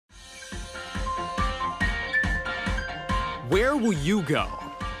Where will you go?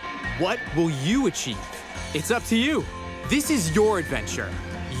 What will you achieve? It's up to you. This is your adventure,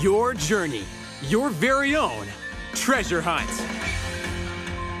 your journey, your very own treasure hunt.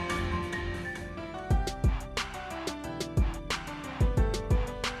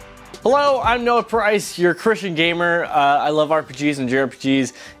 Hello, I'm Noah Price, your Christian gamer. I love RPGs and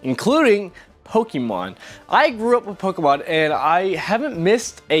JRPGs, including Pokemon. I grew up with Pokemon and I haven't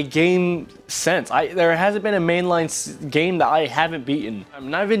missed a game since. There hasn't been a mainline game that I haven't beaten.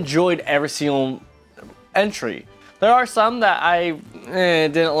 I've enjoyed every single entry. There are some that I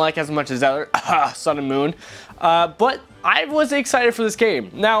didn't like as much as other Sun and Moon, but I was excited for this game.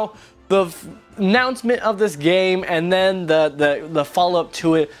 Now, the announcement of this game and then the follow-up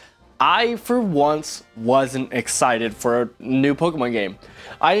to it, I, for once, wasn't excited for a new Pokemon game.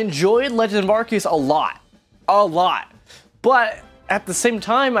 I enjoyed Legend of Arceus a lot, but at the same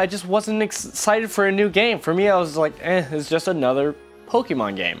time, I just wasn't excited for a new game. For me, I was like, it's just another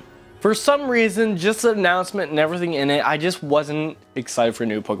Pokemon game. For some reason, just the announcement and everything in it, I just wasn't excited for a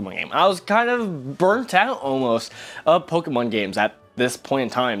new Pokemon game. I was kind of burnt out almost of Pokemon games at this point in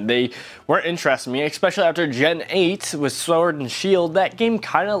time. They weren't interesting me, especially after Gen 8 with Sword and Shield. That game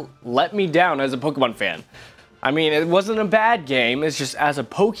kind of let me down as a Pokemon fan. I mean, it wasn't a bad game, it's just as a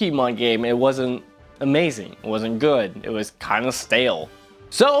Pokemon game, it wasn't amazing. It wasn't good. It was kind of stale.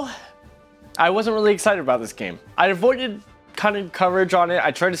 So, I wasn't really excited about this game. I avoided kind of coverage on it.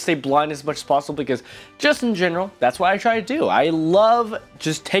 I tried to stay blind as much as possible because just in general, that's what I try to do. I love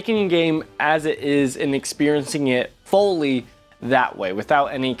just taking a game as it is and experiencing it fully that way without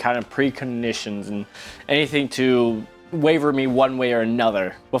any kind of preconditions and anything to waver me one way or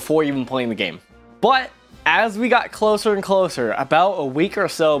another before even playing the game. But as we got closer and closer, about a week or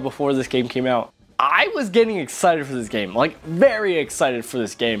so before this game came out, I was getting excited for this game, like very excited for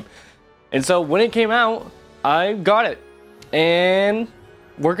this game. And so when it came out, I got it. And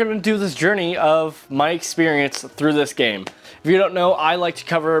we're gonna do this journey of my experience through this game. If you don't know, I like to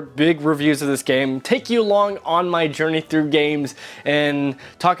cover big reviews of this game, take you along on my journey through games, and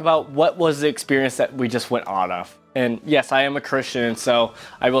talk about what was the experience that we just went on of. And yes, I am a Christian, so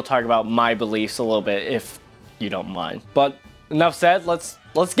I will talk about my beliefs a little bit if you don't mind. But enough said, let's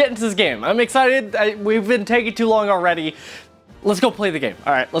get into this game. I'm excited. We've been taking too long already. Let's go play the game.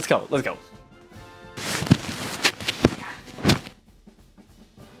 All right, let's go. Let's go.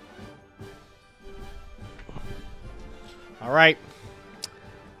 All right,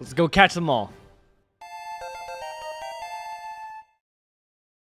 let's go catch them all.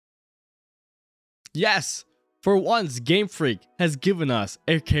 Yes, for once, Game Freak has given us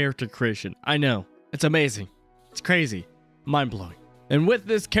a character creation. I know, it's amazing, it's crazy, mind-blowing. And with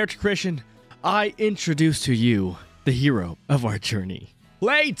this character creation, I introduce to you the hero of our journey.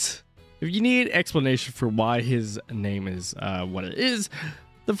 Wait! If you need explanation for why his name is what it is,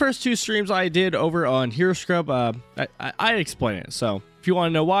 the first two streams I did over on Hero Scrub, I explain it. So if you want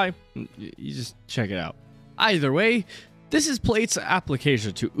to know why, you just check it out. Either way, this is Plate's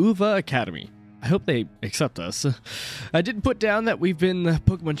application to UVA Academy. I hope they accept us. I did put down that we've been the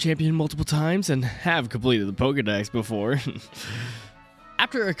Pokemon champion multiple times and have completed the Pokedex before.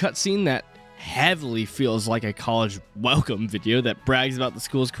 After a cutscene that heavily feels like a college welcome video that brags about the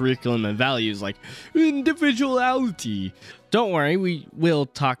school's curriculum and values like individuality. Don't worry, we will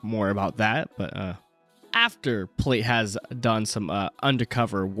talk more about that, but after Plate has done some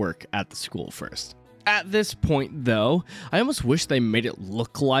undercover work at the school first. At this point, though, I almost wish they made it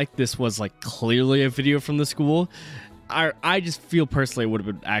look like this was like clearly a video from the school. I just feel personally it would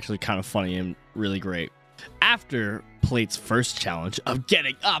have been actually kind of funny and really great. After Plate's first challenge of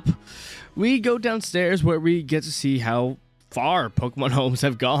getting up, we go downstairs where we get to see how far Pokemon homes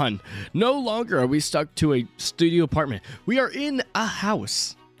have gone. No longer are we stuck to a studio apartment. We are in a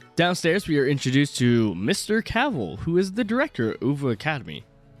house. Downstairs, we are introduced to Mr. Cavill, who is the director of UVA Academy.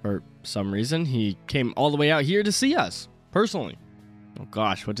 For some reason, he came all the way out here to see us, personally. Oh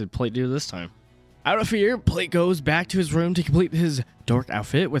gosh, what did Plate do this time? Out of fear, Plate goes back to his room to complete his dork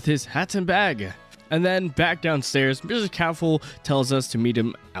outfit with his hat and bag. And then back downstairs, Mr. Cavill tells us to meet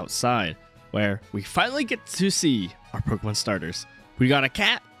him outside, where we finally get to see our Pokemon starters. We got a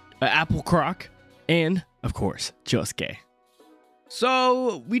cat, an apple croc, and, of course, Josuke.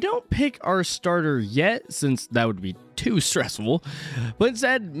 So, we don't pick our starter yet, since that would be too stressful, but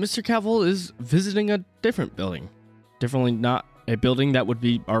instead, Mr. Cavill is visiting a different building. Definitely not a building that would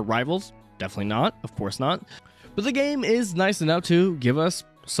be our rivals. Definitely not, of course not. But the game is nice enough to give us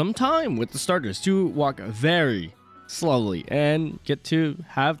some time with the starters to walk very slowly and get to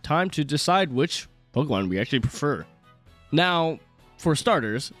have time to decide which Pokemon we actually prefer. Now, for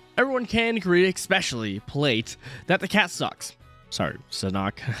starters, everyone can agree, especially Plate, that the cat sucks. Sorry,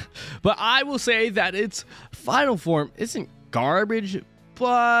 Sanok. But I will say that its final form isn't garbage,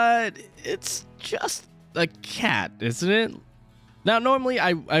 but it's just a cat, isn't it? Now, normally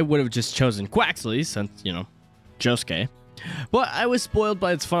I would have just chosen Quaxley since, you know, Josuke. But I was spoiled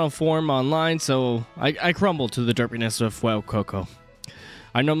by its final form online, so I crumbled to the derpiness of Fuecoco.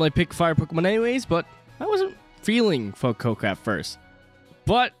 I normally pick fire Pokemon anyways, but I wasn't feeling Fuecoco at first.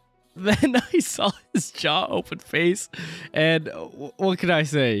 But then I saw his jaw open face, and what can I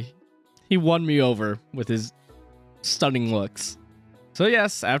say? He won me over with his stunning looks. So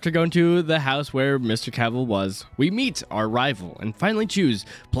yes, after going to the house where Mr. Cavill was, we meet our rival and finally choose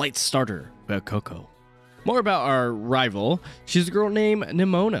Plate's starter, Fuecoco. More about our rival, she's a girl named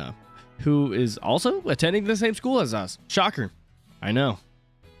Nemona, who is also attending the same school as us. Shocker. I know.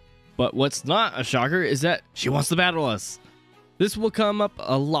 But what's not a shocker is that she wants to battle us. This will come up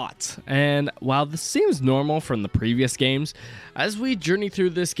a lot, and while this seems normal from the previous games, as we journey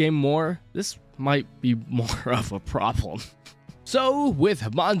through this game more, this might be more of a problem. So, with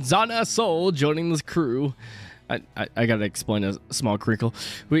Manzana Soul joining this crew, I gotta explain a small crinkle.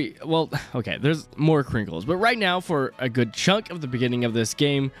 Okay, there's more crinkles, but right now, for a good chunk of the beginning of this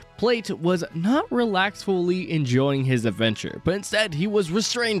game, Plate was not relaxfully enjoying his adventure, but instead he was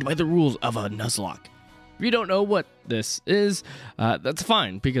restrained by the rules of a Nuzlocke. If you don't know what this is, that's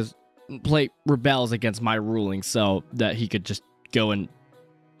fine, because Plate rebels against my ruling so that he could just go and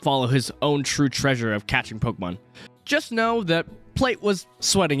follow his own true treasure of catching Pokemon. Just know that Plate was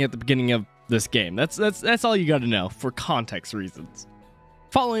sweating at the beginning of this game. That's all you gotta know for context reasons.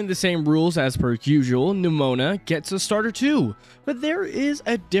 Following the same rules as per usual, Nemona gets a starter too, but there is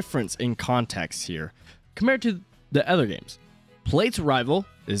a difference in context here compared to the other games. Plate's rival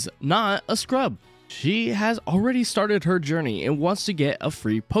is not a scrub. She has already started her journey and wants to get a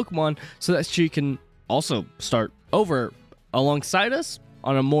free Pokemon so that she can also start over alongside us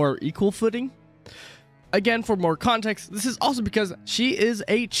on a more equal footing. Again, for more context, this is also because she is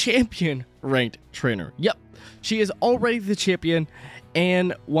a champion ranked trainer. Yep, she is already the champion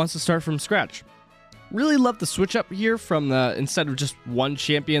and wants to start from scratch. Really love the switch up here from the, instead of just one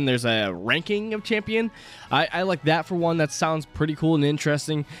champion, there's a ranking of champion. I like that for one. That sounds pretty cool and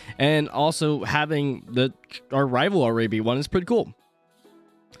interesting. And also having our rival already be one is pretty cool.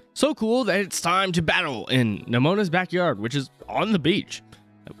 So cool that it's time to battle in Nemona's backyard, which is on the beach.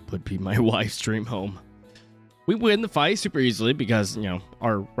 That would be my wife's dream home. We win the fight super easily because, you know,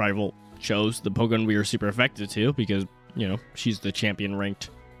 our rival chose the Pokemon we were super affected to because, you know, she's the champion ranked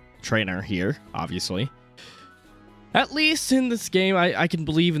trainer here, obviously. At least in this game, I can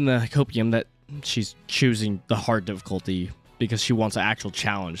believe in the copium that she's choosing the hard difficulty because she wants an actual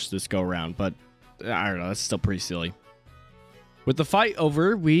challenge this go around, but I don't know, that's still pretty silly. With the fight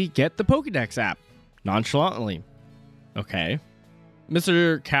over, we get the Pokédex app, nonchalantly. Okay.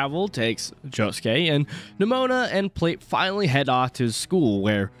 Mr. Cavill takes Josuke, and Nemona and Plate finally head off to school,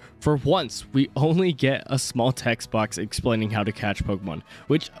 where, for once, we only get a small text box explaining how to catch Pokemon,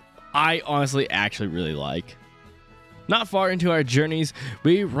 which I honestly actually really like. Not far into our journeys,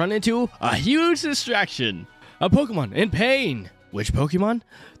 we run into a huge distraction. A Pokemon in pain. Which Pokemon?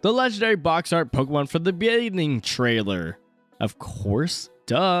 The legendary box art Pokemon from the beginning trailer. Of course,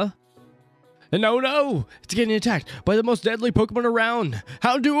 duh. And no, it's getting attacked by the most deadly Pokemon around,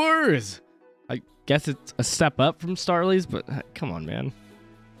 Houndours! I guess it's a step up from Starly's, but come on, man.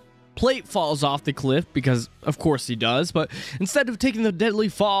 Plate falls off the cliff because, of course, he does, but instead of taking the deadly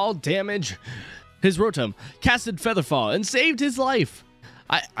fall damage, his Rotom casted Featherfall and saved his life.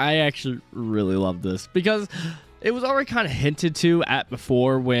 I actually really love this because it was already kind of hinted to at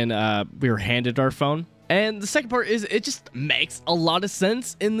before when we were handed our phone. And the second part is it just makes a lot of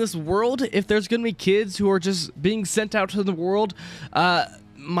sense in this world. If there's going to be kids who are just being sent out to the world,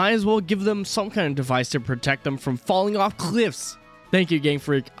 might as well give them some kind of device to protect them from falling off cliffs. Thank you, Game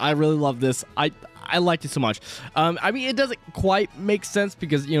Freak. I really love this. I liked it so much. I mean, it doesn't quite make sense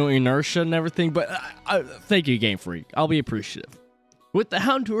because, you know, inertia and everything, but thank you, Game Freak. I'll be appreciative. With the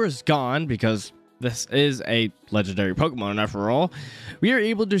Houndours gone, because this is a legendary Pokemon after all, we are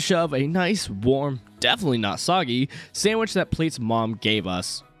able to shove a nice, warm, definitely not soggy, sandwich that Plate's mom gave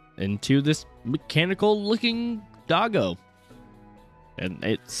us into this mechanical-looking doggo. And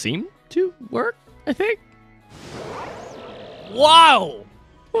it seemed to work, I think. Wow!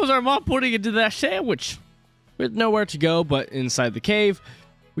 What was our mom putting into that sandwich? With nowhere to go but inside the cave,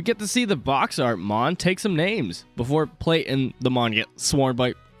 we get to see the box art Mon take some names before Plate and the Mon get swarmed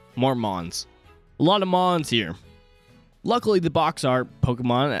by more Mons. A lot of Mons here. Luckily, the box art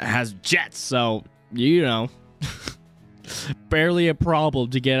Pokemon has jets, so, you know. barely a problem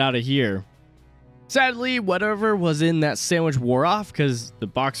to get out of here. Sadly, whatever was in that sandwich wore off because the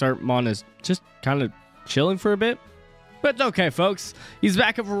box art mon is just kind of chilling for a bit. But okay, folks, he's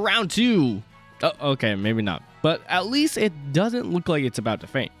back up for round 2. Oh, okay, maybe not. But at least it doesn't look like it's about to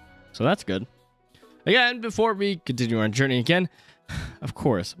faint. So that's good. Again, before we continue our journey again, of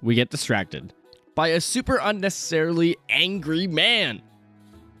course, we get distracted by a super unnecessarily angry man.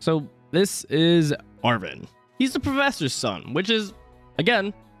 So this is ARVEN. He's the professor's son, which is,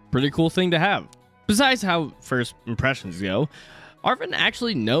 again, pretty cool thing to have. Besides how first impressions go, ARVEN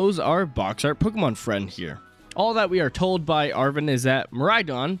actually knows our box art Pokemon friend here. All that we are told by ARVEN is that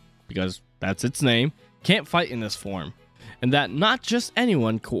Miraidon, because that's its name, can't fight in this form, and that not just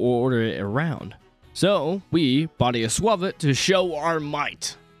anyone can order it around. So we body a Swablet to show our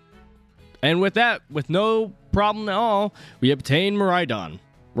might. And with that, with no problem at all, we obtain Miraidon.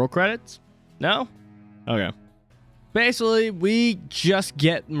 Roll credits? No? Okay. Basically, we just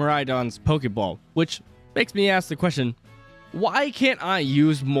get Miraidon's Pokeball, which makes me ask the question, why can't I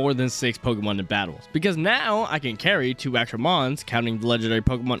use more than 6 Pokemon in battles? Because now I can carry 2 extra Mons, counting the legendary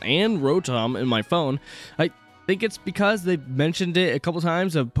Pokemon and Rotom in my phone. I think it's because they've mentioned it a couple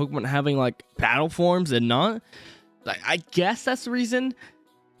times of Pokemon having like battle forms and not. I guess that's the reason,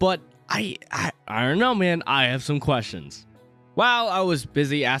 but I don't know, man. I have some questions. While I was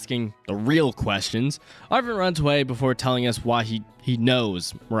busy asking the real questions, ARVEN runs away before telling us why he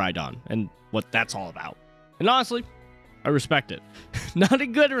knows Miraidon and what that's all about. And honestly, I respect it. Not a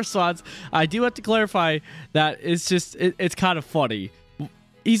good response. I do have to clarify that it's just, it's kind of funny.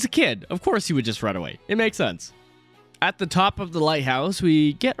 He's a kid. Of course he would just run away. It makes sense. At the top of the lighthouse,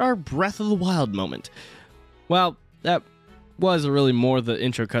 we get our Breath of the Wild moment. Well, that was really more the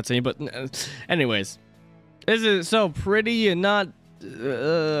intro cutscene, but anyways. This is so pretty and not...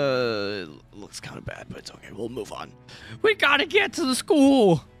 looks kind of bad, but it's okay. We'll move on. We gotta get to the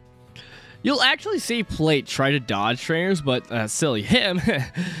school! You'll actually see Plate try to dodge trainers, but silly him.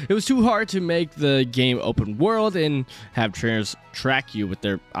 It was too hard to make the game open world and have trainers track you with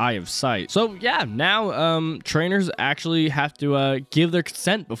their eye of sight. So yeah, now trainers actually have to give their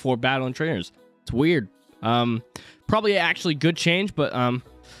consent before battling trainers. It's weird. Probably actually good change, but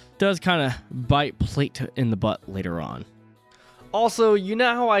does kind of bite Plate in the butt later on. Also, you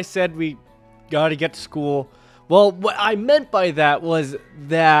know how I said we gotta get to school? Well, what I meant by that was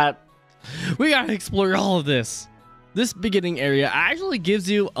that we gotta explore all of this. This beginning area actually gives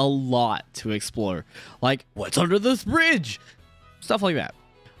you a lot to explore. Like, what's under this bridge? Stuff like that.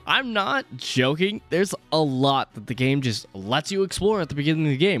 I'm not joking. There's a lot that the game just lets you explore at the beginning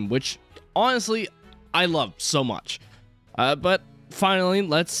of the game, which honestly, I love so much. But finally,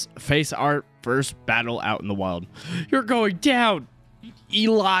 let's face our first battle out in the wild. You're going down,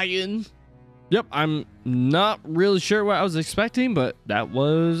 Elian. Yep, I'm not really sure what I was expecting, but that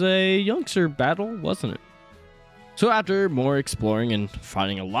was a youngster battle, wasn't it? So after more exploring and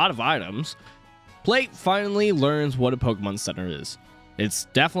finding a lot of items, Plate finally learns what a Pokemon Center is. It's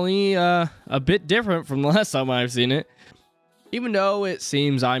definitely a bit different from the last time I've seen it. Even though it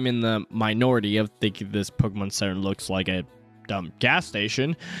seems I'm in the minority of thinking this Pokemon Center looks like a dumb gas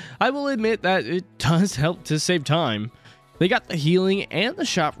station, I will admit that it does help to save time. They got the healing and the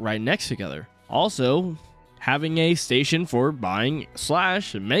shop right next together. Also, having a station for buying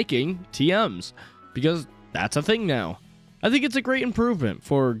 / making TMs, because that's a thing now. I think it's a great improvement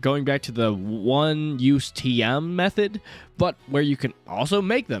for going back to the one-use TM method, but where you can also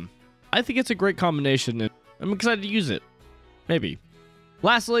make them. I think it's a great combination, and I'm excited to use it. Maybe.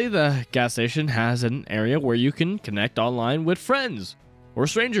 Lastly, the gas station has an area where you can connect online with friends or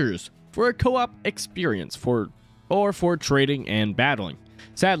strangers for a co-op experience or for trading and battling.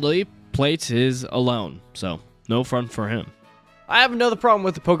 Sadly, Plate is alone, so no fun for him. I have another problem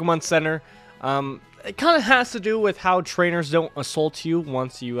with the Pokemon Center. It kind of has to do with how trainers don't assault you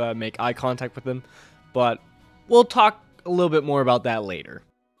once you make eye contact with them, but we'll talk a little bit more about that later.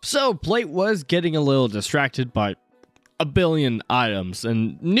 So Plate was getting a little distracted by a billion items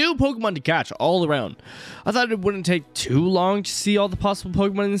and new Pokemon to catch all around. I thought it wouldn't take too long to see all the possible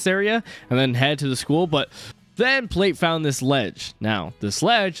Pokemon in this area and then head to the school, but then Plate found this ledge. Now, this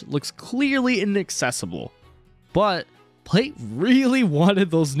ledge looks clearly inaccessible, but Plate really wanted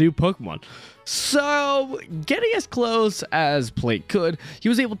those new Pokemon. So, getting as close as Plate could, he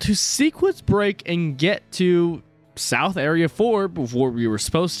was able to sequence break and get to South Area 4 before we were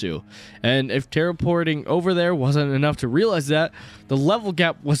supposed to. And if teleporting over there wasn't enough to realize that, the level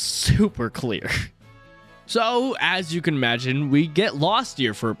gap was super clear. So, as you can imagine, we get lost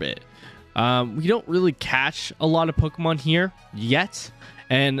here for a bit. We don't really catch a lot of Pokemon here yet,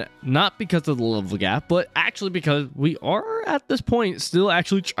 And not because of the level gap, but actually because we are at this point still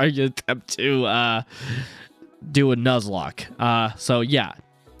actually trying to attempt to do a Nuzlocke. So yeah,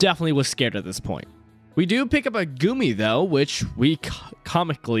 definitely was scared at this point. We do pick up a Gumi though, which we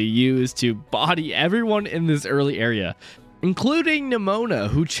comically use to body everyone in this early area, including Nemona,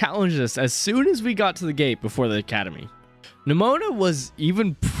 who challenged us as soon as we got to the gate before the academy. Nemona was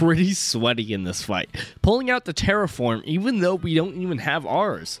even pretty sweaty in this fight, pulling out the Terraform even though we don't even have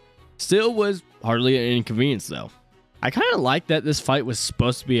ours. Still was hardly an inconvenience though. I kind of like that this fight was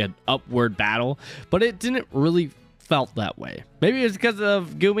supposed to be an upward battle, but it didn't really felt that way. Maybe it's because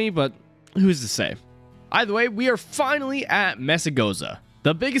of Gumi, but who's to say? Either way, we are finally at Mesagoza,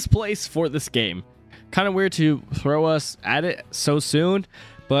 the biggest place for this game. Kind of weird to throw us at it so soon,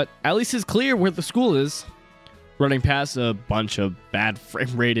 but at least it's clear where the school is. Running past a bunch of bad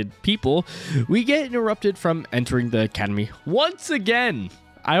frame-rated people, we get interrupted from entering the academy once again.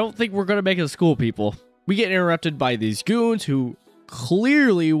 I don't think we're going to make it to school, people. We get interrupted by these goons who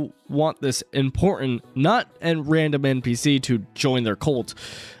clearly want this important, not a random NPC to join their cult,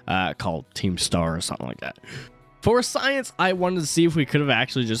 called Team Star or something like that. For science, I wanted to see if we could have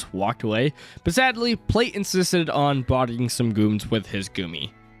actually just walked away, but sadly, Plate insisted on bodying some goons with his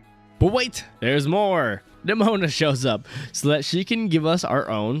Gumi. But wait, there's more! Nemona shows up so that she can give us our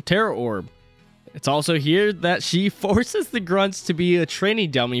own Terra Orb. It's also here that she forces the grunts to be a training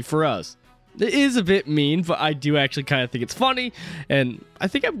dummy for us. It is a bit mean, but I do actually kind of think it's funny, and I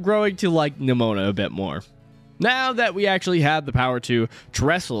think I'm growing to like Nemona a bit more. Now that we actually have the power to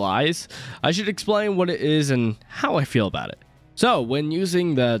terrestrialize, I should explain what it is and how I feel about it. So, when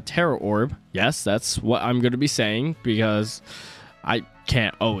using the Terra Orb, yes, that's what I'm going to be saying, because I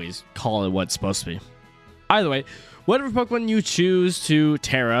can't always call it what it's supposed to be. Either way, whatever Pokemon you choose to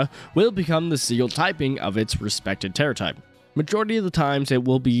Terra will become the sealed typing of its respected Terra type. Majority of the times it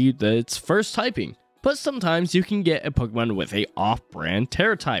will be its first typing, but sometimes you can get a Pokemon with a off-brand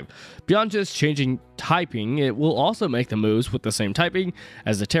Terra type. Beyond just changing typing, it will also make the moves with the same typing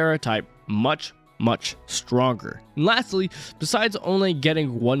as the Terra type much stronger. And lastly, besides only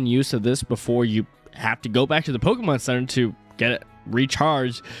getting one use of this before you have to go back to the Pokemon Center to get it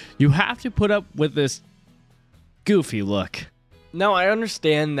recharged, you have to put up with this goofy look. Now, I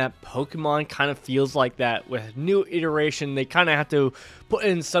understand that Pokemon kind of feels like that with new iteration. They kind of have to put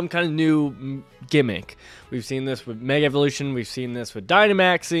in some kind of new gimmick. We've seen this with Mega Evolution. We've seen this with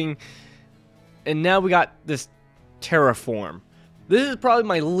Dynamaxing. And now we got this Terraform. This is probably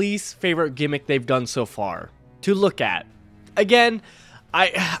my least favorite gimmick they've done so far to look at. Again,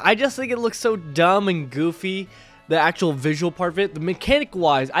 I just think it looks so dumb and goofy. The actual visual part of it, the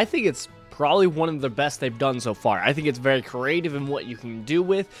mechanic-wise, I think it's probably one of the best they've done so far. I think it's very creative in what you can do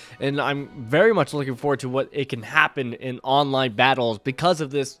with, and I'm very much looking forward to what it can happen in online battles because of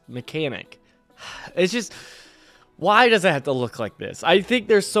this mechanic. It's just, why does it have to look like this? I think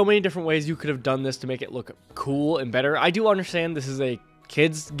there's so many different ways you could have done this to make it look cool and better. I do understand this is a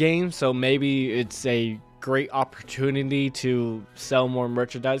kids game, so maybe it's a great opportunity to sell more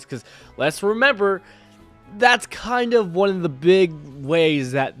merchandise, because let's remember, that's kind of one of the big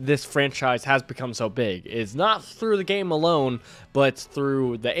ways that this franchise has become so big. It's not through the game alone, but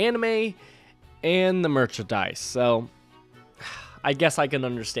through the anime and the merchandise. So I guess I can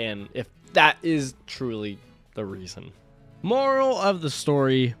understand if that is truly the reason. Moral of the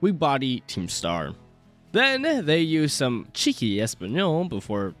story, we body Team Star. Then they use some cheeky Espanol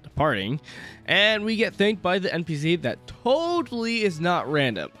before departing, and we get thanked by the NPC that totally is not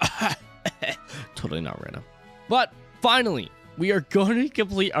random. Totally not random. But finally, we are going to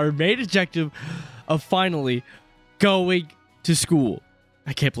complete our main objective of finally going to school.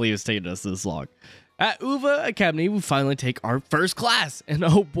 I can't believe it's taken us this long. At Uva Academy, we finally take our first class, and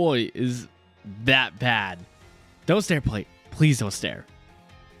oh boy, is that bad. Don't stare, Plate. Please don't stare.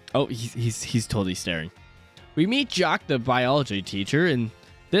 Oh, he's totally staring. We meet Jock, the biology teacher. In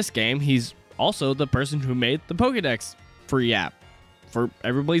this game, he's also the person who made the Pokédex free app for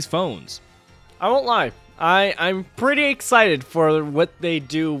everybody's phones. I won't lie, I'm pretty excited for what they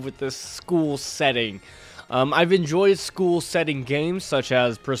do with this school setting. I've enjoyed school setting games such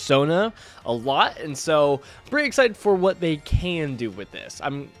as Persona a lot, and so I'm pretty excited for what they can do with this.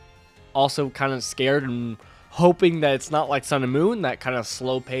 I'm also kind of scared and hoping that it's not like Sun and Moon, that kind of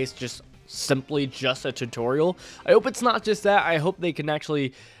slow pace, just a tutorial. I hope it's not just that. I hope they can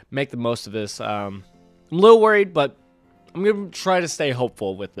actually make the most of this. I'm a little worried, but I'm going to try to stay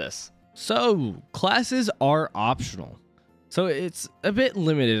hopeful with this. So, classes are optional. So it's a bit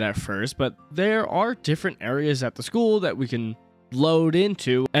limited at first, but there are different areas at the school that we can load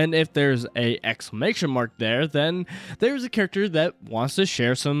into, and if there's a exclamation mark there, then there's a character that wants to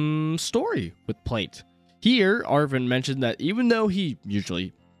share some story with Plate. Here, ARVEN mentioned that even though he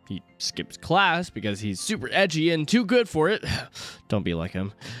skips class because he's super edgy and too good for it, don't be like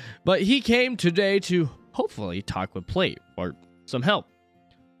him, but he came today to hopefully talk with Plate or some help.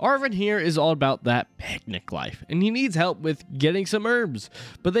 ARVEN here is all about that picnic life, and he needs help with getting some herbs,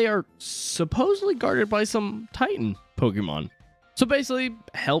 but they are supposedly guarded by some Titan Pokemon. So basically,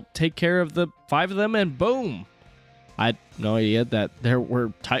 help take care of the 5 of them, and boom! I had no idea that there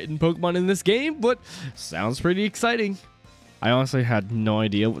were Titan Pokemon in this game, but sounds pretty exciting. I honestly had no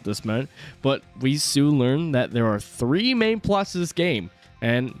idea what this meant, but we soon learned that there are 3 main plots to this game,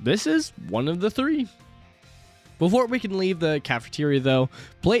 and this is one of the 3. Before we can leave the cafeteria though,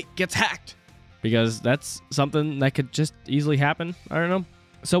 Plate gets hacked, because that's something that could just easily happen. I don't know.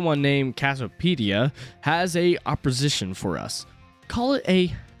 Someone named Casopedia has a opposition for us. Call it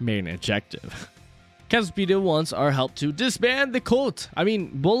a main objective. Casopedia wants our help to disband the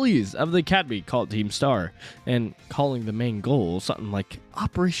bullies of the academy called Team Star, and calling the main goal something like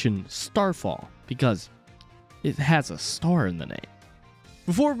Operation Starfall, because it has a star in the name.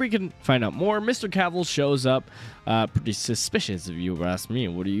 Before we can find out more, Mr. Cavill shows up. Pretty suspicious if you ask me.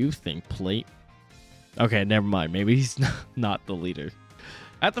 What do you think, Plate? Okay, never mind. Maybe he's not the leader.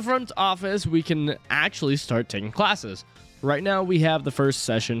 At the front office, we can actually start taking classes. Right now, we have the first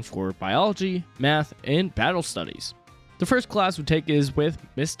session for biology, math, and battle studies. The first class we take is with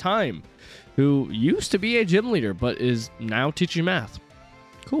Miss Time, who used to be a gym leader, but is now teaching math.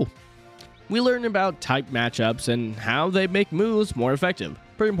 Cool. We learn about type matchups and how they make moves more effective.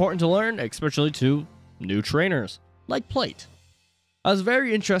 Pretty important to learn, especially to new trainers, like Plate. I was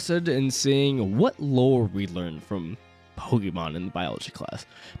very interested in seeing what lore we learned from Pokemon in the biology class.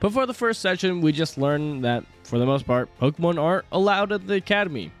 But for the first session, we just learned that, for the most part, Pokemon aren't allowed at the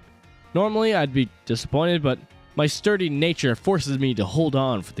academy. Normally, I'd be disappointed, but my sturdy nature forces me to hold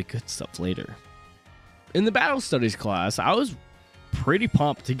on for the good stuff later. In the battle studies class, I was pretty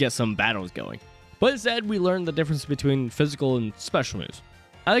pumped to get some battles going, but instead we learned the difference between physical and special moves.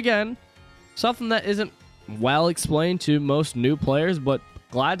 And again, something that isn't well explained to most new players, but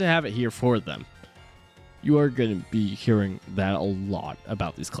glad to have it here for them. You are going to be hearing that a lot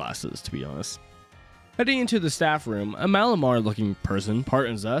about these classes, to be honest. Heading into the staff room, a Malamar looking person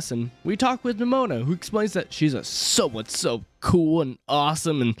partners us, and we talk with Nemona, who explains that she's so cool and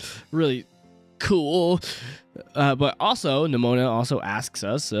awesome and really cool. But also, Nemona also asks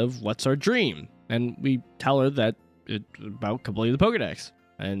us of what's our dream, and we tell her that it's about completing the Pokedex,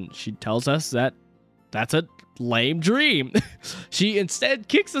 and she tells us that that's a lame dream. She instead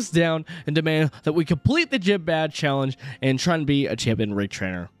kicks us down and demands that we complete the gym badge challenge and try and be a champion rig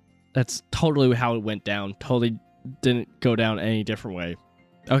trainer. That's totally how it went down. Totally didn't go down any different way.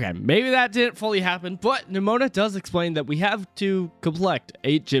 Okay, maybe that didn't fully happen, but Nemona does explain that we have to collect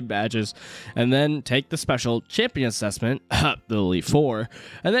 8 gym badges and then take the special champion assessment, the Elite 4,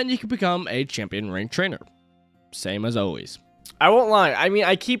 and then you can become a champion rank trainer. Same as always. I won't lie,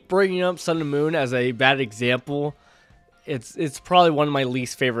 I keep bringing up Sun and Moon as a bad example. It's probably one of my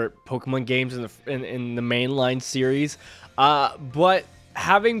least favorite Pokemon games in the mainline series. But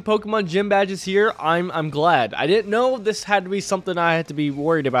having Pokemon gym badges here, I'm glad. I didn't know this had to be something I had to be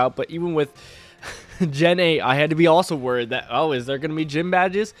worried about, but even with Gen 8, I had to be also worried that, oh, is there going to be gym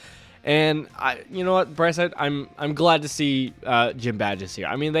badges? And you know what, Bryce, I'm glad to see gym badges here.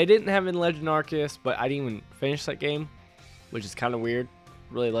 I mean, they didn't have in Legend Arceus, but I didn't even finish that game, which is kind of weird.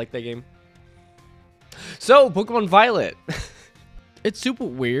 Really like that game. So, Pokemon Violet. It's super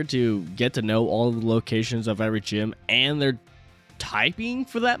weird to get to know all the locations of every gym and their typing,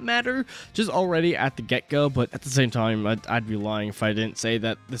 for that matter, just already at the get-go, but at the same time, I'd be lying if I didn't say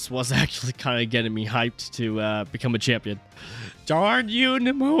that this was actually kind of getting me hyped to become a champion. Darn you,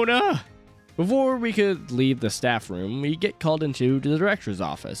 Nemona! Before we could leave the staff room, we get called into the director's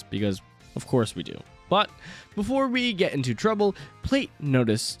office, because of course we do. But before we get into trouble, Plate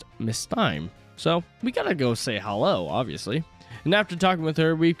noticed Miss Time, so we gotta go say hello, obviously. And after talking with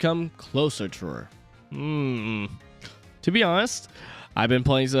her, we come closer to her. To be honest, I've been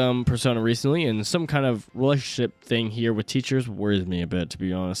playing some Persona recently, and some kind of relationship thing here with teachers worries me a bit, to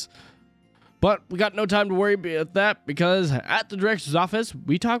be honest. But we got no time to worry about that, because at the director's office,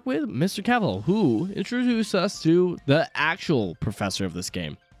 we talk with Mr. Cavill, who introduced us to the actual professor of this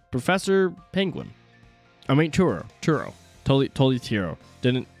game, Professor Penguin. Turo. Totally Turo.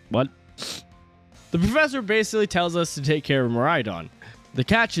 What? The professor basically tells us to take care of Miraidon. The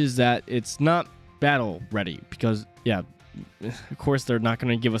catch is that it's not battle ready, because, yeah, of course they're not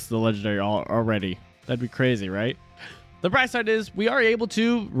going to give us the legendary already. That'd be crazy, right? The bright side is we are able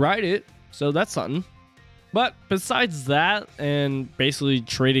to ride it, so that's something. But besides that, and basically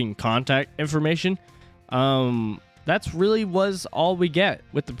trading contact information, that's really was all we get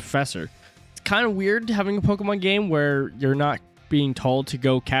with the professor. It's kind of weird having a Pokemon game where you're not being told to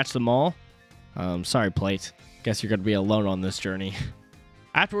go catch them all. Sorry, Plate. Guess you're going to be alone on this journey.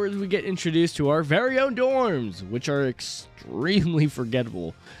 Afterwards, we get introduced to our very own dorms, which are extremely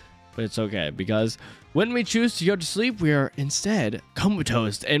forgettable. But it's okay, because when we choose to go to sleep, we are instead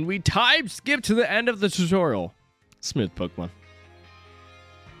comatose, and we time skip to the end of the tutorial. Smooth, Pokemon.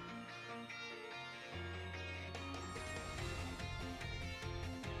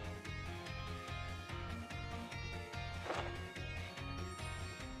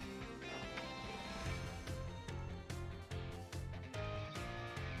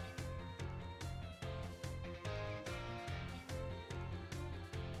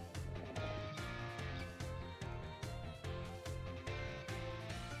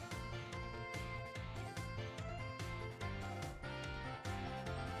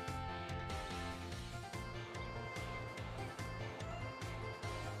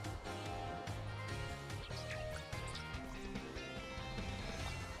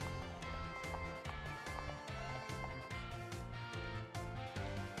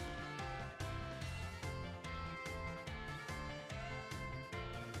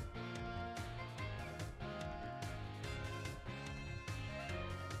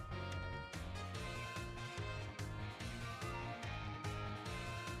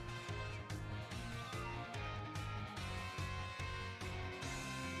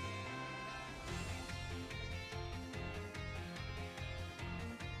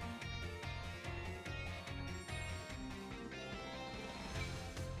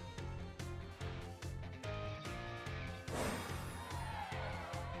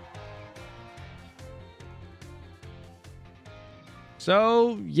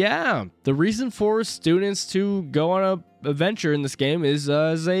 So, yeah, the reason for students to go on an adventure in this game is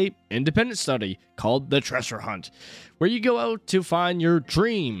as a independent study called the Treasure Hunt, where you go out to find your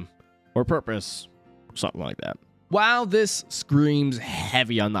dream or purpose, something like that. While this screams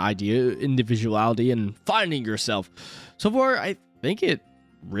heavy on the idea of individuality and finding yourself, so far I think it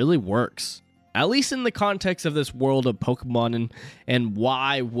really works. At least in the context of this world of Pokemon and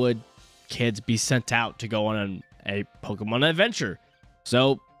why would kids be sent out to go on a Pokemon adventure?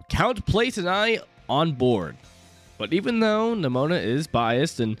 So, count Plate and I on board. But even though Nemona is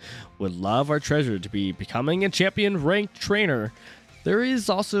biased and would love our treasure to be becoming a champion ranked trainer, there is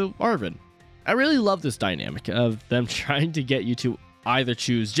also ARVEN. I really love this dynamic of them trying to get you to either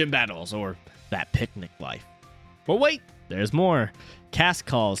choose gym battles or that picnic life. But wait, there's more. Cast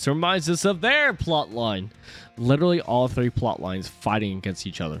calls to remind us of their plotline. Literally all 3 plot lines fighting against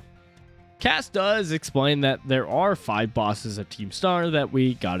each other. Cass does explain that there are 5 bosses of Team Star that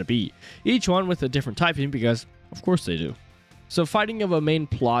we gotta beat, each one with a different typing because, of course they do. So fighting of a main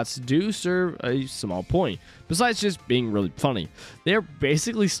plots do serve a small point, besides just being really funny. They are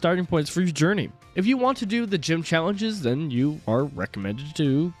basically starting points for your journey. If you want to do the gym challenges, then you are recommended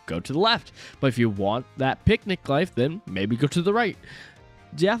to go to the left. But if you want that picnic life, then maybe go to the right.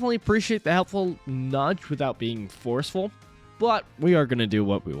 Definitely appreciate the helpful nudge without being forceful, but we are gonna do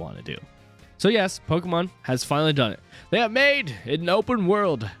what we want to do. So yes, Pokemon has finally done it. They have made an open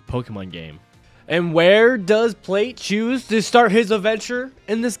world Pokemon game. And where does Plate choose to start his adventure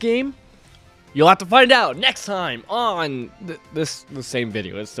in this game? You'll have to find out next time on the same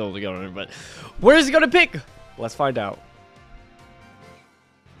video. It's still going on, but where is he going to pick? Let's find out.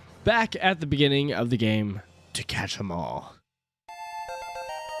 Back at the beginning of the game to catch them all.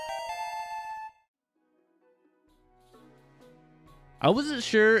 I wasn't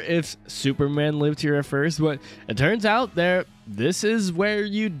sure if Superman lived here at first, but it turns out this is where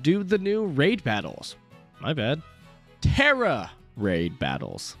you do the new raid battles. My bad. Terra raid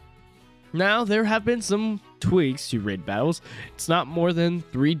battles. Now, there have been some tweaks to raid battles. It's not more than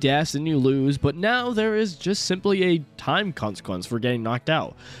 3 deaths and you lose, but now there is just simply a time consequence for getting knocked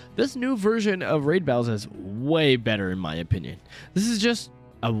out. This new version of raid battles is way better in my opinion. This is just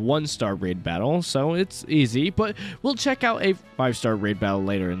a 1-star raid battle, so it's easy, but we'll check out a 5-star raid battle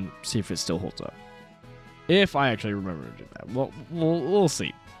later and see if it still holds up. If I actually remember to do that. Well, we'll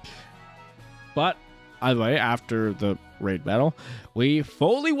see. But either way, after the raid battle, we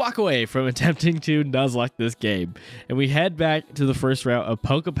fully walk away from attempting to Nuzlocke this game, and we head back to the first route of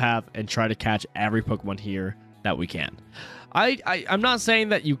Pokepath and try to catch every Pokemon here that we can. I'm not saying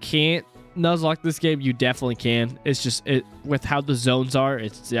that you can't Nuzlocke this game. You definitely can. It's just with how the zones are,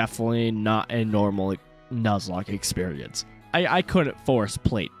 it's definitely not a normal Nuzlocke experience. I couldn't force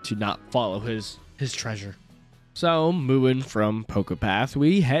Plate to not follow his treasure. So, moving from Pokepath,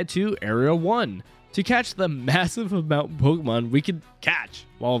 we head to Area 1 to catch the massive amount of Pokemon we could catch,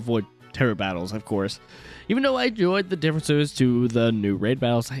 while avoid terror battles, of course. Even though I enjoyed the differences to the new raid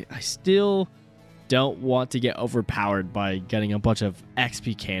battles, I still don't want to get overpowered by getting a bunch of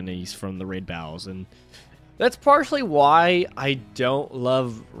XP candies from the raid battles, and that's partially why I don't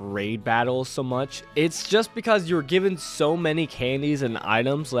love raid battles so much. It's just because you're given so many candies and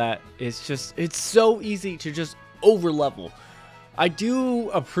items that it's so easy to just over level. I do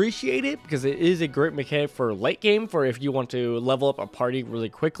appreciate it because it is a great mechanic for late game, for if you want to level up a party really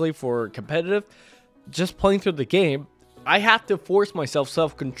quickly for competitive. Just playing through the game, I have to force myself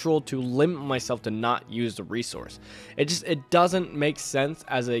self-control to limit myself to not use the resource. It doesn't make sense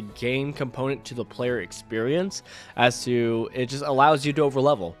as a game component to the player experience, as to it just allows you to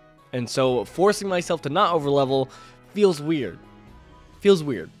overlevel. And so forcing myself to not overlevel feels weird.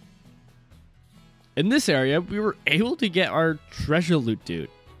 In this area, we were able to get our treasure loot, dude.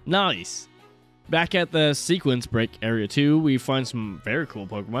 Nice. Back at the sequence break area 2, we find some very cool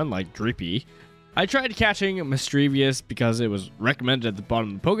Pokemon like Drippy. I tried catching Mischievous because it was recommended at the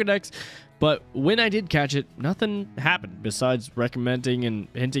bottom of the Pokedex, but when I did catch it, nothing happened besides recommending and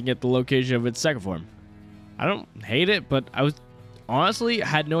hinting at the location of its second form. I don't hate it, but I was honestly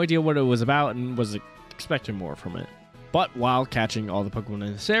had no idea what it was about and was expecting more from it. But while catching all the Pokemon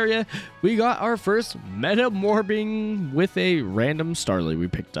in this area, we got our first Metamorphing with a random Starly we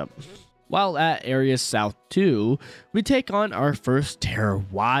picked up. While at Area South 2, we take on our first Terra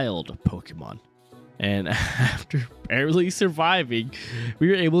Wild Pokemon. And after barely surviving, we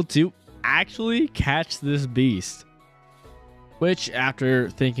were able to actually catch this beast. Which, after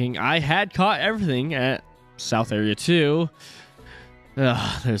thinking I had caught everything at South Area 2,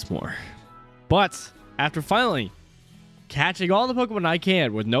 there's more. But after finally catching all the Pokemon I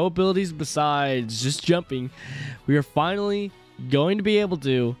can with no abilities besides just jumping, we are finally going to be able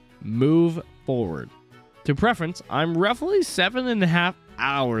to move forward. To preference, I'm roughly 7.5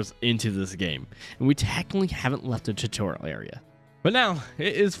 hours into this game, and we technically haven't left the tutorial area. But now,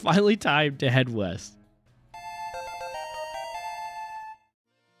 it is finally time to head west.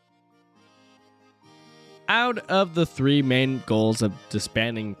 Out of the 3 main goals of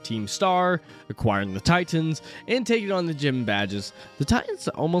disbanding Team Star, acquiring the Titans, and taking on the gym badges, the Titans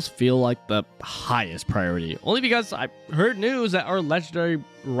almost feel like the highest priority, only because I heard news that our legendary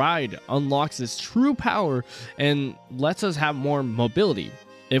ride unlocks its true power and lets us have more mobility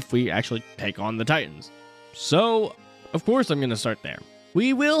if we actually take on the Titans. So, of course I'm going to start there.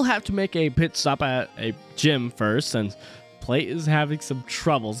 We will have to make a pit stop at a gym first, since Plate is having some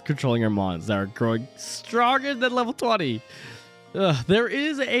troubles controlling our mons that are growing stronger than level 20. There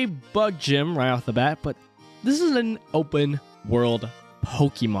is a bug gym right off the bat, but this is an open world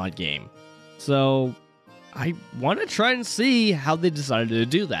Pokemon game. So I want to try and see how they decided to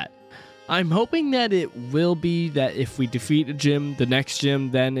do that. I'm hoping that it will be that if we defeat a gym, the next gym,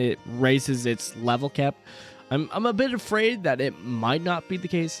 then it raises its level cap. I'm a bit afraid that it might not be the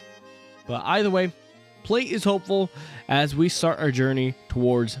case, but either way, Plate is hopeful as we start our journey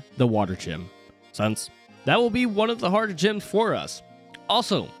towards the water gym, since that will be one of the harder gyms for us.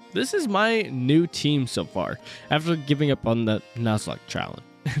 Also, this is my new team so far, after giving up on the Nuzlocke challenge.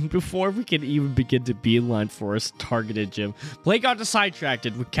 And before we can even begin to beeline for a targeted gym, Plate got sidetracked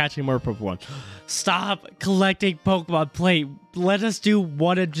with catching more Pokemon. Stop collecting Pokemon, Plate. Let us do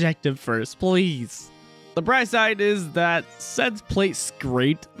one objective first, please. The bright side is that since Plate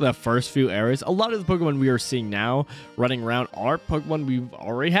scraped the first few areas, a lot of the Pokemon we are seeing now running around are Pokemon we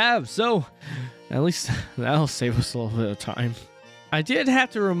already have, so at least that'll save us a little bit of time. I did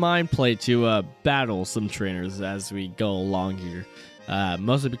have to remind Plate to battle some trainers as we go along here,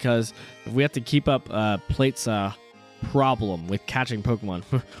 mostly because if we have to keep up Plate's problem with catching Pokemon,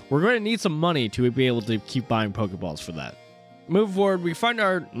 we're going to need some money to be able to keep buying Pokeballs for that. Moving forward, we find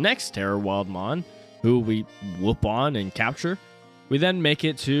our next Terra Wildmon, who we whoop on and capture. We then make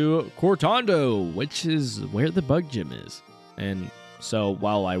it to Cortondo, which is where the bug gym is. And so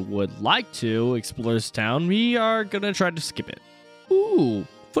while I would like to explore this town, we are gonna try to skip it. Ooh,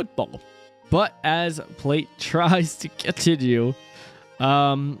 football. But as Plate tries to continue,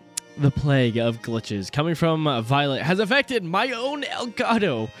 the plague of glitches coming from Violet has affected my own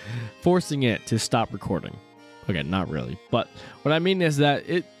Elgato, forcing it to stop recording. Okay, not really, but what I mean is that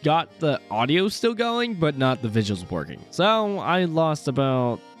it got the audio still going, but not the visuals working. So I lost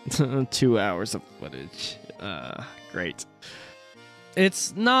about 2 hours of footage. Great.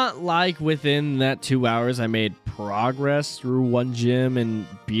 It's not like within that 2 hours I made progress through one gym and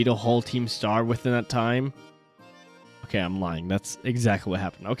beat a whole Team Star within that time. Okay, I'm lying. That's exactly what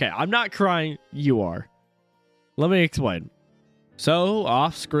happened. Okay, I'm not crying. You are. let me explain. So,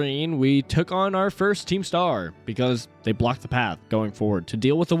 off screen, we took on our first Team Star because they blocked the path going forward to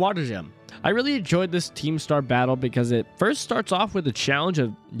deal with the water gem. I really enjoyed this Team Star battle because it first starts off with the challenge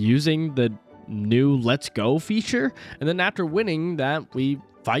of using the new Let's Go feature, and then after winning that, we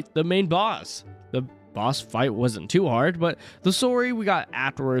fight the main boss. The boss fight wasn't too hard, but the story we got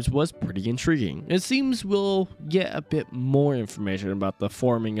afterwards was pretty intriguing. It seems we'll get a bit more information about the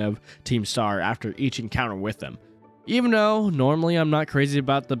forming of Team Star after each encounter with them. Even though normally I'm not crazy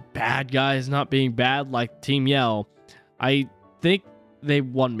about the bad guys not being bad like Team Yell, I think they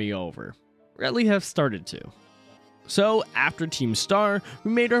won me over. Or at least have started to. So after Team Star,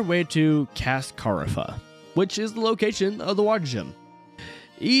 we made our way to Cascarifa, which is the location of the water gym.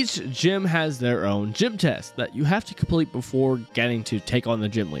 Each gym has their own gym test that you have to complete before getting to take on the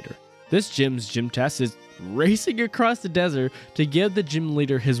gym leader. This gym's gym test is racing across the desert to give the gym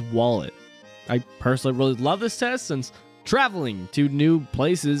leader his wallet. I personally really love this test since traveling to new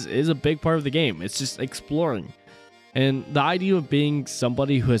places is a big part of the game. It's just exploring. And the idea of being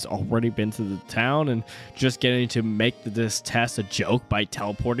somebody who has already been to the town and just getting to make this test a joke by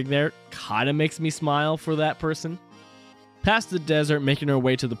teleporting there kind of makes me smile for that person. Past the desert, making our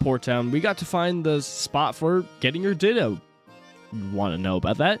way to the port town, we got to find the spot for getting your Ditto. Want to know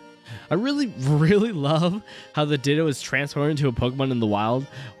about that? I really love how the Ditto is transformed into a Pokemon in the wild.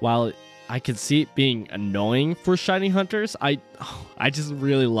 While I can see it being annoying for shiny hunters, I just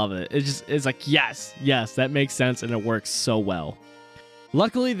really love it. It's like, yes, that makes sense, and it works so well.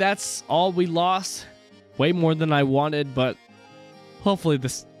 Luckily, that's all we lost. Way more than I wanted, but hopefully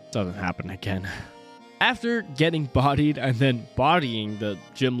this doesn't happen again. After getting bodied and then bodying the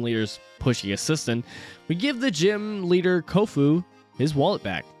gym leader's pushy assistant, we give the gym leader Kofu his wallet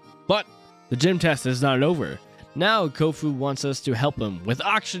back. But the gym test is not over. Now Kofu wants us to help him with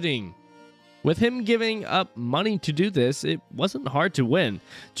auctioning. With him giving up money to do this, it wasn't hard to win.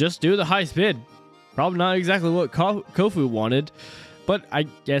 Just do the highest bid. Probably not exactly what Kofu wanted, but I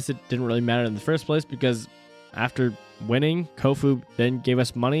guess it didn't really matter in the first place because after winning, Kofu then gave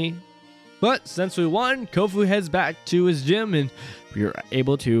us money. But since we won, Kofu heads back to his gym and we were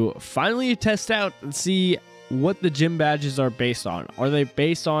able to finally test out and see what the gym badges are based on. Are they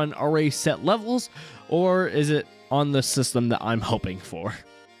based on already set levels, or is it on the system that I'm hoping for?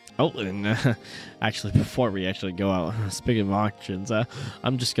 Oh, and actually, before we actually go out, speaking of auctions,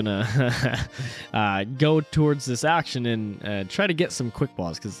 I'm just gonna go towards this auction and try to get some quick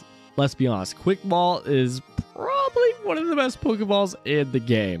balls, because let's be honest, quick ball is probably one of the best Pokeballs in the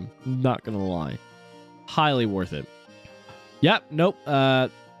game. Not gonna lie, highly worth it. Yep, nope.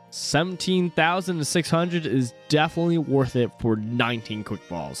 17,600 is definitely worth it for 19 quick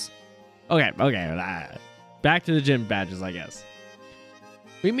balls. Okay, back to the gym badges, I guess.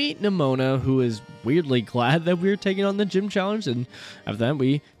 We meet Nemona, who is weirdly glad that we're taking on the gym challenge, and after that,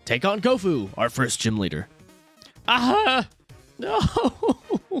 we take on Kofu, our first gym leader. Ah! No!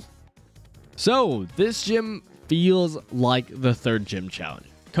 So, this gym feels like the third gym challenge.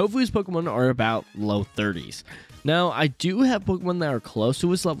 Kofu's Pokemon are about low 30s. Now, I do have Pokemon that are close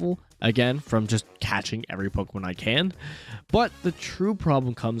to his level, again, from just catching every Pokemon I can. But the true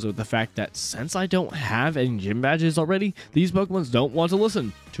problem comes with the fact that since I don't have any gym badges already, these Pokemons don't want to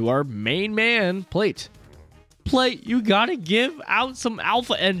listen to our main man, Plate. Plate, you gotta give out some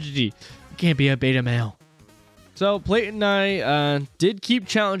alpha energy. You can't be a beta male. So Plate and I did keep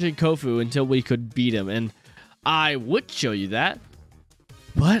challenging Kofu until we could beat him, and I would show you that.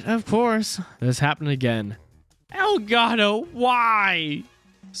 But of course, this happened again. Elgato, why?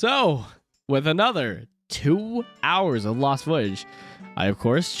 So, with another 2 hours of lost footage, I of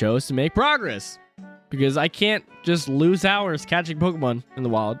course chose to make progress. Because I can't just lose hours catching Pokemon in the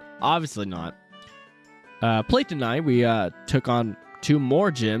wild. Obviously not. Plate and I, we took on 2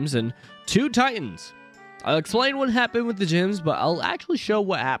 more gyms and 2 Titans. I'll explain what happened with the gyms, but I'll actually show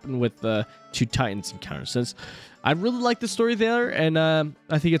what happened with the 2 Titans encounters, since I really like the story there, and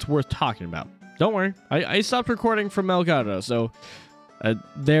I think it's worth talking about. Don't worry, I stopped recording from Elgato, so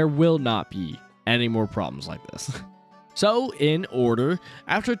there will not be any more problems like this. So, in order,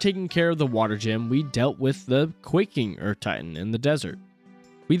 after taking care of the water gym, we dealt with the Quaking Earth Titan in the desert.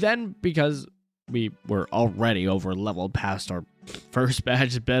 We then, because we were already over leveled past our first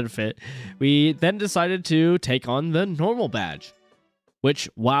badge benefit, we then decided to take on the normal badge. Which,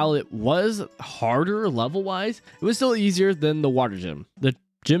 while it was harder level-wise, it was still easier than the water gym. The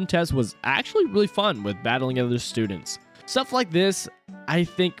gym test was actually really fun with battling other students. Stuff like this, I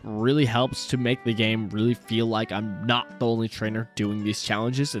think, really helps to make the game really feel like I'm not the only trainer doing these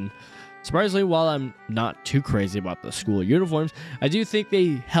challenges, and surprisingly, while I'm not too crazy about the school uniforms, I do think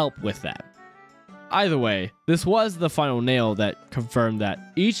they help with that. either way, this was the final nail that confirmed that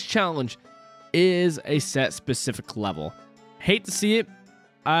each challenge is a set specific level. Hate to see it.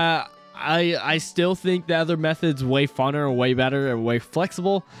 I still think the other method's way funner and way better and way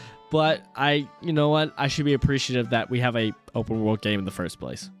flexible, but you know what? I should be appreciative that we have a open world game in the first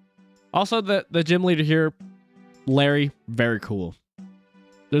place. Also, the gym leader here, Larry, very cool.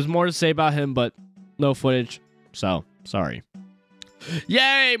 There's more to say about him, but no footage, so sorry.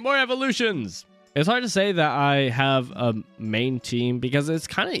 Yay, more evolutions! It's hard to say that I have a main team because it's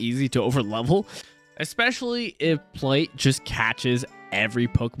kind of easy to overlevel, especially if Plate just catches every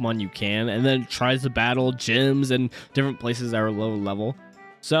Pokemon you can and then tries to battle gyms and different places that are low level.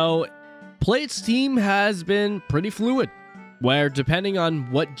 So Plate's team has been pretty fluid, where depending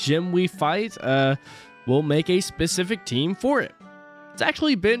on what gym we fight, we'll make a specific team for it. It's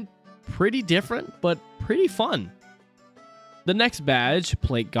actually been pretty different, but pretty fun. The next badge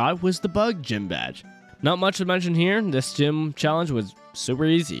Plate got was the Bug Gym badge. Not much to mention here. This gym challenge was super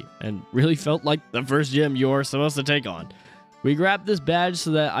easy and really felt like the first gym you're supposed to take on. We grabbed this badge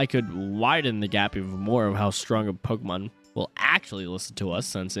so that I could widen the gap even more of how strong a Pokemon will actually listen to us,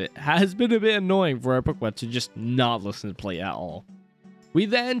 since it has been a bit annoying for our Pokemon to just not listen to Plate at all. We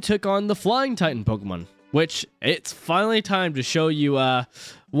then took on the Flying Titan Pokemon, which it's finally time to show you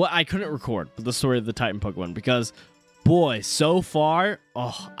what I couldn't record with the story of the Titan Pokemon, because boy, so far,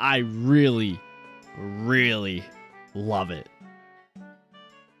 oh, I really love it.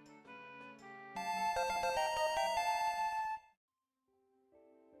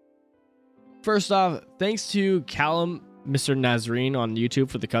 First off, thanks to Callum, Mr. Nazarene on YouTube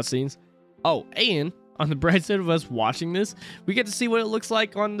for the cutscenes. Oh, and on the bright side of us watching this, we get to see what it looks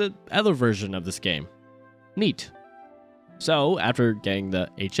like on the other version of this game. Neat. So, after getting the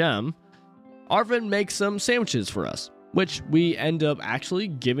HM, ARVEN makes some sandwiches for us, which we end up actually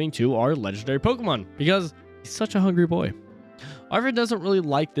giving to our legendary Pokemon because he's such a hungry boy. ARVEN doesn't really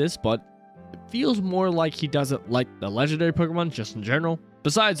like this, but it feels more like he doesn't like the legendary Pokemon just in general.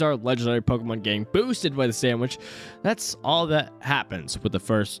 Besides our legendary Pokemon getting boosted by the sandwich, that's all that happens with the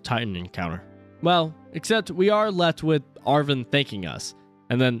first Titan encounter. Well, except we are left with ARVEN thanking us,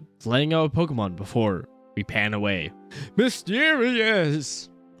 and then letting out a Pokemon before we pan away. Mysterious!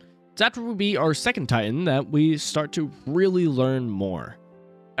 It's after we beat our second Titan that we start to really learn more.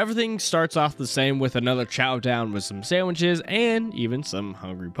 Everything starts off the same with another chow down with some sandwiches and even some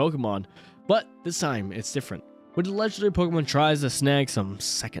hungry Pokemon. But this time, it's different. When the legendary Pokemon tries to snag some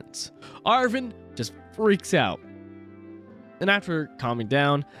seconds, ARVEN just freaks out. And after calming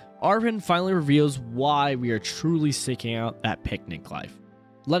down, ARVEN finally reveals why we are truly seeking out that picnic life.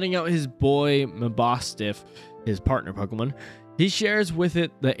 Letting out his boy Mabostiff, his partner Pokemon, he shares with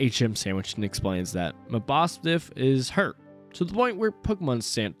it the HM sandwich and explains that Mabostiff is hurt, to the point where Pokemon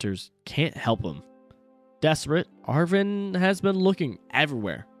centers can't help him. Desperate, ARVEN has been looking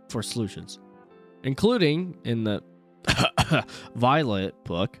everywhere for solutions, including in the Violet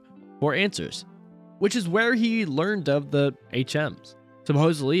book for answers, which is where he learned of the HMs.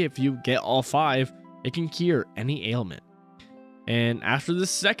 Supposedly, if you get all 5, it can cure any ailment. And after the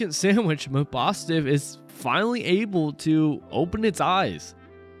second sandwich, Mabostiff is finally able to open its eyes.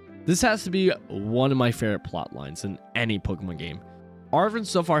 This has to be one of my favorite plot lines in any Pokemon game. ARVEN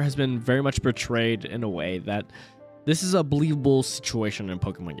so far has been very much portrayed in a way that this is a believable situation in a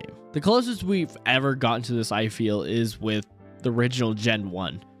Pokemon game. The closest we've ever gotten to this, I feel, is with the original Gen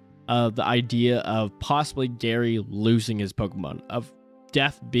 1. The idea of possibly Gary losing his Pokemon, of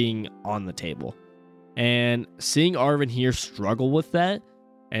death being on the table. And seeing ARVEN here struggle with that,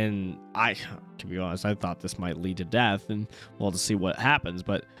 and to be honest, I thought this might lead to death, and we'll just see what happens,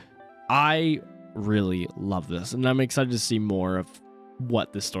 but I really love this, and I'm excited to see more of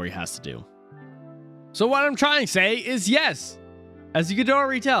what this story has to do. So what I'm trying to say is yes, as you can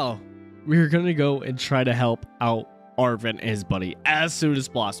already tell, we're going to go and try to help out ARVEN and his buddy as soon as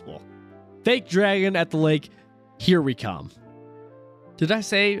possible. Fake dragon at the lake, here we come. Did I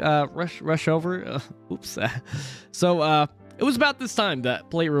say rush over? Oops. So it was about this time that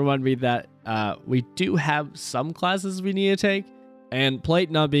Plate reminded me that we do have some classes we need to take, and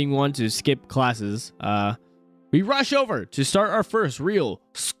Plate not being one to skip classes, we rush over to start our first real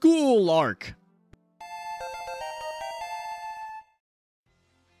school arc.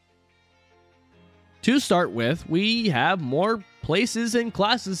 To start with, we have more places and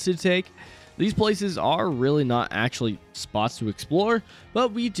classes to take. These places are really not actually spots to explore,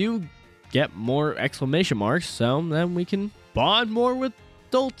 but we do get more exclamation marks, so then we can bond more with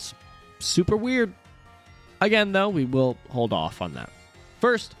adults. Super weird. Again, though, we will hold off on that.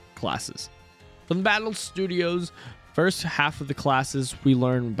 First, classes. From the Battle Studios, First half of the classes, we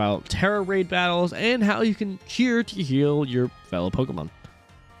learn about Terra Raid battles and how you can cheer to heal your fellow Pokemon.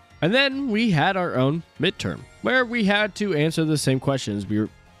 And then we had our own midterm, where we had to answer the same questions we were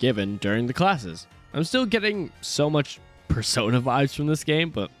given during the classes. I'm still getting so much Persona vibes from this game,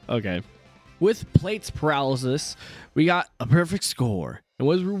 but okay. With Plate's paralysis, we got a perfect score and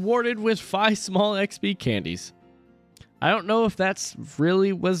was rewarded with 5 small XP candies. I don't know if that's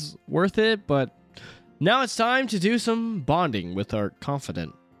really was worth it, but now it's time to do some bonding with our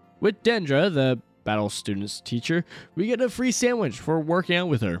confidant. With Dendra, the battle student's teacher, we get a free sandwich for working out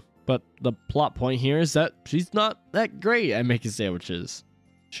with her. But the plot point here is that she's not that great at making sandwiches.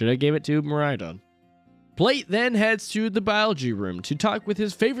 Should have gave it to Miraidon. Plate then heads to the biology room to talk with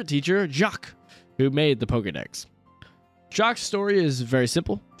his favorite teacher, Jacques, who made the Pokédex. Jacques' story is very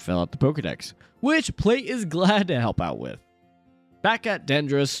simple, fill out the Pokédex, which Plate is glad to help out with. Back at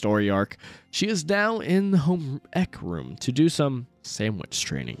Dendra's story arc, she is now in the home ec room to do some sandwich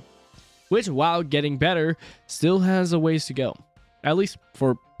training, which, while getting better, still has a ways to go, at least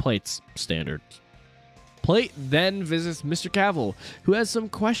for Plate's standards. Plate then visits Mr. Cavill, who has some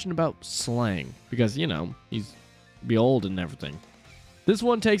question about slang, because, you know, he's be old and everything. This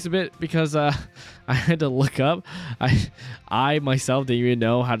one takes a bit because I had to look up. I myself didn't even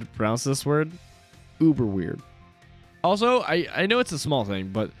know how to pronounce this word. Uber weird. Also, I know it's a small thing,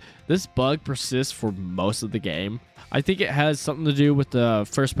 but this bug persists for most of the game. I think it has something to do with the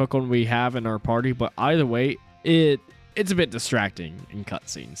first Pokemon we have in our party, but either way, it's a bit distracting in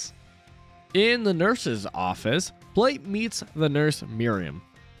cutscenes. In the nurse's office, Plate meets the nurse Miriam.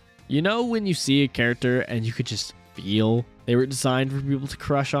 You know when you see a character and you could just feel they were designed for people to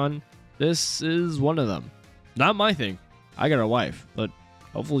crush on? This is one of them. Not my thing. I got a wife, but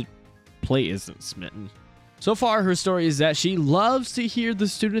hopefully Plate isn't smitten. So far, her story is that she loves to hear the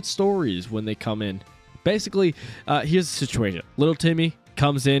students' stories when they come in. Basically, here's the situation. Little Timmy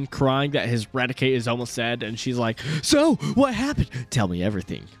comes in crying that his Raticate is almost dead, and she's like, "So, what happened? Tell me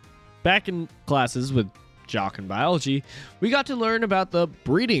everything." Back in classes with Jock and Biology, we got to learn about the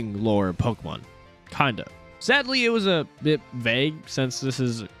breeding lore of Pokemon. Kinda. Sadly, it was a bit vague since this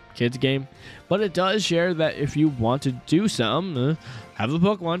is a kid's game, but it does share that if you want to do something, have a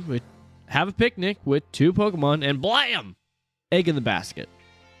Pokemon, have a picnic with 2 Pokemon, and blam! Egg in the basket.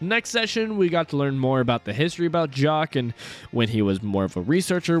 Next session, we got to learn more about the history about Jock and when he was more of a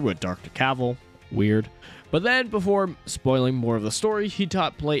researcher with Dr. Cavill. Weird. But then, before spoiling more of the story, he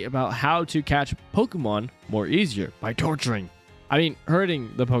taught Plate about how to catch Pokemon more easier by torturing. I mean,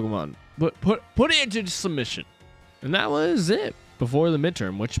 hurting the Pokemon, but put it into submission. And that was it before the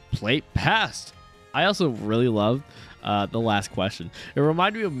midterm, which Plate passed. I also really loved the last question. It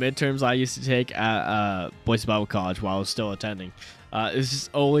reminded me of midterms I used to take at Boys Bible College while I was still attending. It's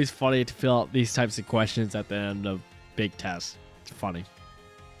just always funny to fill out these types of questions at the end of big tests. It's funny.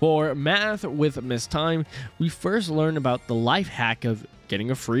 For Math with Miss Time, we first learned about the life hack of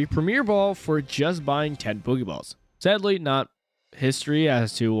getting a free Premier Ball for just buying 10 Pokeballs. Sadly, not history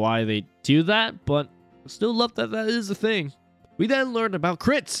as to why they do that, but still love that that is a thing. We then learned about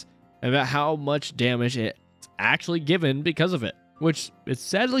crits and about how much damage it's actually given because of it, which is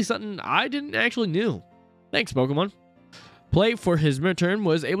sadly something I didn't actually knew. Thanks, Pokemon. Plate for his midterm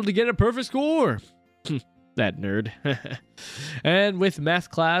was able to get a perfect score. That nerd. And with math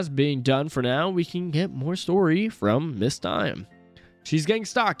class being done for now, we can get more story from Miss Time. She's getting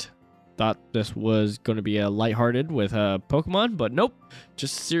stalked. Thought this was going to be a lighthearted with Pokemon, but nope.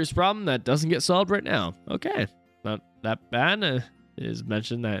 Just a serious problem that doesn't get solved right now. Okay, not that bad. It is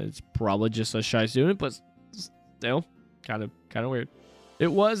mentioned that it's probably just a shy student, but still kind of weird.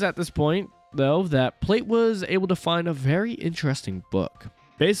 It was at this point, though, that Plate was able to find a very interesting book.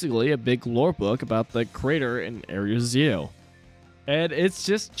 Basically, a big lore book about the crater in Area Zero. And it's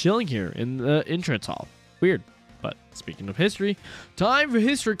just chilling here in the entrance hall. Weird. But speaking of history, time for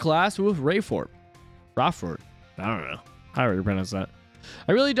history class with Rayford. Rafford. I don't know how to pronounce that.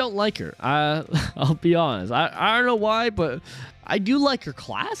 I really don't like her. I'll be honest. I don't know why, but I do like her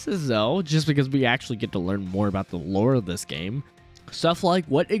classes, though, just because we actually get to learn more about the lore of this game. Stuff like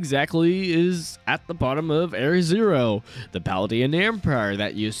what exactly is at the bottom of Area Zero, the Paldean Empire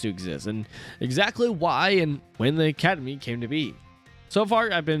that used to exist, and exactly why and when the Academy came to be. So far,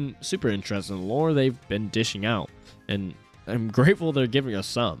 I've been super interested in the lore they've been dishing out, and I'm grateful they're giving us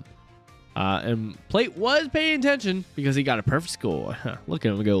some. And Plate was paying attention because he got a perfect score. Look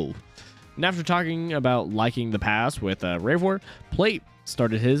at him go. And after talking about liking the past with Ravor, Plate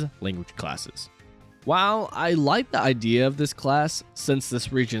started his language classes. While I like the idea of this class, since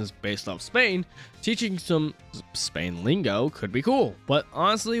this region is based off Spain, teaching some Spain lingo could be cool, but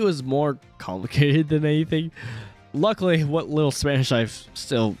honestly it was more complicated than anything. Luckily, what little Spanish I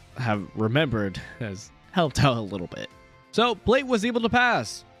still have remembered has helped out a little bit. So, Plate was able to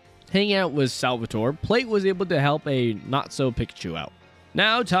pass. Hanging out with Salvatore, Plate was able to help a not-so-Pikachu out.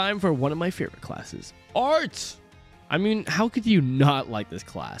 Now, time for one of my favorite classes, Art! I mean, how could you not like this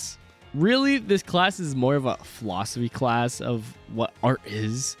class? Really, this class is more of a philosophy class of what art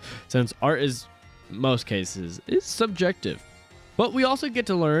is, since art is, in most cases, is subjective. But we also get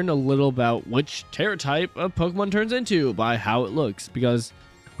to learn a little about which Terra type a Pokemon turns into by how it looks, because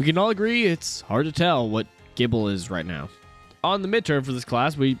we can all agree it's hard to tell what Gibble is right now. On the midterm for this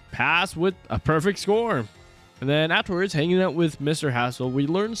class, we pass with a perfect score. And then afterwards, hanging out with Mr. Hassel, we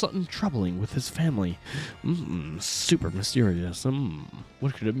learn something troubling with his family. Super mysterious.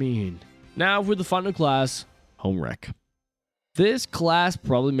 What could it mean? Now for the final class, Home Rec. This class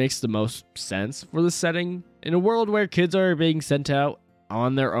probably makes the most sense for the setting. In a world where kids are being sent out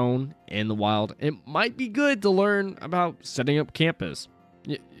on their own in the wild, it might be good to learn about setting up campus.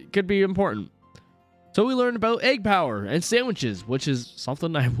 It could be important. So we learned about egg power and sandwiches, which is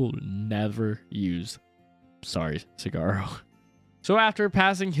something I will never use. Sorry, Cigaro. So after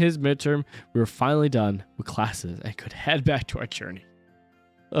passing his midterm, we were finally done with classes and could head back to our journey.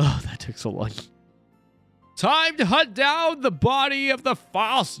 Oh, that took so long. Time to hunt down the body of the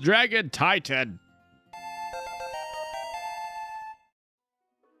false dragon titan.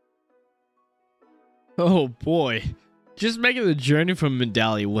 Oh boy, just making the journey from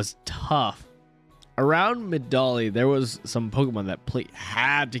Medali was tough. Around Medali, there was some Pokemon that Plate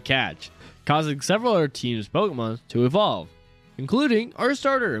had to catch, causing several other teams' Pokemon to evolve, including our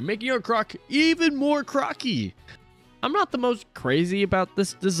starter, making our Croc even more crocky. I'm not the most crazy about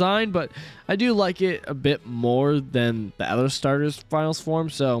this design, but I do like it a bit more than the other starters' finals form,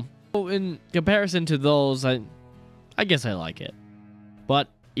 so in comparison to those, I guess I like it. But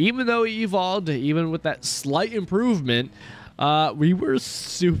even though it evolved, even with that slight improvement, we were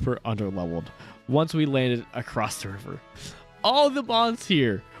super underleveled once we landed across the river. All the mons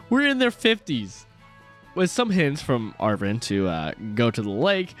here were in their 50s. With some hints from ARVEN to go to the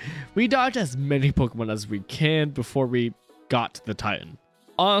lake, we dodged as many Pokemon as we can before we got to the Titan.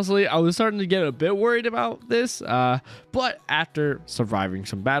 Honestly, I was starting to get a bit worried about this, but after surviving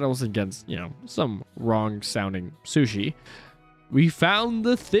some battles against, some wrong-sounding sushi, we found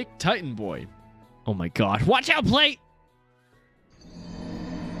the thick Titan boy. Oh my god, watch out, Plate!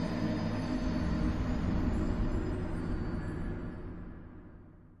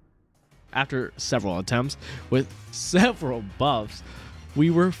 After several attempts with several buffs, we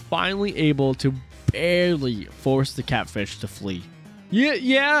were finally able to barely force the catfish to flee.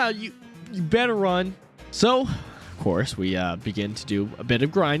 Yeah, you better run. So, of course, we begin to do a bit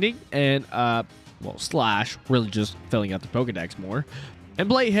of grinding and, slash really just filling out the Pokedex more. And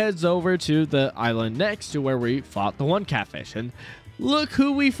Blade heads over to the island next to where we fought the one catfish. And look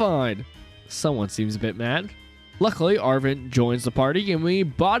who we find. Someone seems a bit mad. Luckily, ARVEN joins the party, and we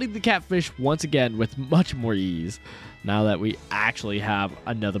bodied the catfish once again with much more ease, now that we actually have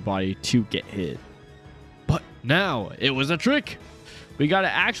another body to get hit. But now, it was a trick! We gotta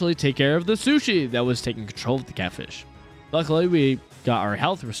actually take care of the sushi that was taking control of the catfish. Luckily, we got our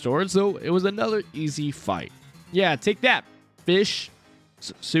health restored, so it was another easy fight. Yeah, take that, fish,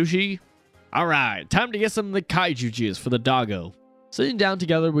 sushi. Alright, time to get some of the kaiju juice for the doggo. Sitting down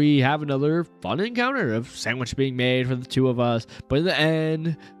together, we have another fun encounter of sandwich being made for the two of us, but in the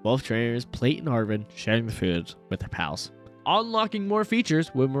end, both trainers, Plate and ARVEN, sharing the food with their pals. Unlocking more features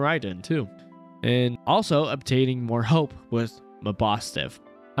with Miraidon too. And also obtaining more hope with Mabostiff.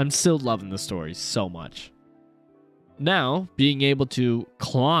 I'm still loving the story so much. Now, being able to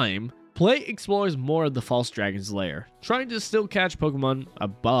climb, Plate explores more of the false dragon's lair, trying to still catch Pokemon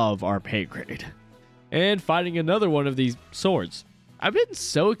above our pay grade. And fighting another one of these swords. I've been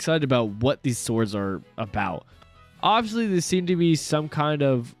so excited about what these swords are about. Obviously, they seem to be some kind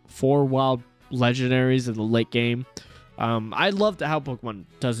of 4 wild legendaries in the late game. I love how Pokemon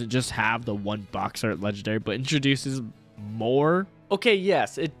doesn't just have the one box art legendary, but introduces more. Okay,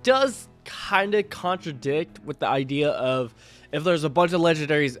 yes, it does kind of contradict with the idea of if there's a bunch of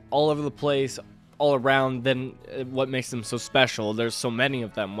legendaries all over the place, all around, then what makes them so special? There's so many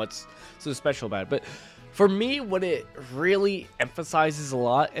of them. What's so special about it? But for me, what it really emphasizes a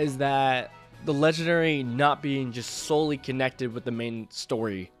lot is that the legendary not being just solely connected with the main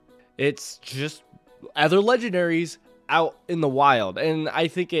story. It's just other legendaries out in the wild. And I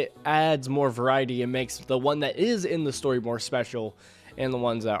think it adds more variety and makes the one that is in the story more special and the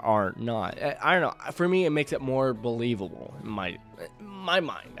ones that are not. I don't know. For me, it makes it more believable in my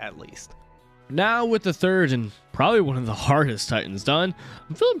mind, at least. now with the third and probably one of the hardest Titans done,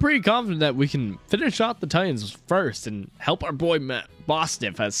 I'm feeling pretty confident that we can finish off the Titans first and help our boy Boss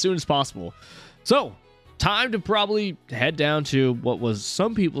Stiff as soon as possible. So, time to probably head down to what was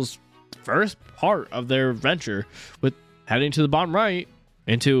some people's first part of their adventure, with heading to the bottom right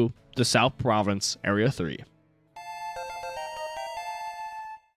into the South Province Area 3.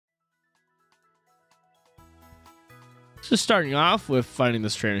 Just starting off with finding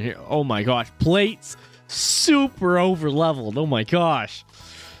this trainer here. Oh my gosh, plates super over leveled. Oh my gosh.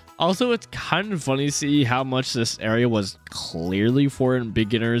 Also, it's kind of funny to see how much this area was clearly for a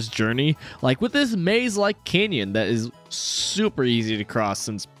beginner's journey. Like with this maze-like canyon that is super easy to cross,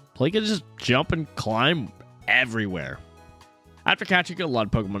 since play can just jump and climb everywhere. After catching a lot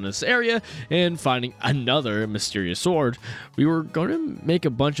of Pokemon in this area and finding another mysterious sword, we were going to make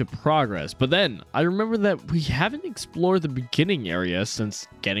a bunch of progress. But then I remember that we haven't explored the beginning area since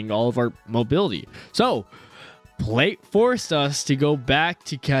getting all of our mobility. So Plate forced us to go back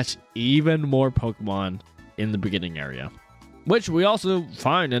to catch even more Pokemon in the beginning area, which we also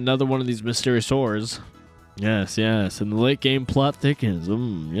find another one of these mysterious swords. Yes, and the late game plot thickens.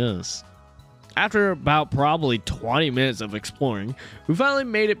 Yes. After about probably 20 minutes of exploring, we finally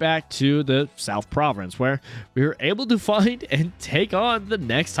made it back to the South Province, where we were able to find and take on the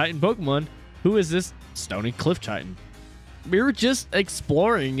next Titan Pokemon, who is this Stony Cliff Titan. We were just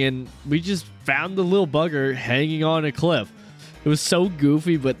exploring and we just found the little bugger hanging on a cliff. It was so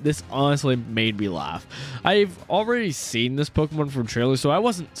goofy, but this honestly made me laugh. I've already seen this Pokemon from trailers, so I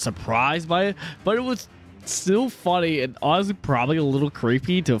wasn't surprised by it, but it was still funny and honestly probably a little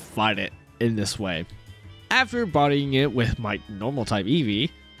creepy to find it in this way. After bodying it with my normal type Eevee,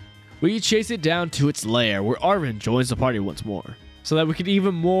 we chase it down to its lair, where ARVEN joins the party once more, so that we could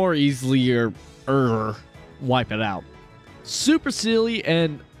even more easily wipe it out. Super silly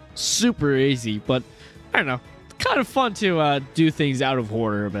and super easy, but I don't know, it's kind of fun to do things out of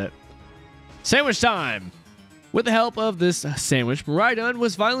order a bit. Sandwich time! With the help of this sandwich, Miraidon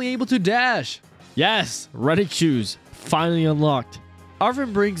was finally able to dash. Yes, running shoes, finally unlocked.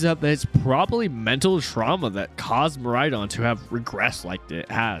 ARVEN brings up that it's probably mental trauma that caused Miraidon to have regressed like it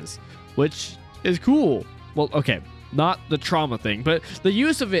has, which is cool. Well, okay, not the trauma thing, but the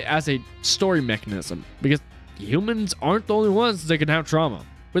use of it as a story mechanism, because humans aren't the only ones that can have trauma.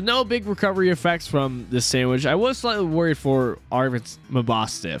 With no big recovery effects from this sandwich, I was slightly worried for ARVEN's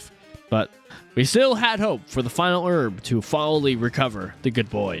Boss Stiff, but we still had hope for the final herb to fully recover the good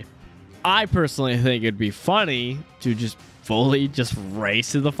boy. I personally think it'd be funny to just fully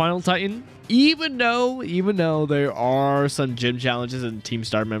race to the final Titan, even though there are some gym challenges and Team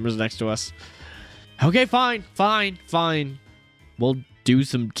Star members next to us. Okay, fine. We'll do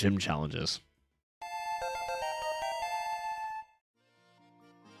some gym challenges.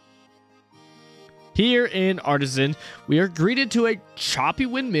 Here in Artisan, we are greeted to a choppy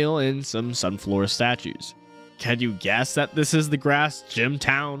windmill and some sunflower statues. Can you guess that this is the grass gym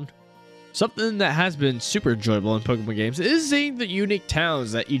town? Something that has been super enjoyable in Pokemon games is seeing the unique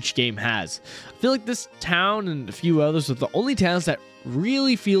towns that each game has. I feel like this town and a few others are the only towns that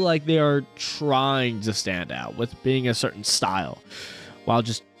really feel like they are trying to stand out with being a certain style, while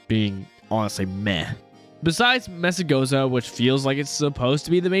just being honestly meh. Besides Messagoza, which feels like it's supposed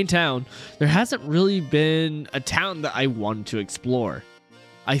to be the main town, there hasn't really been a town that I wanted to explore.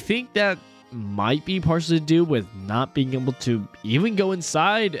 I think that might be partially to do with not being able to even go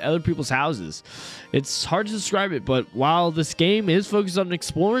inside other people's houses. It's hard to describe it, but while this game is focused on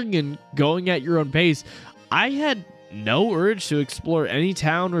exploring and going at your own pace, I had no urge to explore any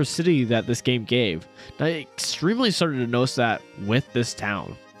town or city that this game gave. And I extremely started to notice that with this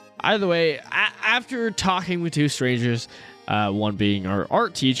town. Either way, after talking with two strangers, one being our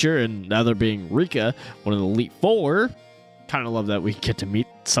art teacher and the other being Rika, one of the Elite Four, kind of love that we get to meet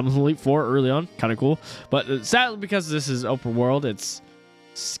some of the Elite Four early on, kind of cool. But sadly, because this is open world, it's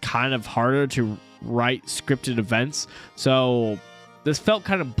kind of harder to write scripted events. So this felt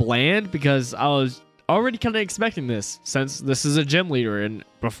kind of bland because I was already kind of expecting this, since this is a gym leader, and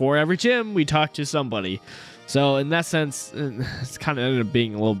before every gym we talk to somebody. So in that sense, it's kind of ended up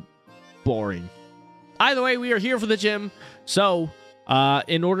being a little boring. Either way, we are here for the gym. So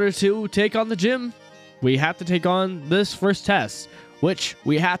in order to take on the gym, we have to take on this first test, which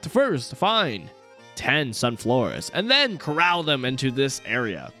we have to first find 10 sunflowers and then corral them into this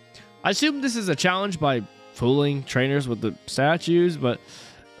area. I assume this is a challenge by fooling trainers with the statues, but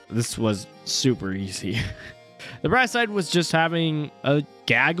this was super easy. The bright side was just having a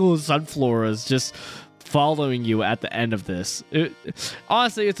gaggle of sunflowers just following you at the end of this.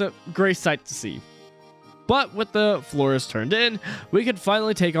 Honestly, it's a great sight to see. But with the florist turned in, we could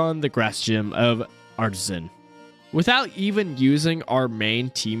finally take on the grass gym of Artisan. Without even using our main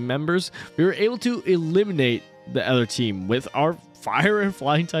team members, we were able to eliminate the other team with our fire and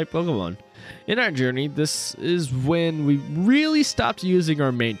flying type Pokemon. In our journey, this is when we really stopped using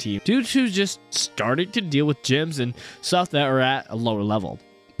our main team due to just starting to deal with gyms and stuff that are at a lower level.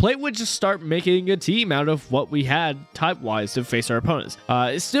 Play would just start making a team out of what we had type-wise to face our opponents.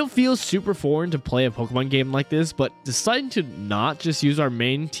 It still feels super foreign to play a Pokemon game like this, but deciding to not just use our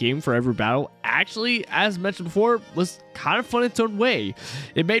main team for every battle actually, as mentioned before, was kind of fun in its own way.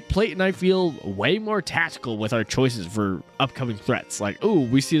 It made Plate and I feel way more tactical with our choices for upcoming threats. Like, oh,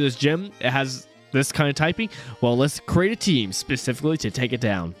 we see this gym, it has this kind of typing, well, let's create a team specifically to take it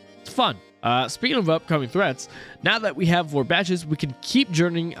down. It's fun. Speaking of upcoming threats, now that we have 4 badges, we can keep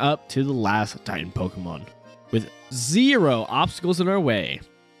journeying up to the last Titan Pokemon with 0 obstacles in our way.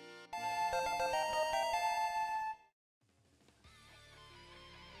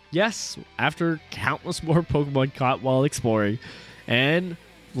 Yes, after countless more Pokemon caught while exploring and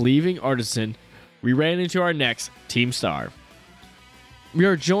leaving Artisan, we ran into our next Team Star. We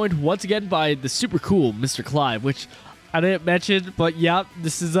are joined once again by the super cool Mr. Clive, which I didn't mention, but yeah,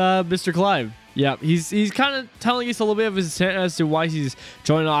 this is Mr. Clive. Yeah, he's kind of telling us a little bit of his intent as to why he's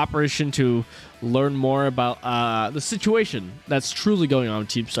joining the operation to learn more about the situation that's truly going on with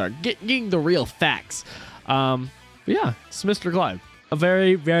Team Star, getting the real facts. But yeah, it's Mr. Clive, a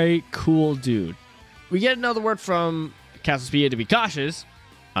very, very cool dude. We get another word from Castle Speed to be cautious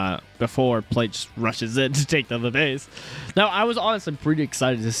before Plate just rushes in to take down the base. Now, I was honestly pretty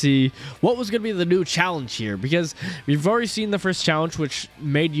excited to see what was going to be the new challenge here, because we've already seen the first challenge, which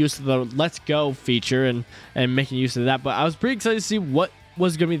made use of the Let's Go feature and making use of that. But I was pretty excited to see what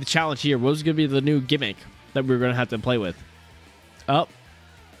was going to be the challenge here. What was going to be the new gimmick that we were going to have to play with. Oh,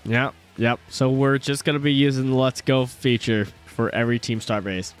 yeah, yep. So we're just going to be using the Let's Go feature for every Team Star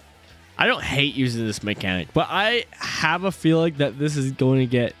base. I don't hate using this mechanic, but I have a feeling that this is going to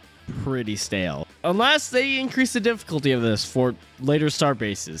get pretty stale. Unless they increase the difficulty of this for later star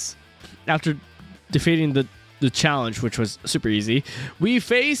bases. After defeating the challenge, which was super easy, we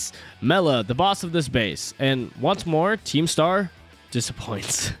face Mela, the boss of this base. And once more, Team Star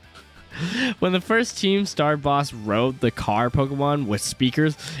disappoints. When the first Team Star boss rode the car Pokemon with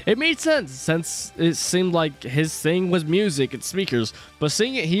speakers, it made sense since it seemed like his thing was music and speakers. But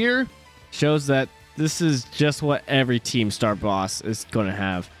seeing it here shows that this is just what every Team Star boss is going to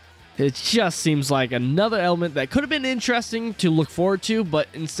have. It just seems like another element that could have been interesting to look forward to, but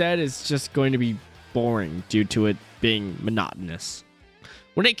instead it's just going to be boring due to it being monotonous.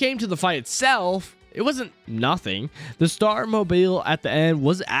 When it came to the fight itself, it wasn't nothing. The Star Mobile at the end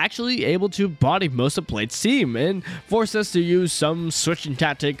was actually able to body most of Plate's team and force us to use some switching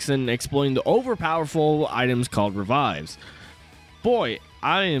tactics and exploiting the overpowerful items called revives. Boy,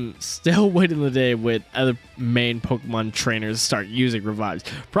 I am still waiting the day with other main Pokemon trainers start using revives.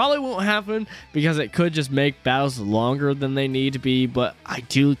 Probably won't happen because it could just make battles longer than they need to be, but I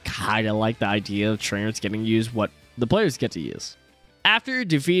do kind of like the idea of trainers getting used what the players get to use. After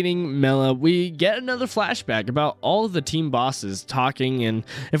defeating Mela, we get another flashback about all of the team bosses talking and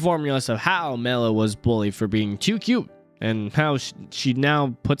informing us of how Mela was bullied for being too cute and how she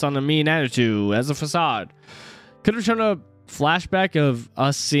now puts on a mean attitude as a facade. Could have shown a flashback of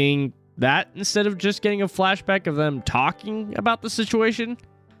us seeing that instead of just getting a flashback of them talking about the situation.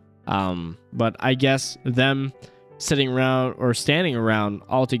 But I guess them sitting around or standing around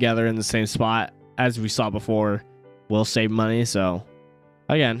all together in the same spot as we saw before will save money. So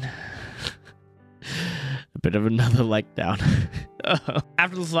again, a bit of another letdown.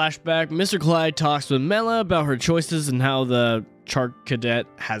 After the flashback, Mr. Clyde talks with Mela about her choices and how the Chart Cadet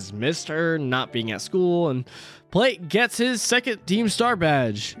has missed her not being at school, and Plate gets his second Team Star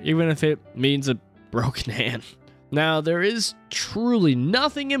badge, even if it means a broken hand. Now, there is truly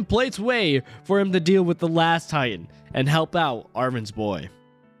nothing in Plate's way for him to deal with the last Titan and help out Arven's boy.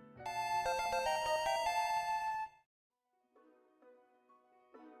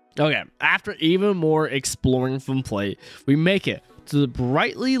 Okay, after even more exploring from Plate, we make it to the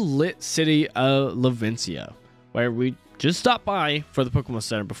brightly lit city of Levincia, where we just stop by for the Pokemon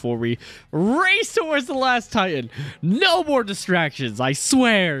Center before we race towards the last Titan. No more distractions, I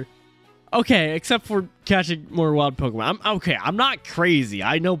swear. Okay, except for catching more wild Pokemon. I'm not crazy.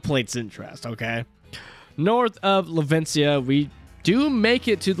 I know Plate's interest, okay? North of Levincia, we do make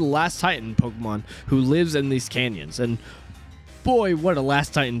it to the last Titan Pokemon who lives in these canyons. And boy, what a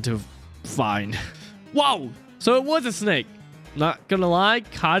last Titan to find. Whoa! So it was a snake. Not gonna lie,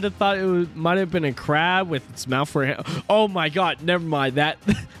 kind of thought it might have been a crab with its mouth for a hand. Oh my god, never mind.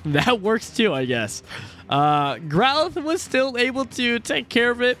 That works too, I guess. Growlithe was still able to take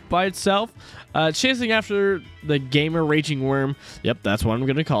care of it by itself, chasing after the gamer raging worm. Yep, that's what I'm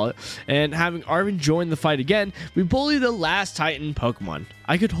going to call it. And having ARVEN join the fight again, we bully the last Titan Pokemon.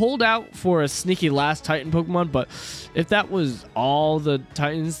 I could hold out for a sneaky last Titan Pokemon, but if that was all the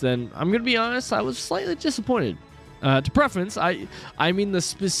Titans, then I'm going to be honest, I was slightly disappointed. To preference, I mean the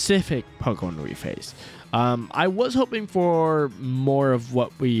specific Pokemon we faced. I was hoping for more of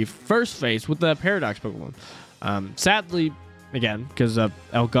what we first faced with the Paradox Pokemon. Sadly, again, because of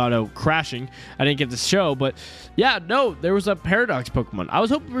Elgato crashing, I didn't get to show, but yeah, no, there was a Paradox Pokemon. I was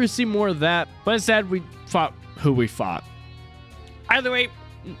hoping we would see more of that, but instead we fought who we fought. Either way,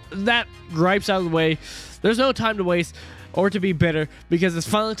 that gripes out of the way. There's no time to waste or to be bitter, because it's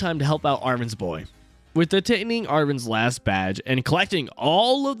finally time to help out Arven's boy. With attaining Arven's last badge and collecting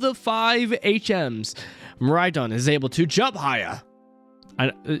all of the 5 HMs, Miraidon is able to jump higher.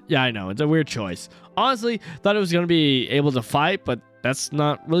 Yeah, I know, it's a weird choice. Honestly, thought it was going to be able to fight, but that's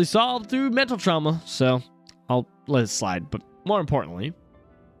not really solved through mental trauma, so I'll let it slide. But more importantly,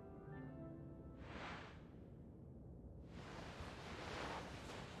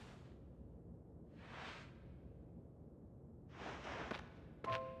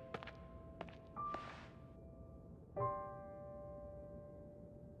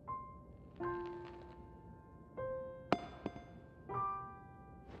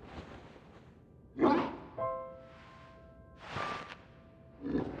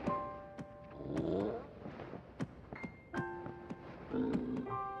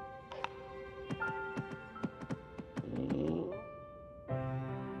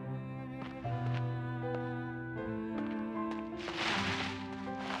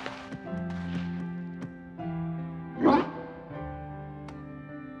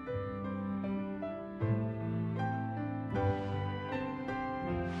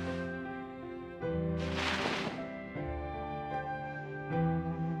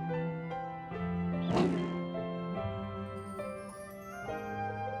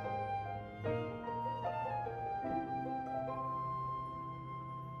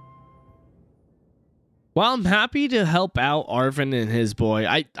 while I'm happy to help out Arven and his boy,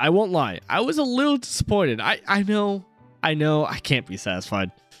 I won't lie, I was a little disappointed. I know, I can't be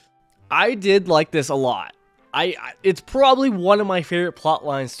satisfied. I did like this a lot. It's probably one of my favorite plot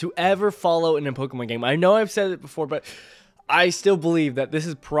lines to ever follow in a Pokemon game. I know I've said it before, but I still believe that this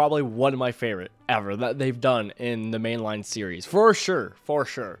is probably one of my favorite ever that they've done in the mainline series. For sure, for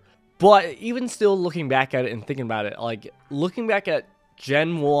sure. But even still looking back at it and thinking about it, like looking back at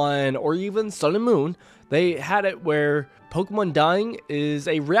Gen 1 or even Sun and Moon, they had it where Pokemon dying is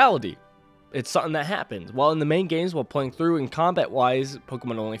a reality. It's something that happens. While in the main games, while playing through and combat-wise,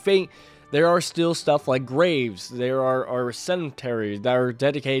 Pokemon only faint, there are still stuff like graves. There are cemeteries that are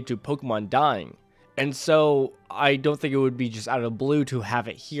dedicated to Pokemon dying. And so I don't think it would be just out of the blue to have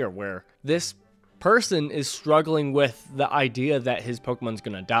it here where this person is struggling with the idea that his Pokemon's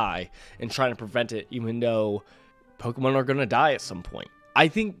going to die and trying to prevent it, even though Pokemon are going to die at some point. I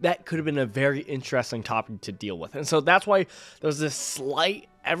think that could have been a very interesting topic to deal with. And so that's why there's this slight,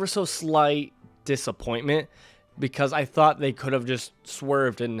 ever so slight disappointment, because I thought they could have just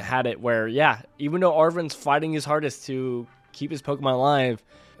swerved and had it where, yeah, even though Arven's fighting his hardest to keep his Pokemon alive,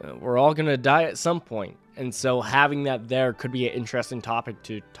 we're all going to die at some point. And so having that there could be an interesting topic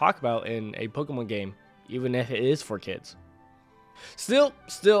to talk about in a Pokemon game, even if it is for kids. Still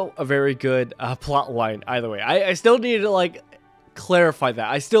a very good plot line either way. I still need to, like, clarify that.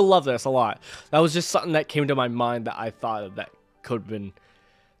 I still love this a lot. That was just something that came to my mind that I thought of that could have been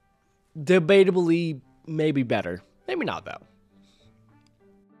debatably maybe better. Maybe not, though.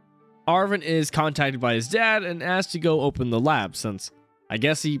 Arven is contacted by his dad and asked to go open the lab since I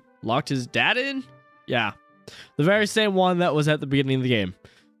guess he locked his dad in? Yeah, the very same one that was at the beginning of the game.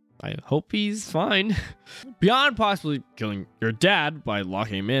 I hope he's fine. Beyond possibly killing your dad by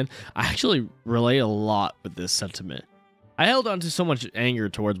locking him in, I actually relate a lot with this sentiment. I held on to so much anger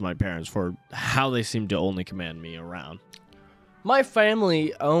towards my parents for how they seemed to only command me around. My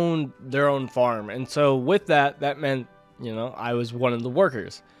family owned their own farm, and so with that meant, you know, I was one of the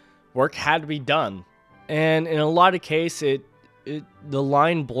workers. Work had to be done. And in a lot of cases, the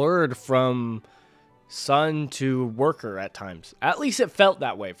line blurred from son to worker at times. At least it felt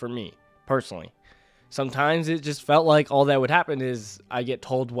that way for me, personally. Sometimes it just felt like all that would happen is I get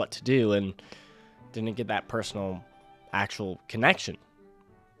told what to do and didn't get that personal actual connection.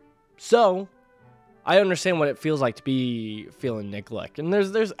 So I understand what it feels like to be feeling neglect, and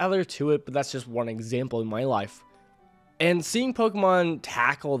there's other to it, but that's just one example in my life. And seeing Pokemon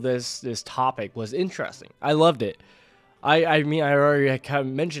tackle this topic was interesting. I loved it. I mean, I already kind of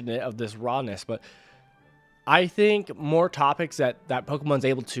mentioned it, of this rawness, but I think more topics that Pokemon's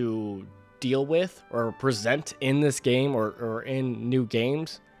able to deal with or present in this game or in new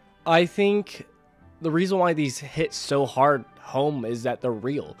games, I think the reason why these hit so hard home is that they're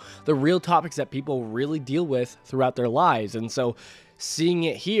real. They're real topics that people really deal with throughout their lives. And so seeing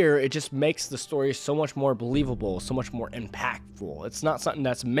it here, it just makes the story so much more believable, so much more impactful. It's not something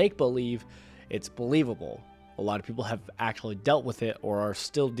that's make-believe, it's believable. A lot of people have actually dealt with it or are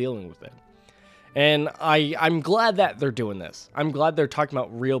still dealing with it. And I'm glad that they're doing this. I'm glad they're talking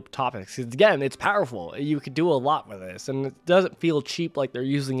about real topics. Again, it's powerful. You could do a lot with this. And it doesn't feel cheap like they're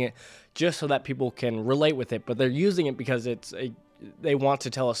using it just so that people can relate with it. But they're using it because they want to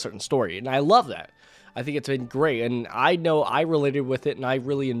tell a certain story. And I love that. I think it's been great. And I know I related with it and I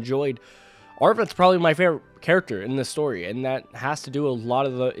really enjoyed. ARVEN's probably my favorite character in this story. And that has to do with a lot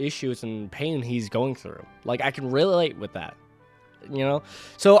of the issues and pain he's going through. Like, I can relate with that. You know,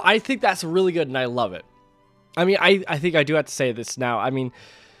 so I think that's really good and I love it. I mean, I think I do have to say this now. I mean,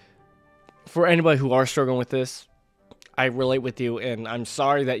 for anybody who are struggling with this, I relate with you and I'm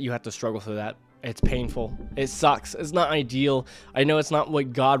sorry that you have to struggle through that. It's painful. It sucks. It's not ideal. I know it's not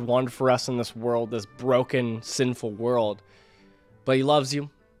what God wanted for us in this world, this broken, sinful world, but he loves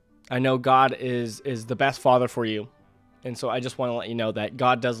you. I know God is the best father for you. And so I just want to let you know that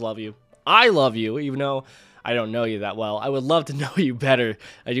God does love you. I love you, even though I don't know you that well. I would love to know you better.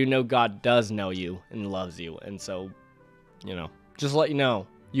 I do know God does know you and loves you. And so, you know, just let you know,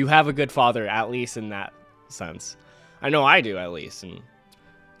 you have a good father, at least in that sense. I know I do, at least. And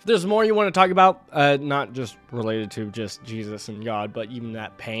if there's more you want to talk about, not just related to just Jesus and God, but even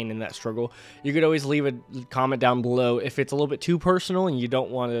that pain and that struggle, you could always leave a comment down below. If it's a little bit too personal and you don't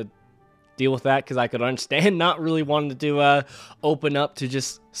want to deal with that, because I could understand not really wanting to open up to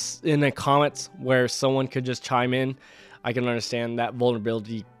just in the comments where someone could just chime in. I can understand that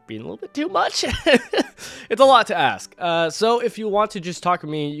vulnerability being a little bit too much. It's a lot to ask. So if you want to just talk to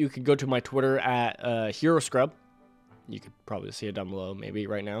me, you could go to my Twitter at Hero Scrub. You could probably see it down below, maybe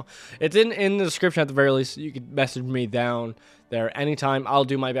right now. It's in the description at the very least. You could message me down there anytime. I'll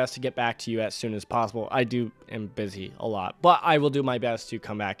do my best to get back to you as soon as possible. I am busy a lot, but I will do my best to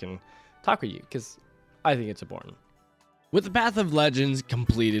come back and talk with you because I think it's important. With the Path of Legends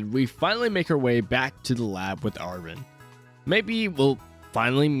completed, we finally make our way back to the lab with ARVEN. Maybe we'll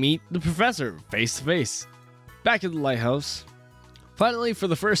finally meet the professor face to face. Back at the lighthouse, finally for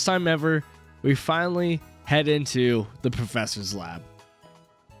the first time ever, we finally head into the professor's lab.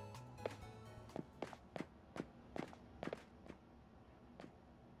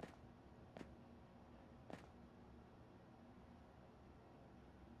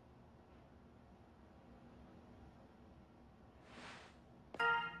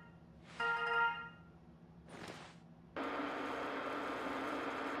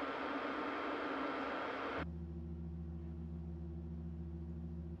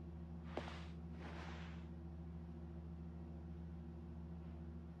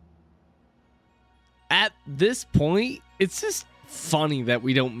 At this point, it's just funny that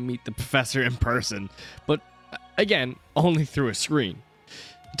we don't meet the professor in person, but again, only through a screen.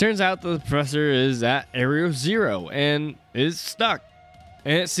 It turns out the professor is at Area 0 and is stuck,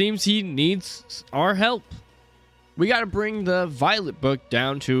 and it seems he needs our help. We gotta bring the Violet book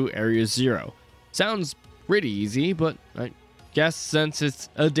down to Area 0. Sounds pretty easy, but I guess since it's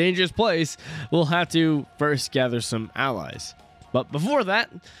a dangerous place, we'll have to first gather some allies. But before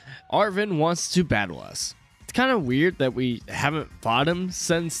that, ARVEN wants to battle us. It's kind of weird that we haven't fought him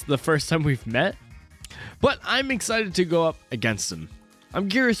since the first time we've met, but I'm excited to go up against him. I'm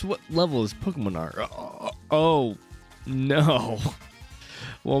curious what level his Pokemon are. Oh, no.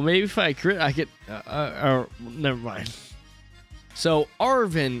 Well, maybe if I crit, I could... never mind. So,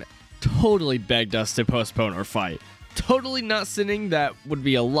 ARVEN totally begged us to postpone our fight. Totally not sinning, that would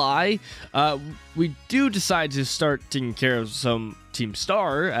be a lie. We do decide to start taking care of some Team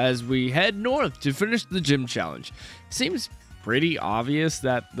Star as we head north to finish the gym challenge. Seems pretty obvious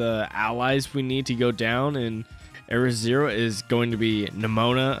that the allies we need to go down in Area 0 is going to be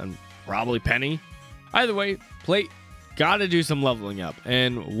Nemona and probably Penny. Either way, Plate gotta do some leveling up,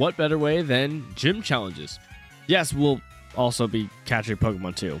 and what better way than gym challenges? Yes, we'll also be catching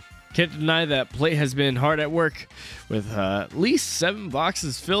Pokemon too. Can't deny that Plate has been hard at work with at least 7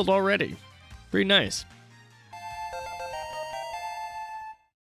 boxes filled already. Pretty nice.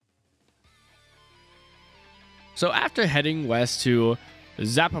 So after heading west to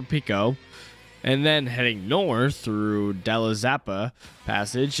Zapopico and then heading north through Della Zappa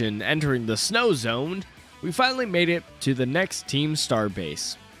Passage and entering the Snow Zone, we finally made it to the next Team Star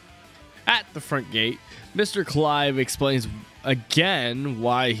base. At the front gate, Mr. Clive explains again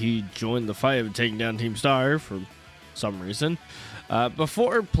why he joined the fight of taking down Team Star for some reason,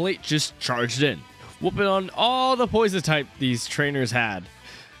 before Plate just charged in, whooping on all the poison type these trainers had.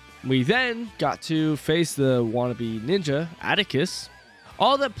 We then got to face the wannabe ninja, Atticus.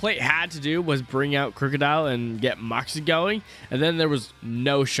 All that Plate had to do was bring out Crocodile and get Moxie going, and then there was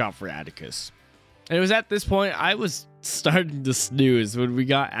no shot for Atticus. And it was at this point I was starting to snooze when we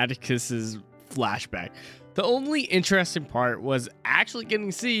got Atticus's flashback. The only interesting part was actually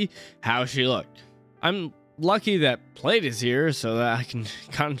getting to see how she looked. I'm lucky that Plate is here so that I can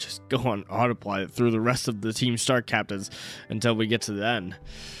kind of just go on autopilot through the rest of the Team Star captains until we get to the end.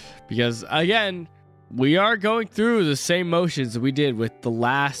 Because again, we are going through the same motions we did with the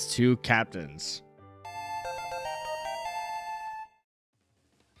last two captains.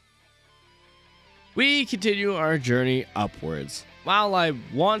 We continue our journey upwards. While I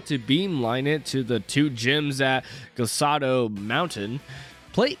want to beamline it to the two gyms at Gosado Mountain,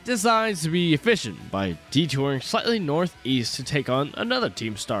 Plate decides to be efficient by detouring slightly northeast to take on another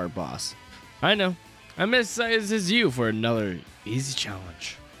Team Star boss. I know, I'm as excited as you for another easy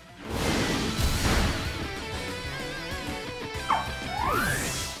challenge.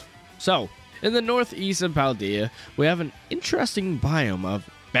 So, in the northeast of Paldea, we have an interesting biome of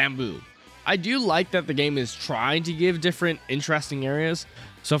bamboo. I do like that the game is trying to give different interesting areas.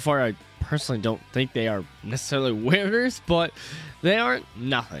 So far, I personally don't think they are necessarily winners, but they aren't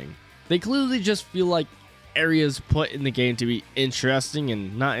nothing. They clearly just feel like areas put in the game to be interesting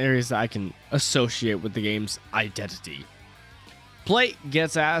and not areas that I can associate with the game's identity. Plate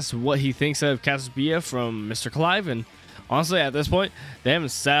gets asked what he thinks of Cassiopeia from Mr. Clive, and honestly, at this point, they haven't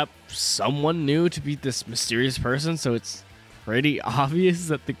set up someone new to be this mysterious person, so it's pretty obvious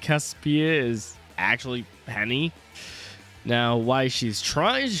that the Cassiopeia is actually Penny. Now, why she's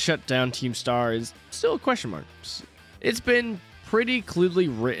trying to shut down Team Star is still a question mark. It's been pretty clearly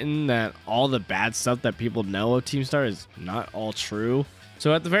written that all the bad stuff that people know of Team Star is not all true,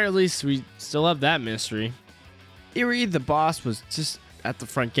 so at the very least, we still have that mystery. Eerie, the boss, was just at the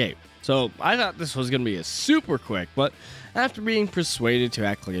front gate. So I thought this was going to be a super quick, but after being persuaded to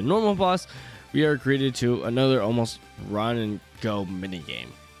act like a normal boss, we are greeted to another almost run and go minigame.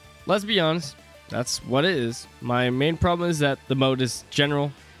 Let's be honest, that's what it is. My main problem is that the mode is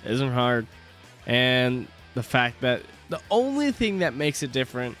general, isn't hard, and the fact that the only thing that makes it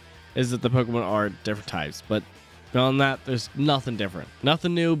different is that the Pokemon are different types. But beyond that, there's nothing different.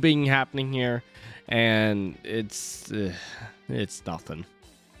 Nothing new being happening here, and it's nothing.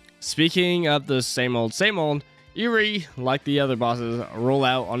 Speaking of the same old, Eerie, like the other bosses, roll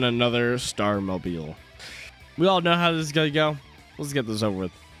out on another Starmobile. We all know how this is gonna go. Let's get this over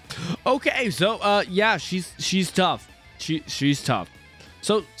with. Okay, so yeah, she's tough. She's tough.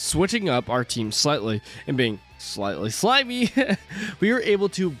 So switching up our team slightly and being slightly slimy, we were able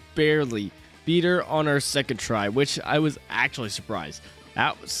to barely beat her on our second try, which I was actually surprised.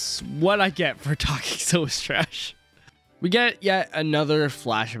 That was what I get for talking so much trash. We get yet another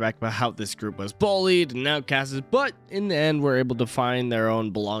flashback about how this group was bullied and outcasted, but in the end, we're able to find their own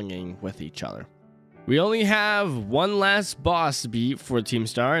belonging with each other. We only have one last boss to beat for Team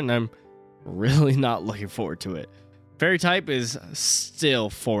Star, and I'm really not looking forward to it. Fairy type is still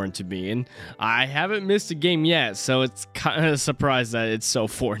foreign to me, and I haven't missed a game yet, so it's kind of surprised that it's so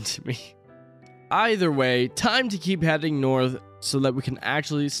foreign to me. Either way, time to keep heading north so that we can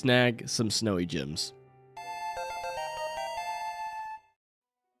actually snag some snowy gyms.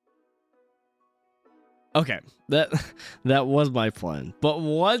 Okay, that was my plan. But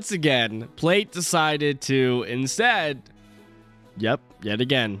once again, Plate decided to instead, yet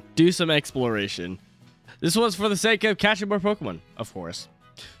again, do some exploration. This was for the sake of catching more Pokemon, of course.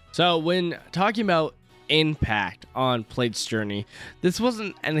 So when talking about impact on Plate's journey, this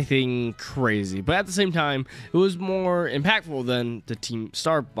wasn't anything crazy, but at the same time, it was more impactful than the Team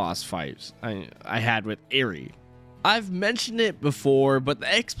Star boss fights I had with Eerie. I've mentioned it before, but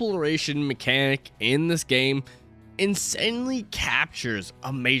the exploration mechanic in this game insanely captures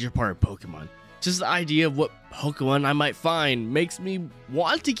a major part of Pokemon. Just the idea of what Pokemon I might find makes me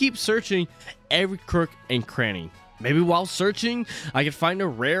want to keep searching every crook and cranny. Maybe while searching, I could find a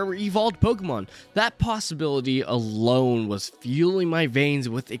rare evolved Pokemon. That possibility alone was fueling my veins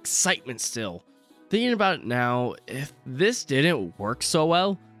with excitement still. Thinking about it now, if this didn't work so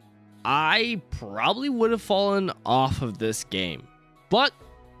well, I probably would have fallen off of this game. But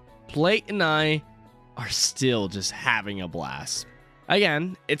Plate and I are still just having a blast.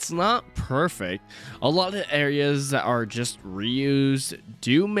 Again, it's not perfect. A lot of areas that are just reused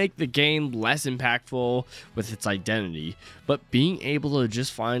do make the game less impactful with its identity, but being able to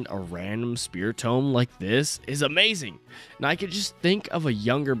just find a random spirit tome like this is amazing. And I could just think of a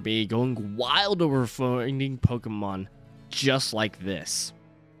younger me going wild over finding Pokemon just like this.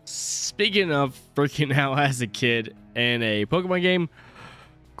 Speaking of freaking out as a kid in a Pokemon game,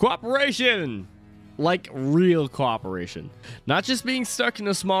 cooperation! Like real cooperation. Not just being stuck in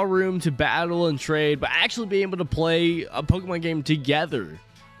a small room to battle and trade, but actually being able to play a Pokemon game together.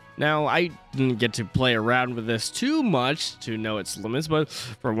 Now, I didn't get to play around with this too much to know its limits, but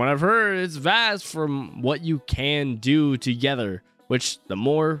from what I've heard, it's vast from what you can do together, which the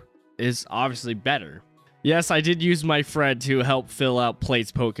more is obviously better. Yes, I did use my friend to help fill out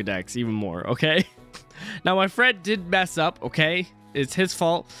Plate's Pokedex even more, okay? Now, my friend did mess up, okay? It's his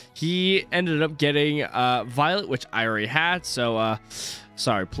fault. He ended up getting Violet, which I already had, so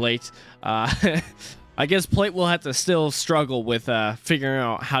sorry, Plate. I guess Plate will have to still struggle with figuring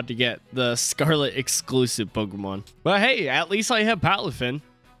out how to get the Scarlet exclusive Pokemon. But hey, at least I have Palafin,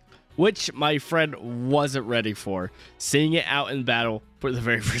 which my friend wasn't ready for, seeing it out in battle for the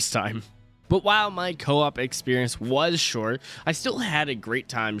very first time. But while my co-op experience was short, I still had a great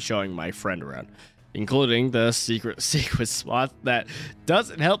time showing my friend around, including the secret spot that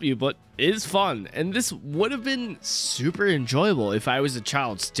doesn't help you but is fun. And this would have been super enjoyable if I was a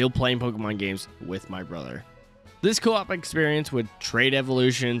child still playing Pokemon games with my brother. This co-op experience with trade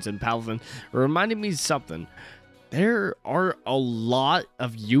evolutions and Palafin reminded me something. There are a lot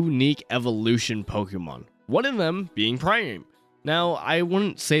of unique evolution Pokemon, one of them being Primeape. Now, I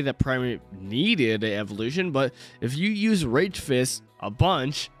wouldn't say that Primeape needed an evolution, but if you use Rage Fist a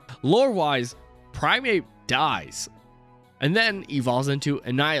bunch, lore-wise, Primeape dies and then evolves into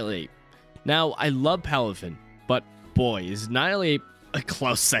Annihilate. Now, I love Palafin, but boy, is Annihilate a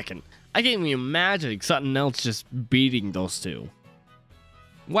close second. I can't even imagine something else just beating those two.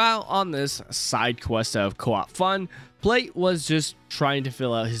 While on this side quest of co-op fun, Plate was just trying to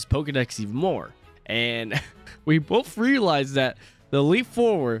fill out his Pokedex even more, and we both realized that the leap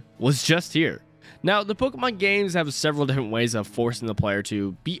forward was just here. Now, the Pokemon games have several different ways of forcing the player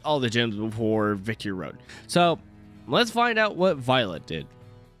to beat all the gyms before Victory Road. So, let's find out what Violet did.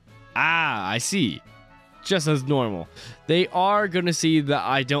 Ah, I see. Just as normal. They are going to see that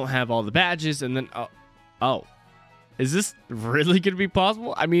I don't have all the badges, and then... Oh. Is this really going to be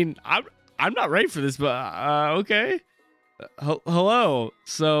possible? I mean, I'm not ready for this, but okay. Hello.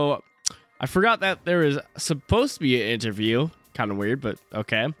 So, I forgot that there is supposed to be an interview. Kind of weird, but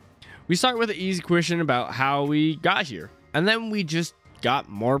okay. We start with an easy question about how we got here. And then we just got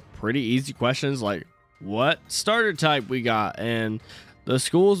more pretty easy questions like what starter type we got and the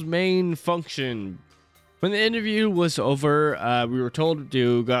school's main function. When the interview was over, we were told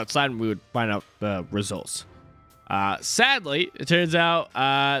to go outside and we would find out the results. Sadly, it turns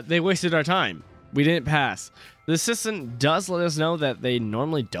out they wasted our time. We didn't pass. The assistant does let us know that they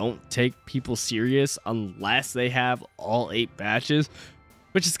normally don't take people serious unless they have all 8 badges,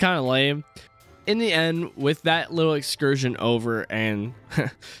 which is kind of lame. In the end, with that little excursion over and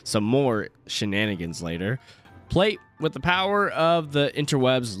some more shenanigans later, Plate, with the power of the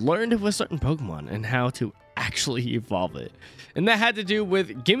interwebs, learned of a certain Pokemon and how to actually evolve it. And that had to do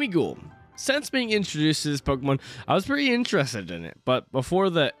with Gimmighoul. Since being introduced to this Pokemon, I was pretty interested in it, but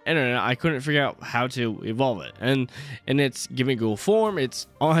before the internet, I couldn't figure out how to evolve it. And in its Gimmighoul form, it's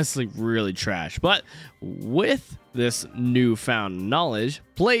honestly really trash. But with this newfound knowledge,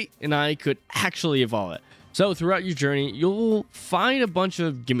 Plate and I could actually evolve it. So throughout your journey, you'll find a bunch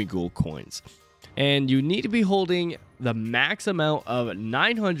of Gimmighoul coins. And you need to be holding the max amount of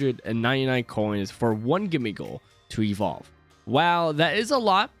 999 coins for one Gimmighoul to evolve. While that is a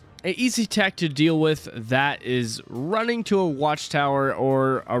lot, an easy tech to deal with that is running to a watchtower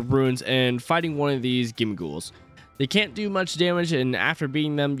or a ruins and fighting one of these Gimmighouls. They can't do much damage, and after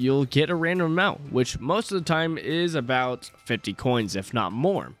beating them, you'll get a random amount, which most of the time is about 50 coins, if not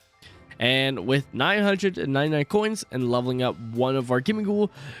more. And with 999 coins and leveling up one of our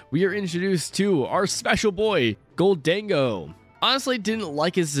Gimmighoul, we are introduced to our special boy, Goldango. Honestly, didn't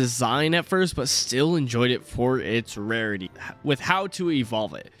like his design at first, but still enjoyed it for its rarity with how to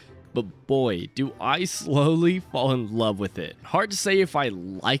evolve it. But boy, do I slowly fall in love with it. Hard to say if I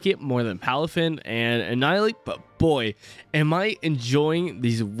like it more than Palafin and Annihilate, but boy, am I enjoying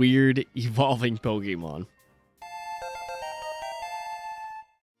these weird evolving Pokemon.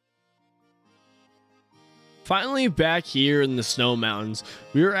 Finally back here in the Snow Mountains,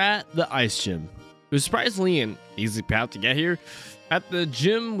 we were at the Ice Gym. It was surprisingly an easy path to get here. At the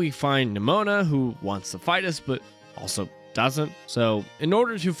gym, we find Nemona, who wants to fight us, but also doesn't. So in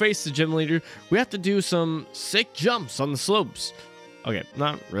order to face the gym leader, we have to do some sick jumps on the slopes. Okay,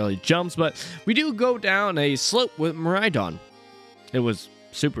 not really jumps, but we do go down a slope with Miraidon. It was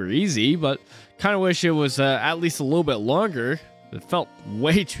super easy, but kind of wish it was at least a little bit longer. It felt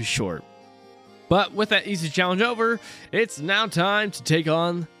way too short. But with that easy challenge over, it's now time to take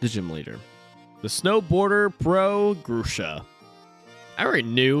on the gym leader, the Snowboarder Pro Grusha. I already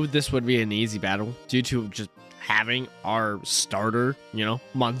knew this would be an easy battle due to just having our starter,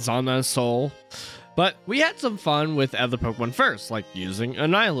 Manzana Soul. But we had some fun with other Pokemon first, like using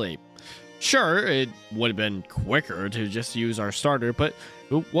Annihilate. Sure, it would have been quicker to just use our starter, but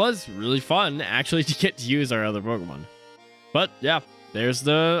it was really fun actually to get to use our other Pokemon. But yeah, there's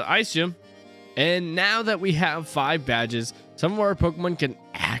the Ice Gym. And now that we have 5 badges, some of our Pokemon can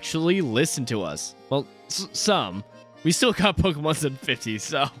actually listen to us. Well, some. We still got Pokemon in 50,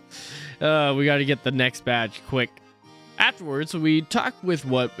 so we got to get the next badge quick. Afterwards, we talk with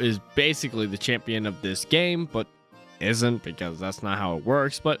what is basically the champion of this game, but isn't because that's not how it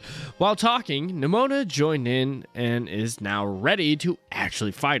works. But while talking, Nemona joined in and is now ready to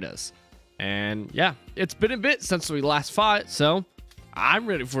actually fight us. And yeah, it's been a bit since we last fought, so I'm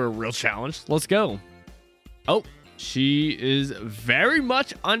ready for a real challenge. Let's go. Oh, she is very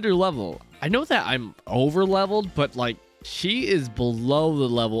much under level. I know that I'm over leveled, but like she is below the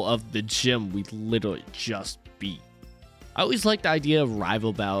level of the gym we literally just beat. I always liked the idea of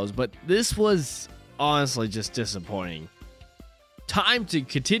rival battles, but this was honestly just disappointing. Time to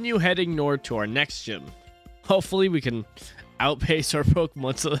continue heading north to our next gym. Hopefully we can outpace our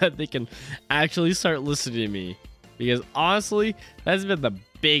Pokemon so that they can actually start listening to me. Because honestly, that's been the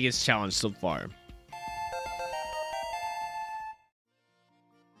biggest challenge so far.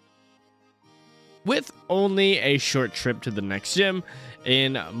 With only a short trip to the next gym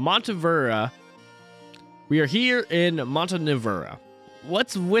in Montevera, we are here in Montevera.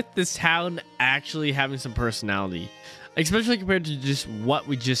 What's with this town actually having some personality? Especially compared to just what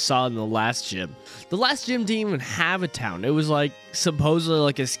we just saw in the last gym. The last gym didn't even have a town. It was like supposedly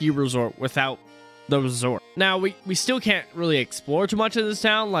like a ski resort without the resort. Now we still can't really explore too much of this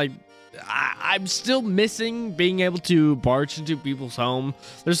town. Like I'm still missing being able to barge into people's home.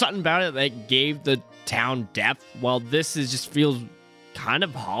 There's something about it that gave the town depth, while this is just feels kind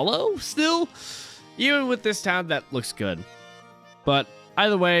of hollow still. Even with this town that looks good. But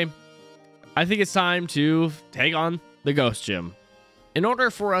either way, I think it's time to take on the Ghost Gym. In order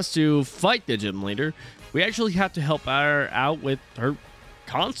for us to fight the gym leader, we actually have to help her out with her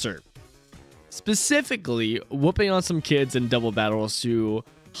concert. Specifically, whooping on some kids in double battles to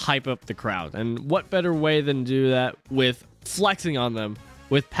hype up the crowd. And what better way than to do that with flexing on them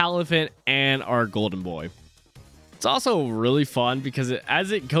with Palafin and our Golden Boy. It's also really fun because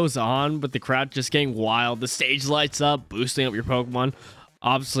as it goes on with the crowd just getting wild, the stage lights up, boosting up your Pokemon,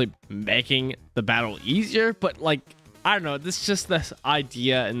 obviously making the battle easier. But like, I don't know, this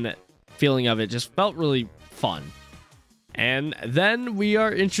idea and the feeling of it just felt really fun. And then we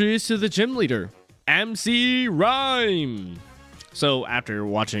are introduced to the gym leader, MC Rhyme. So after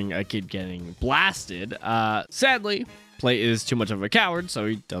watching a kid getting blasted, sadly, Play is too much of a coward, so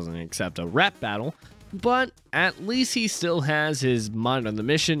he doesn't accept a rep battle. But at least he still has his mind on the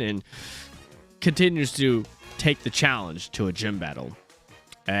mission and continues to take the challenge to a gym battle.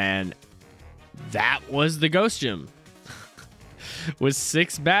 And that was the Ghost Gym. With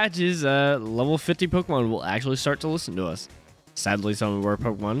 6 badges, level 50 Pokemon will actually start to listen to us. Sadly, some of our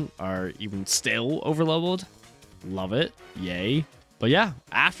Pokemon are even still overleveled. Love it. Yay. But yeah,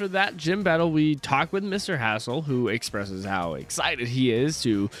 after that gym battle, we talk with Mr. Hassel, who expresses how excited he is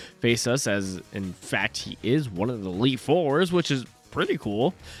to face us, as in fact he is one of the Elite Fours, which is pretty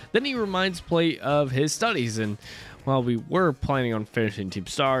cool. Then he reminds Play of his studies, and while we were planning on finishing Team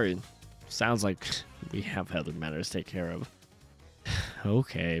Star, it sounds like we have other matters to take care of.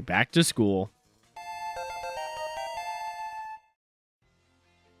 Okay, back to school.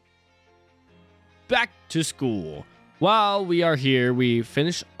 Back to school. While we are here, we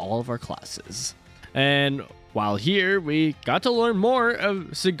finish all of our classes. And while here, we got to learn more of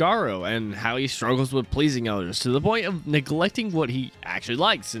Cigaro and how he struggles with pleasing others to the point of neglecting what he actually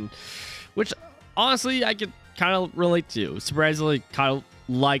likes, and which honestly I could kind of relate to. Surprisingly, kind of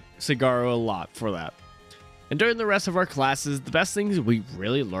like Cigaro a lot for that. And during the rest of our classes, the best things we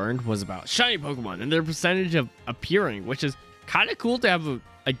really learned was about shiny Pokemon and their percentage of appearing, which is kind of cool to have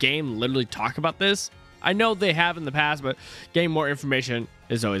a game literally talk about this. I know they have in the past, but getting more information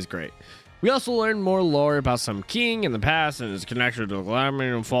is always great. We also learned more lore about some king in the past and his connection to the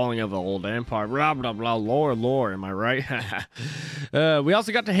glamour and falling of the old empire. Blah, blah, blah. Lore, am I right? We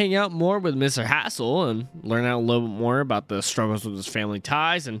also got to hang out more with Mr. Hassel and learn out a little bit more about the struggles with his family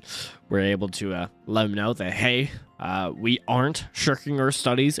ties. And we're able to let him know that, hey, we aren't shirking our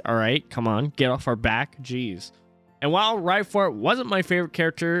studies. All right, come on, get off our back. Jeez. And while Rhyfort wasn't my favorite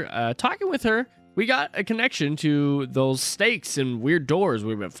character, talking with her, we got a connection to those stakes and weird doors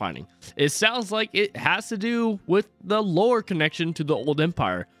we've been finding. It sounds like it has to do with the lore connection to the old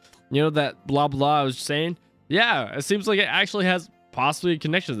empire. You know, that blah blah I was saying? Yeah, it seems like it actually has possibly a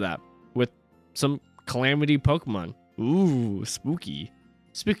connection to that with some calamity Pokemon. Ooh, spooky.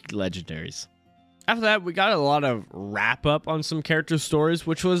 Spooky legendaries. After that, we got a lot of wrap up on some character stories,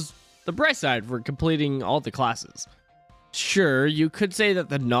 which was the bright side for completing all the classes. Sure, you could say that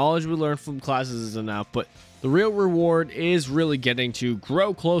the knowledge we learned from classes is enough, but the real reward is really getting to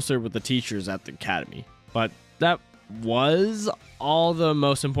grow closer with the teachers at the academy. But that was all the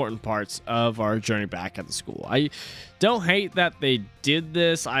most important parts of our journey back at the school. I don't hate that they did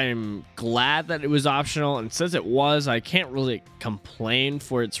this. I am glad that it was optional, and since it was, I can't really complain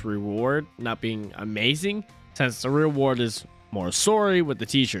for its reward not being amazing, since the reward is more sorry with the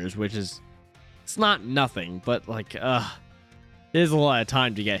teachers, which is, it's not nothing, but like, there's a lot of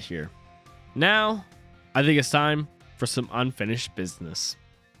time to get here. Now, I think it's time for some unfinished business.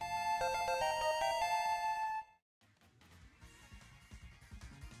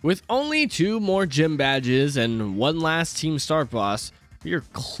 With only 2 more gym badges and 1 last team start boss, we are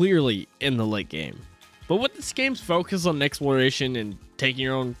clearly in the late game. But with this game's focus on exploration and taking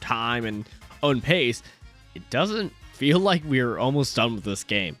your own time and own pace, it doesn't feel like we're almost done with this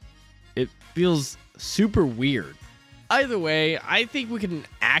game. It feels super weird. Either way, I think we can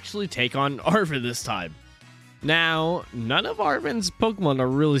actually take on ARVEN this time. Now, none of ARVEN's Pokemon are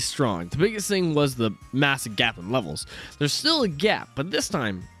really strong. The biggest thing was the massive gap in levels. There's still a gap, but this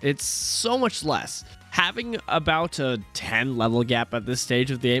time, it's so much less. Having about a 10 level gap at this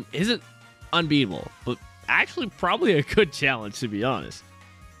stage of the game isn't unbeatable, but actually probably a good challenge, to be honest.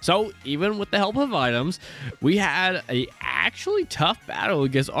 So, even with the help of items, we had a actually tough battle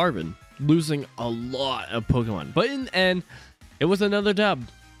against ARVEN, losing a lot of Pokemon. But in the end, it was another dub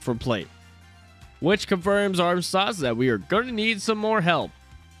for Plate, which confirms ARVEN's thoughts that we are going to need some more help.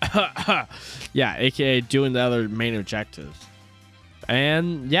 Yeah, aka doing the other main objectives.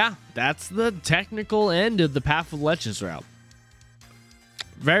 And yeah, that's the technical end of the Path of Legends route.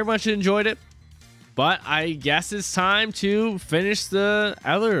 Very much enjoyed it, but I guess it's time to finish the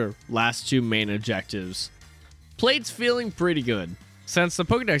other last 2 main objectives. Plate's feeling pretty good, since the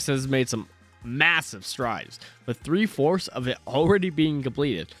Pokédex has made some massive strides, with 3/4 of it already being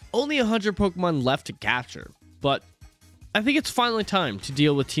completed. Only 100 Pokemon left to capture, but I think it's finally time to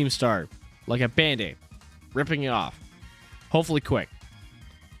deal with Team Star, like a band-aid, ripping it off. Hopefully quick.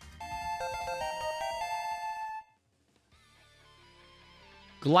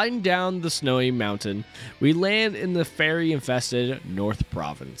 Gliding down the snowy mountain, we land in the fairy-infested North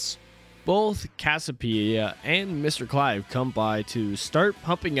Province. Both Cassiopeia and Mr. Clive come by to start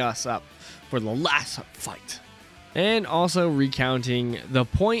pumping us up for the last fight. And also recounting, the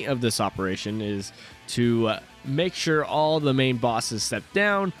point of this operation is to make sure all the main bosses step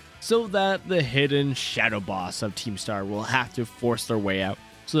down so that the hidden shadow boss of Team Star will have to force their way out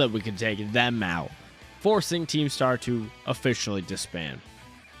so that we can take them out, forcing Team Star to officially disband.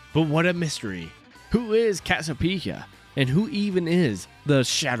 But what a mystery. Who is Cassiopeia? And who even is the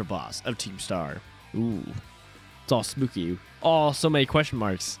shadow boss of Team Star? Ooh, it's all spooky. Oh, so many question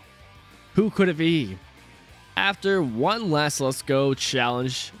marks. Who could it be? After one last let's go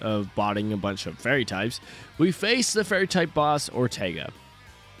challenge of botting a bunch of fairy types, we face the fairy type boss Ortega.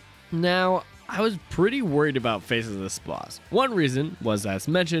 Now, I was pretty worried about facing this boss. One reason was, as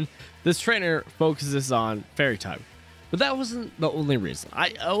mentioned, this trainer focuses on fairy type. But that wasn't the only reason.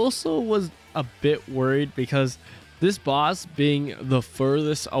 I also was a bit worried because this boss, being the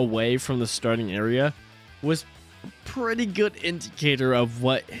furthest away from the starting area, was a pretty good indicator of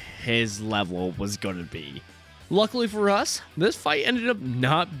what his level was going to be. Luckily for us, this fight ended up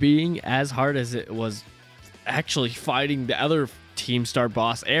not being as hard as it was actually fighting the other Team Star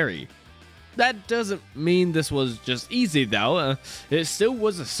boss, Aerie. That doesn't mean this was just easy though. It still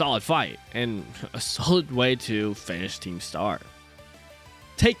was a solid fight and a solid way to finish Team Star.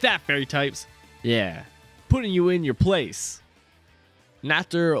 Take that, fairy types. Yeah, putting you in your place. And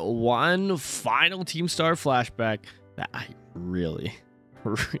after one final Team Star flashback that I really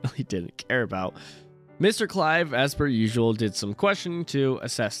didn't care about, Mr. Clive, as per usual, did some questioning to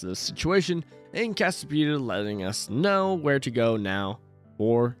assess the situation, and Cassiopeia letting us know where to go now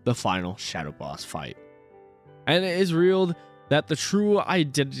for the final Shadow Boss fight. And it is revealed that the true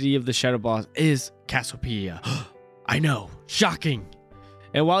identity of the Shadow Boss is Cassiopeia. I know, shocking.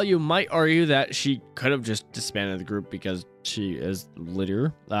 And while you might argue that she could have just disbanded the group because she is the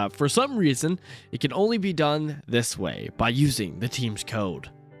leader, for some reason, it can only be done this way, by using the team's code.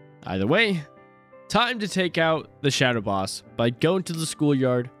 Either way, time to take out the Shadow Boss by going to the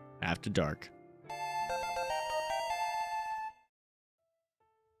schoolyard after dark.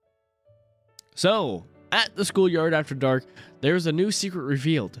 So, at the schoolyard after dark, there's a new secret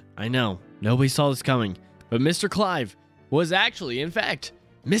revealed. I know, nobody saw this coming, but Mr. Clive was actually, in fact,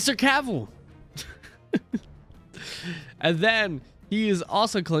 Mr. Cavill. And then he is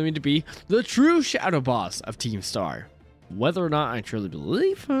also claiming to be the true Shadow Boss of Team Star. Whether or not I truly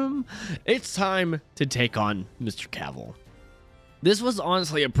believe him, it's time to take on Mr. Cavill. This was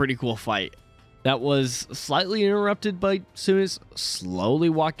honestly a pretty cool fight that was slightly interrupted by Sunis slowly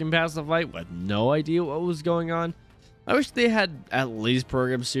walking past the fight with no idea what was going on. I wish they had at least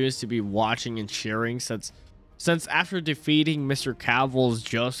programmed Sunis to be watching and cheering, since after defeating Mr. Cavill's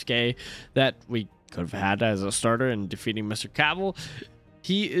Josuke that we could have had as a starter and defeating Mr. Cavill,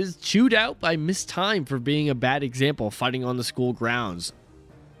 he is chewed out by Miss Time for being a bad example fighting on the school grounds.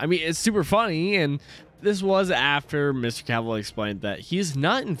 I mean, it's super funny, and this was after Mr. Cavill explained that he is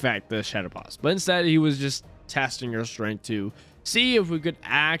not in fact the Shadow Boss, but instead he was just testing our strength to see if we could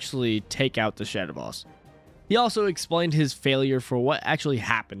actually take out the Shadow Boss. He also explained his failure for what actually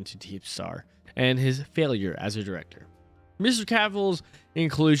happened to Team Star, and his failure as a director. Mr. Cavill's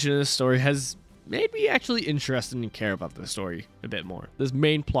inclusion in this story has made me actually interested and care about this story a bit more, this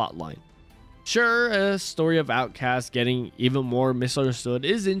main plot line. Sure, a story of outcasts getting even more misunderstood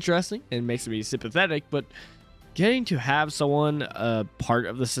is interesting and makes me sympathetic, but getting to have someone a part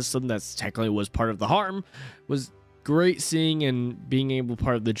of the system that's technically was part of the harm was great seeing, and being able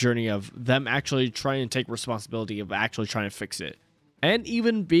part of the journey of them actually trying to take responsibility of actually trying to fix it. And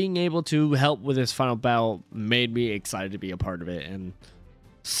even being able to help with this final battle made me excited to be a part of it and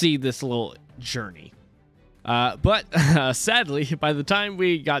see this little journey. But sadly, by the time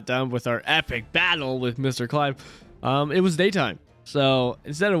we got done with our epic battle with Mr. Clive, it was daytime. So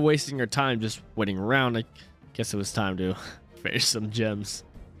instead of wasting our time just waiting around, I guess it was time to finish some gems.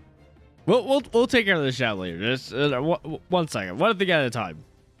 We'll take care of this shot later. Just 1 second, one thing at a time.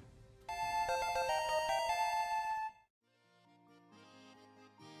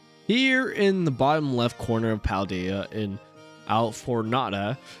 Here in the bottom left corner of Paldea in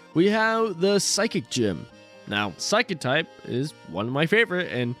Alfornata, we have the Psychic Gym. Now, Psychic type is one of my favorite,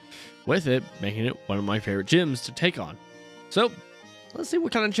 and with it, making it one of my favorite gyms to take on. So, let's see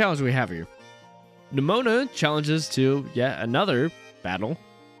what kind of challenge we have here. Nemona challenges to yet another battle,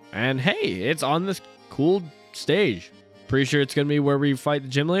 and hey, it's on this cool stage. Pretty sure it's going to be where we fight the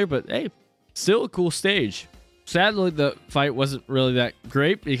gym leader, but hey, still a cool stage. Sadly, the fight wasn't really that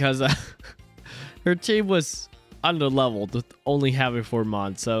great because her team was under-leveled with only having 4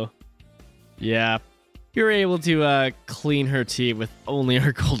 mods, so yeah, you were able to clean her team with only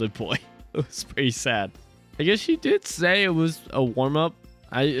her golden boy. It was pretty sad. I guess she did say it was a warm-up.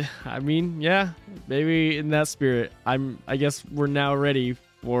 I mean, yeah, maybe in that spirit. I guess we're now ready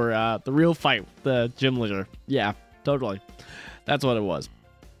for the real fight with the gym leader. Yeah, totally. That's what it was.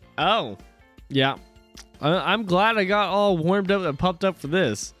 Oh, yeah. I'm glad I got all warmed up and pumped up for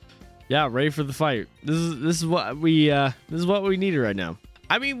this. Yeah, ready for the fight. This is what we needed right now.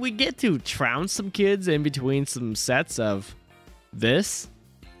 I mean, we get to trounce some kids in between some sets of this.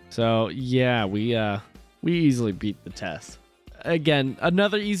 So yeah, we easily beat the test. Again,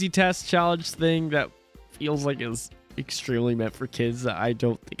 another easy test challenge thing that feels like is extremely meant for kids that I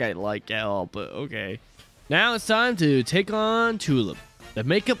don't think I like at all, but okay. Now it's time to take on Tulip, the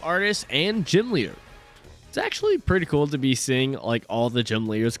makeup artist and gym leader. It's actually pretty cool to be seeing like all the gym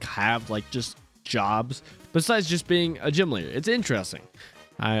leaders have like just jobs besides just being a gym leader. It's interesting.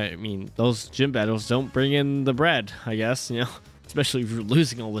 I mean, those gym battles don't bring in the bread, I guess, you know, especially if you're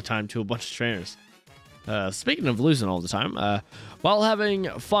losing all the time to a bunch of trainers. Speaking of losing all the time, while having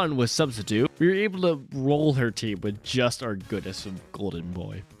fun with Substitute, we were able to roll her team with just our goodness of Golden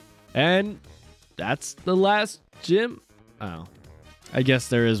Boy. And that's the last gym. Oh, I guess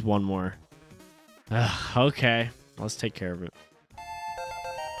there is one more. Okay, let's take care of it.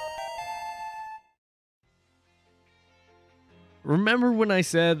 Remember when I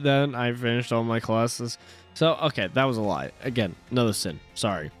said that I finished all my classes? So, okay, that was a lie. Again, another sin.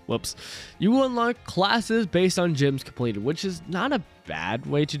 Sorry. Whoops. You unlock classes based on gyms completed, which is not a bad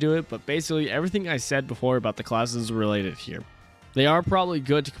way to do it, but basically everything I said before about the classes is related here. They are probably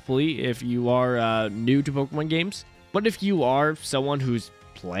good to complete if you are new to Pokemon games. But if you are someone who's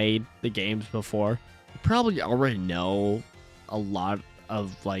played the games before, you probably already know a lot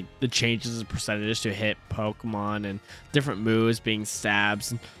of like the changes in percentage to hit Pokemon and different moves being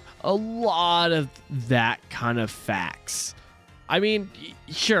stabs and a lot of that kind of facts. I mean,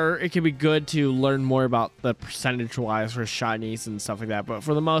 sure, it can be good to learn more about the percentage-wise for shinies and stuff like that, but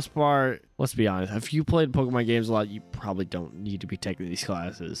for the most part, let's be honest, if you played Pokemon games a lot, you probably don't need to be taking these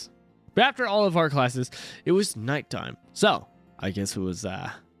classes. But after all of our classes, it was nighttime, so I guess it was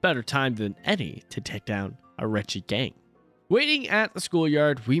better time than any to take down a wretched gang. Waiting at the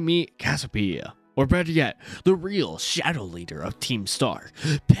schoolyard, we meet Cassiopeia, or better yet, the real shadow leader of Team Star,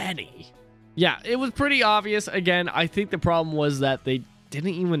 Penny. Yeah, it was pretty obvious. Again, I think the problem was that they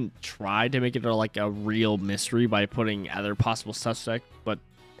didn't even try to make it like a real mystery by putting other possible suspects, but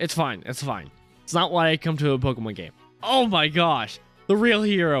it's fine. It's fine. It's not why I come to a Pokemon game. Oh my gosh, the real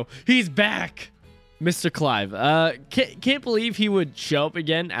hero. He's back. Mr. Clive. Can't believe he would show up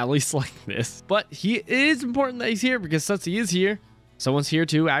again, at least like this. But it is important that he's here because since he is here, someone's here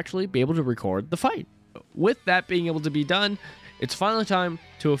to actually be able to record the fight. With that being able to be done, it's finally time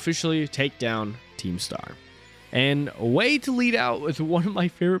to officially take down Team Star. And a way to lead out with one of my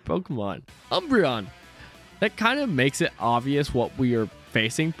favorite Pokemon, Umbreon. That kind of makes it obvious what we are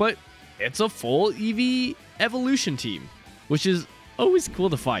facing, but it's a full EV evolution team, which is always cool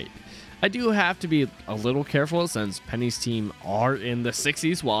to fight. I do have to be a little careful since Penny's team are in the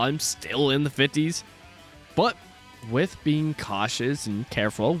 60s while I'm still in the 50s. But with being cautious and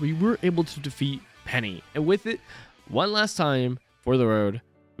careful, we were able to defeat Penny. And with it, one last time for the road,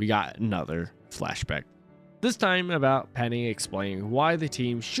 we got another flashback. This time about Penny explaining why the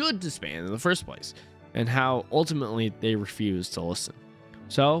team should disband in the first place, and how ultimately they refused to listen.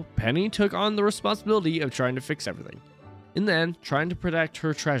 So Penny took on the responsibility of trying to fix everything, and then trying to protect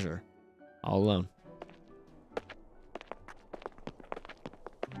her treasure, all alone.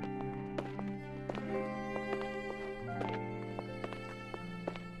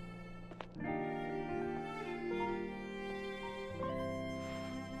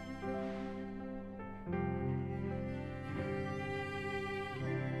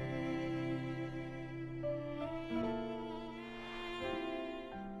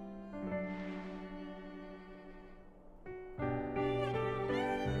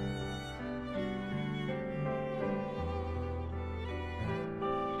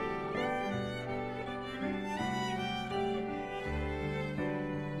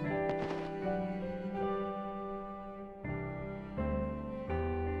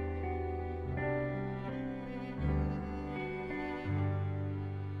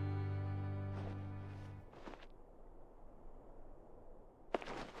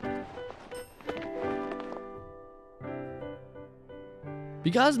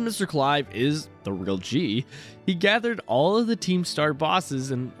 Because Mr. Clive is the real G, he gathered all of the Team Star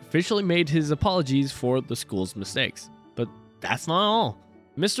bosses and officially made his apologies for the school's mistakes. But that's not all.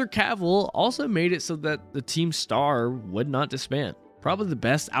 Mr. Cavill also made it so that the Team Star would not disband. Probably the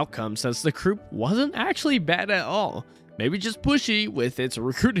best outcome since the group wasn't actually bad at all. Maybe just pushy with its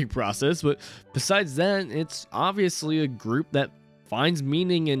recruiting process, but besides that, it's obviously a group that finds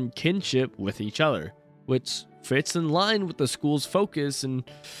meaning and kinship with each other, which fits in line with the school's focus and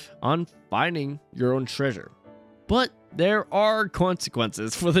on finding your own treasure. But there are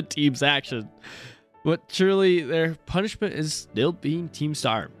consequences for the team's action. But surely their punishment is still being Team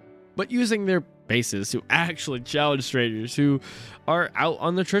Star, but using their bases to actually challenge strangers who are out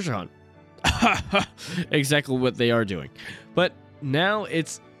on the treasure hunt. Exactly what they are doing. But now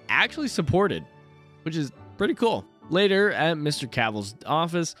it's actually supported, which is pretty cool. Later at Mr. Cavill's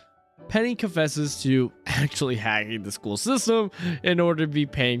office, Penny confesses to actually hacking the school system in order to be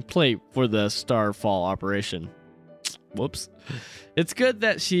paying plate for the Starfall operation. Whoops. It's good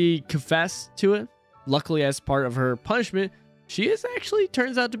that she confessed to it. Luckily, as part of her punishment, she is actually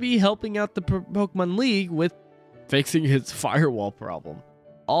turns out to be helping out the Pokemon League with fixing its firewall problem.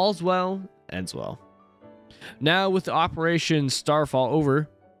 All's well, ends well. Now with the Operation Starfall over,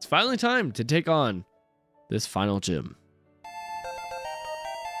 it's finally time to take on this final gym.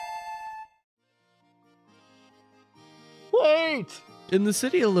 Wait! In the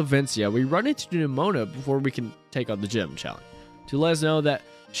city of Lavencia, we run into Nemona before we can take on the gym challenge to let us know that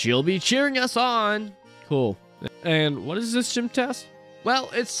she'll be cheering us on. Cool. And what is this gym test? Well,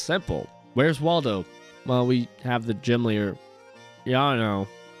 it's simple. Where's Waldo? Well, we have the gym leader. Yeah, I know.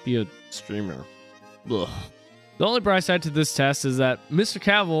 Be a streamer. Ugh. The only bright side to this test is that Mr.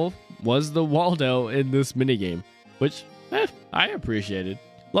 Cavill was the Waldo in this minigame, which I appreciated.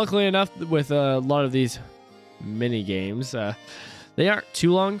 Luckily enough, with a lot of these mini games, they aren't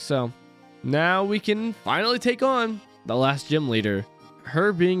too long, so Now we can finally take on the last gym leader.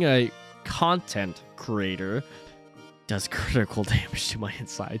 Her being a content creator does critical damage to my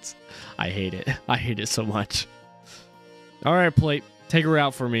insides. I hate it. I hate it so much. All right, Plate, take her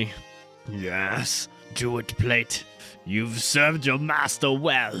out for me. Yes, do it, Plate. You've served your master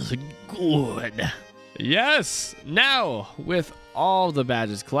well. Good. Yes! Now, with all the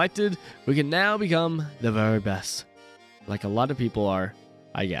badges collected, we can now become the very best. Like a lot of people are,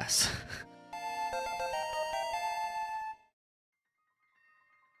 I guess.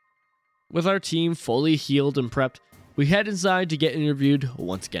 With our team fully healed and prepped, we head inside to get interviewed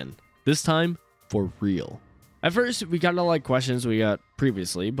once again. This time, for real. At first, we got all questions we got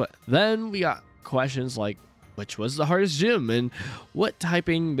previously, but then we got questions like which was the hardest gym and what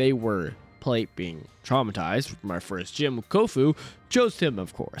typing they were. Plate, being traumatized from our first gym with Kofu, chose him,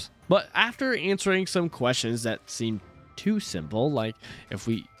 of course. But after answering some questions that seemed too simple, like if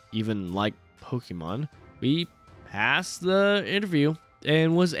we even like Pokemon, we passed the interview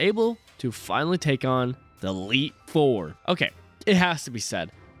and was able to finally take on the Elite Four. Okay, it has to be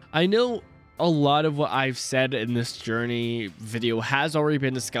said, I know a lot of what I've said in this journey video has already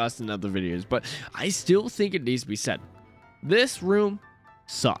been discussed in other videos, but I still think it needs to be said. This room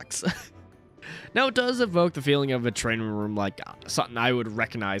sucks. Now, it does evoke the feeling of a training room like something I would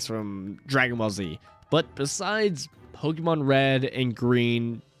recognize from Dragon Ball Z. But besides Pokemon Red and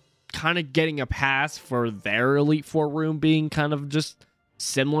Green kind of getting a pass for their Elite Four room being kind of just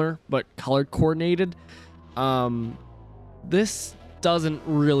similar but color coordinated, this doesn't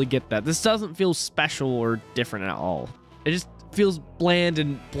really get that. This doesn't feel special or different at all. It just feels bland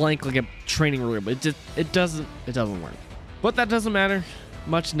and blank like a training room. It doesn't work. But that doesn't matter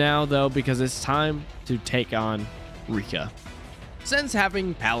much now though, because it's time to take on Rika. Since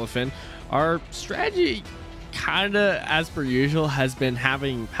having Palafin, our strategy kinda as per usual has been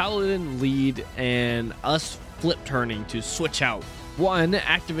having Paladin lead and us flip turning to switch out. 1,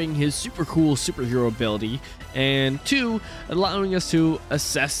 activating his super cool superhero ability, and 2, allowing us to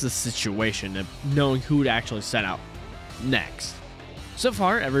assess the situation and knowing who to actually set out next. So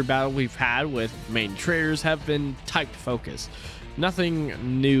far, every battle we've had with main traders have been type focused.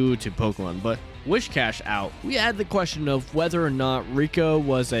 Nothing new to Pokemon, but Wishcash out, we had the question of whether or not Rika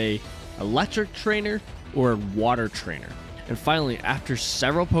was a electric trainer or a water trainer. And finally, after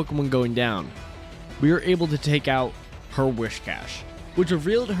several Pokemon going down, we were able to take out her Wishcash, which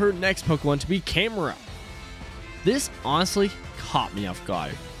revealed her next Pokemon to be Camera. This honestly caught me off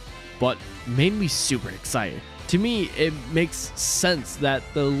guard, but made me super excited. To me, it makes sense that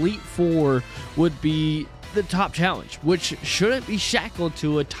the Elite Four would be the top challenge, which shouldn't be shackled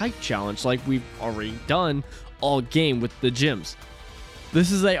to a type challenge like we've already done all game with the gyms.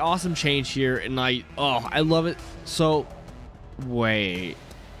 This is an awesome change here, and I love it. So, wait.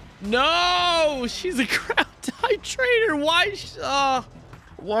 No! She's a ground type trainer! Why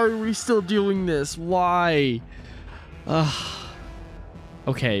are we still doing this? Why?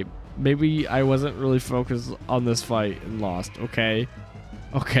 Okay, maybe I wasn't really focused on this fight and lost. Okay.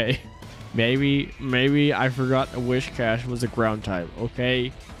 Maybe I forgot the Wishcash was a ground type.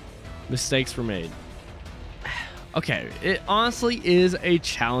 Okay, mistakes were made. Okay, it honestly is a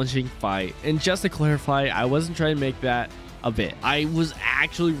challenging fight, and just to clarify, I wasn't trying to make that a bit. I was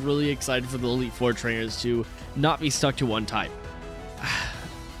actually really excited for the Elite Four trainers to not be stuck to one type,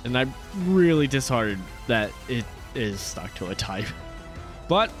 and I'm really disheartened that it is stuck to a type.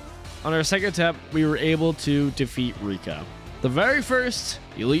 But on our second attempt, we were able to defeat Rika, the very first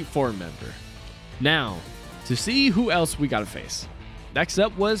Elite Four member. Now, to see who else we gotta face. Next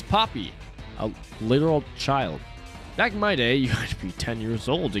up was Poppy, a literal child. Back in my day, you had to be 10 years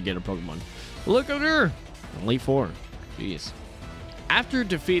old to get a Pokemon. Look at her! Elite Four. Jeez. After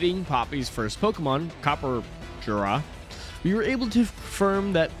defeating Poppy's first Pokemon, Copper Jura, we were able to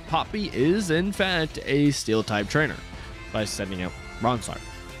confirm that Poppy is, in fact, a Steel-type trainer by sending out Ronstar.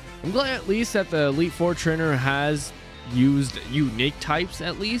 I'm glad at least that the Elite Four trainer has used unique types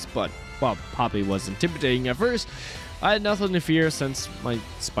at least, but while Poppy was intimidating at first, I had nothing to fear since my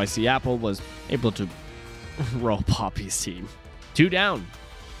Spicy Apple was able to roll Poppy's team. 2 down,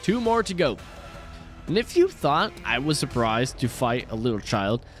 2 more to go. And if you thought I was surprised to fight a little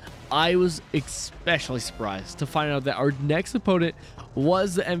child, I was especially surprised to find out that our next opponent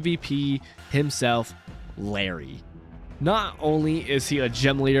was the MVP himself, Larry. Not only is he a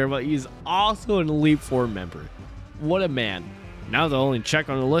gym leader, but he's also an Elite Four member. What a man. Now the only check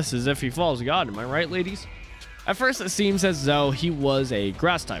on the list is if he follows God, am I right, ladies? At first, it seems as though he was a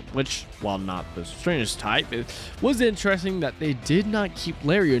grass type, which, while not the strangest type, it was interesting that they did not keep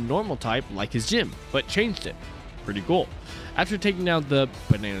Larry a normal type like his gym, but changed it. Pretty cool. After taking out the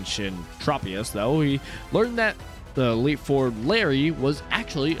Banana Chin Tropius, though, he learned that the Elite Four Larry was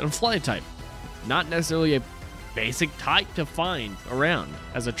actually a fly type. Not necessarily a basic type to find around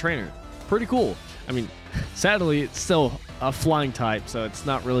as a trainer. Pretty cool. I mean, sadly, it's still a flying type, so it's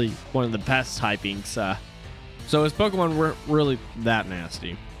not really one of the best typings. So his Pokemon weren't really that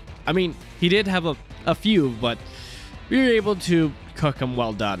nasty. I mean, he did have a few, but we were able to cook him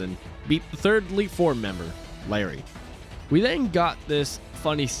well done and beat the third Elite Four member, Larry. We then got this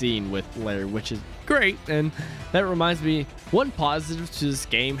funny scene with Larry, which is great, and that reminds me, one positive to this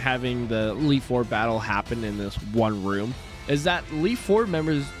game having the Elite Four battle happen in this one room is that Elite Four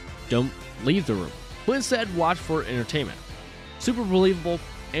members don't leave the room, but instead watch for entertainment. Super believable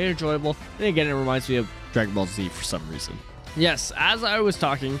and enjoyable, and again, it reminds me of Dragon Ball Z for some reason. Yes, as I was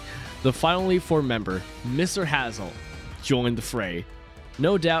talking, the final Elite Four member, Mr. Hazel, joined the fray.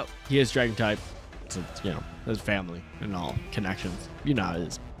 No doubt he is Dragon type, since, you know, his family and all connections. You know how it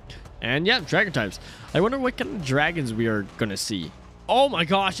is. And yeah, Dragon types. I wonder what kind of dragons we are going to see. Oh my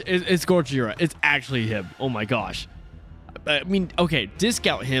gosh, it's Gojira. It's actually him. Oh my gosh. I mean, okay,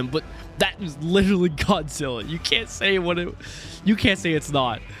 discount him, but that is literally Godzilla. You can't say you can't say it's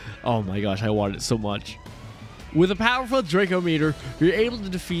not. Oh my gosh, I want it so much. With a powerful Draco meter, you're able to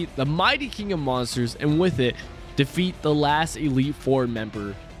defeat the mighty king of monsters, and with it, defeat the last Elite Four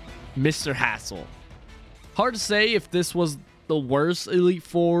member, Mr. Hassel. Hard to say if this was the worst Elite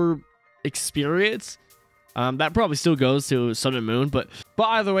Four experience. That probably still goes to Sun and Moon, but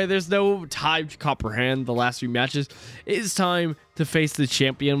either way, there's no time to comprehend the last few matches. It is time to face the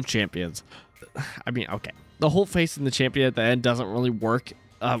champion of champions. I mean, okay, the whole facing the champion at the end doesn't really work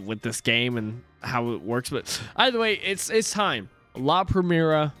with this game and how it works, but either way, it's time. La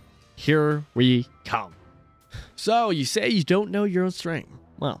Primera, here we come. So you say you don't know your own strength.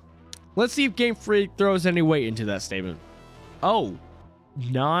 Well, let's see if Game Freak throws any weight into that statement. Oh,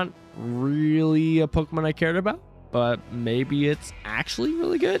 not really a Pokemon I cared about, but maybe it's actually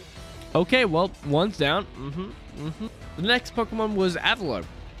really good. Okay, well, one's down. The next Pokemon was Avalon,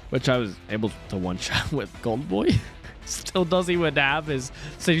 which I was able to one-shot with Golden Boy. Still doesn't even have his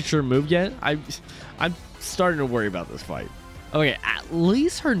signature move yet. I'm starting to worry about this fight. Okay, at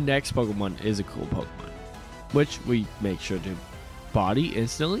least her next Pokemon is a cool Pokemon, which we make sure to body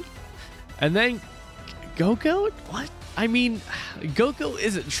instantly. And then Go-Go? What? I mean, Go-Go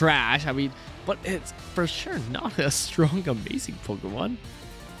isn't trash, but it's for sure not a strong, amazing Pokemon.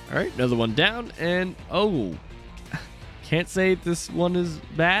 All right, another one down, and oh, can't say this one is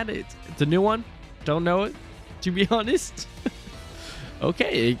bad. It's a new one. Don't know it, to be honest.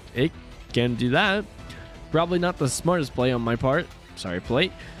 Okay, it can do that. Probably not the smartest play on my part. Sorry,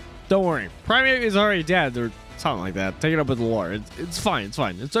 plate. Don't worry. Primeape is already dead or something like that. Take it up with the lore. It's fine. It's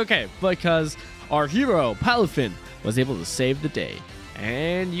fine. It's okay because our hero, Palafin, was able to save the day.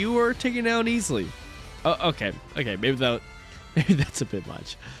 And you were taken down easily. Oh, okay. Okay, maybe that's a bit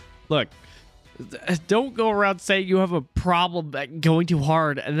much. Look, don't go around saying you have a problem at going too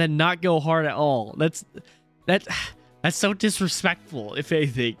hard and then not go hard at all. That's so disrespectful, if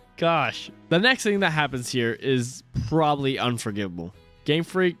anything. Gosh. The next thing that happens here is probably unforgivable. Game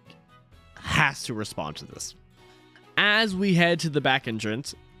Freak has to respond to this. As we head to the back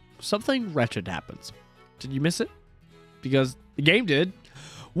entrance, something wretched happens. Did you miss it? Because the game did.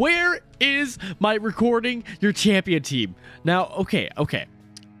 Where is my recording your champion team? Now, okay.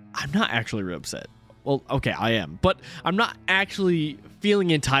 I'm not actually real upset. Well, okay, I am. But I'm not actually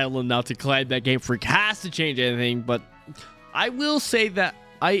feeling entitled enough to claim that Game Freak has to change anything. But I will say that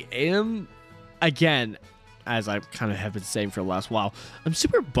I am, again, as I kind of have been saying for the last while, I'm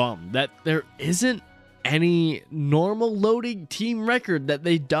super bummed that there isn't any normal loading team record that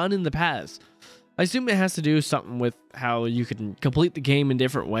they've done in the past. I assume it has to do something with how you can complete the game in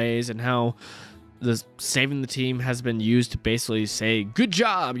different ways and how the saving the team has been used to basically say, good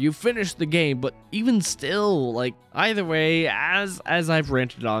job, you finished the game. But even still, like, either way, as I've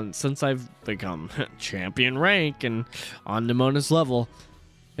ranted on since I've become champion rank and on Nemona's level,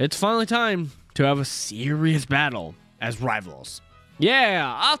 it's finally time to have a serious battle as rivals. Yeah,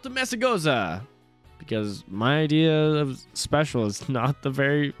 off to Messagoza! Because my idea of special is not the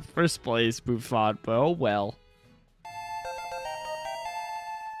very first place we thought, but oh well.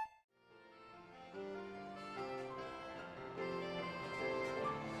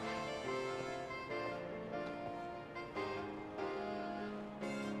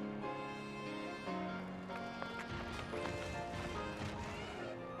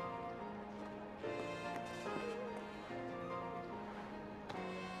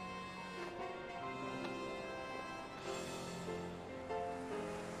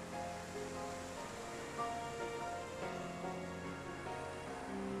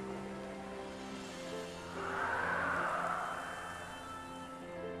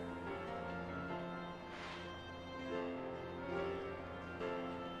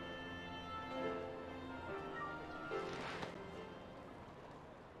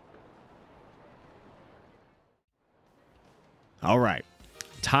 All right,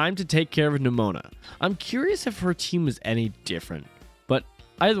 time to take care of Nemona. I'm curious if her team is any different, but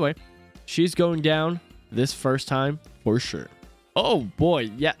either way, she's going down this first time for sure. Oh boy,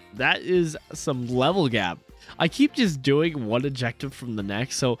 yeah, that is some level gap. I keep just doing one objective from the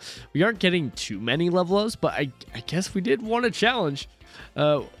next, so we aren't getting too many level ups, but I guess we did want a challenge.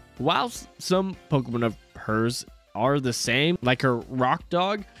 While some Pokemon of hers are the same, like her rock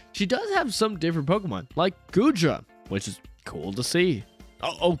dog, she does have some different Pokemon, like Gudra, which is cool to see.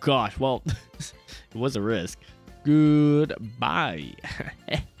 Oh gosh, well, it was a risk. Goodbye.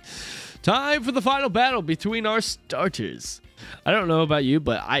 Time for the final battle between our starters. I don't know about you,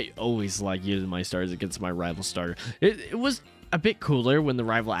 but I always like using my starters against my rival starter. It was a bit cooler when the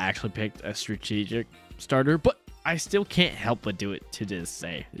rival actually picked a strategic starter, but I still can't help but do it to this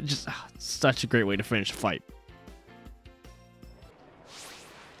day. It's just such a great way to finish a fight.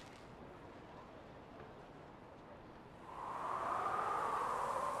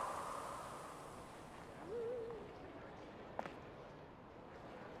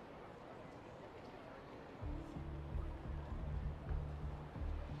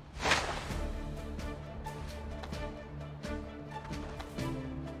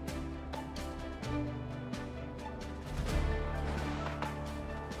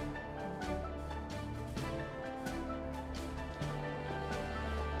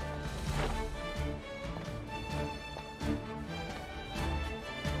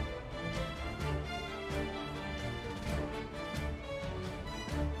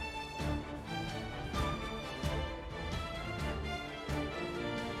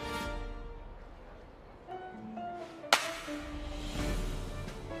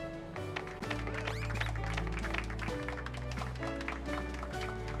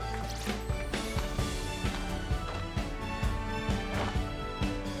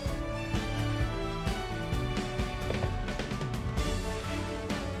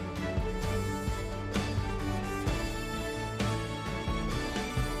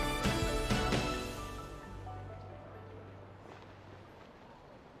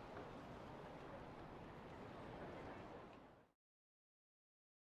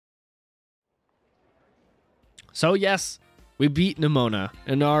 So yes, we beat Nemona,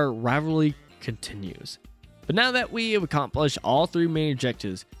 and our rivalry continues. But now that we have accomplished all 3 main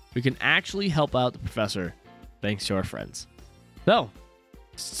objectives, we can actually help out the professor, thanks to our friends. So,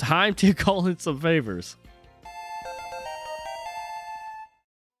 it's time to call in some favors.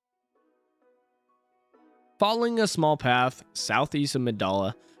 Following a small path southeast of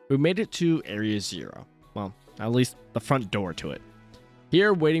Medalla, we made it to Area 0. Well, at least the front door to it.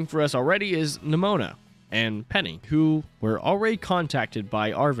 Here, waiting for us already, is Nemona and Penny, who were already contacted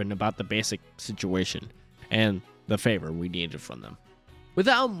by ARVEN about the basic situation and the favor we needed from them.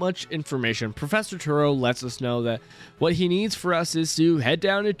 Without much information, Professor Turo lets us know that what he needs for us is to head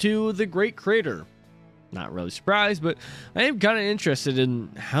down into the Great Crater. Not really surprised, but I am kind of interested in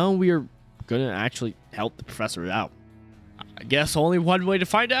how we are going to actually help the professor out. I guess only one way to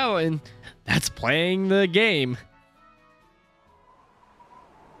find out, and that's playing the game.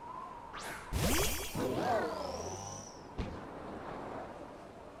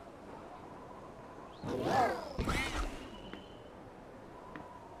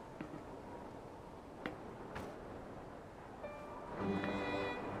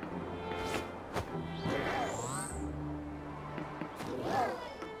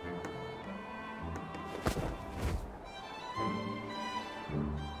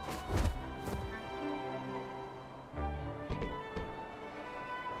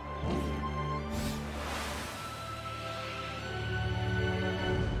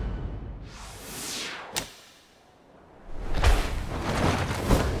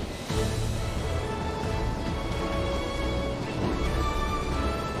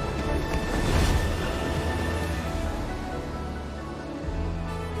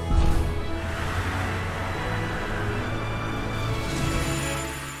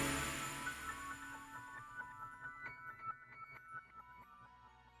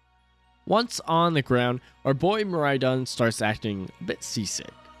 Once on the ground, our boy Miraidon starts acting a bit seasick,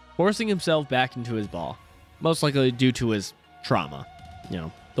 forcing himself back into his ball, most likely due to his trauma. You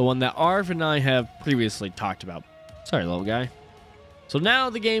know, the one that Arv and I have previously talked about. Sorry, little guy. So now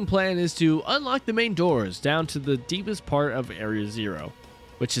the game plan is to unlock the main doors down to the deepest part of Area 0,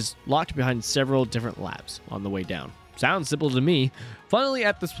 which is locked behind several different labs on the way down. Sounds simple to me. Finally,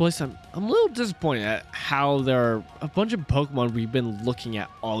 at this place, I'm a little disappointed at how there are a bunch of Pokemon we've been looking at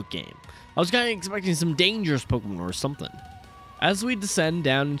all game. I was kind of expecting some dangerous Pokemon or something. As we descend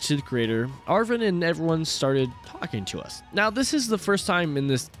down into the crater, ARVEN and everyone started talking to us. Now, this is the first time in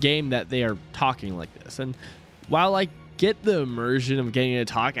this game that they are talking like this, and while I get the immersion of getting to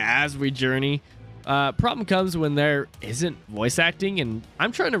talk as we journey. Problem comes when there isn't voice acting, and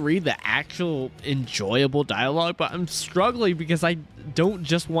I'm trying to read the actual enjoyable dialogue, but I'm struggling because I don't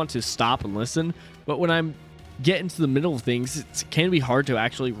just want to stop and listen, but when I'm getting to the middle of things, it can be hard to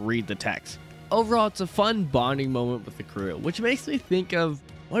actually read the text. Overall, it's a fun bonding moment with the crew, which makes me think of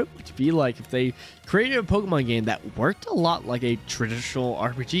what it would be like if they created a Pokemon game that worked a lot like a traditional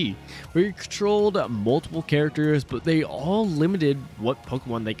RPG, where you controlled multiple characters, but they all limited what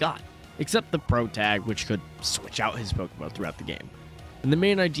Pokemon they got, except the Pro Tag, which could switch out his Pokemon throughout the game. And the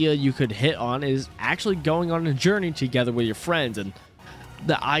main idea you could hit on is actually going on a journey together with your friends, and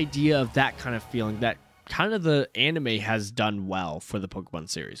the idea of that kind of feeling that kind of the anime has done well for the Pokemon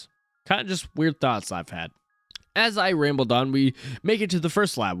series. Kind of just weird thoughts I've had. As I rambled on, we make it to the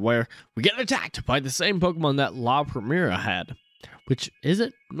first lab, where we get attacked by the same Pokemon that La Primera had, which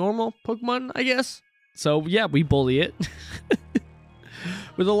isn't normal Pokemon, I guess. So yeah, we bully it.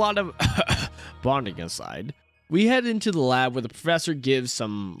 With a lot of bonding aside, we head into the lab where the professor gives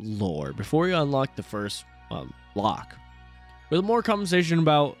some lore before we unlock the first lock. With more conversation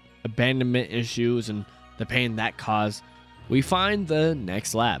about abandonment issues and the pain that caused, we find the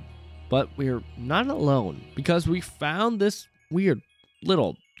next lab. But we're not alone, because we found this weird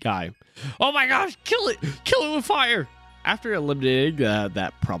little guy. Oh my gosh, kill it! Kill it with fire! After eliminating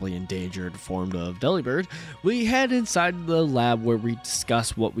that probably endangered form of Delibird, we head inside the lab where we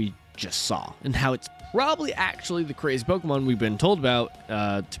discuss what we just saw and how it's probably actually the crazy Pokemon we've been told about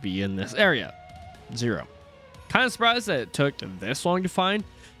to be in this area. Zero. Kind of surprised that it took this long to find,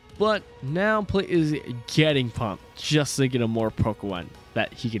 but now Play is getting pumped just thinking of more Pokemon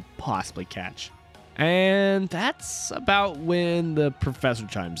that he could possibly catch. And that's about when the professor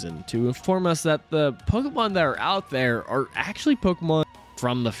chimes in to inform us that the Pokemon that are out there are actually Pokemon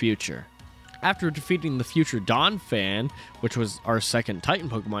from the future. After defeating the future Donphan, which was our second Titan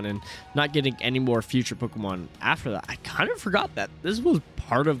Pokemon, and not getting any more future Pokemon after that, I kind of forgot that this was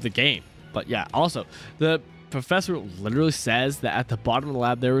part of the game. But yeah, also, the professor literally says that at the bottom of the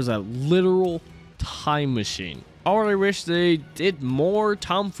lab there was a literal time machine. I already wish they did more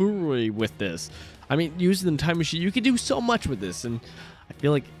tomfoolery with this. I mean, using the time machine, you could do so much with this, and I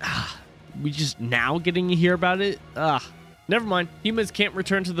feel like we just now getting to hear about it. Never mind. Humans can't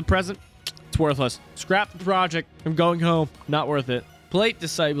return to the present. It's worthless. Scrap the project. I'm going home. Not worth it. Plate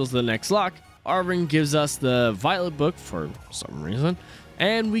disciples the next lock. ARVEN gives us the Violet book for some reason,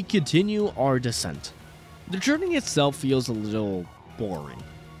 and we continue our descent. The journey itself feels a little boring,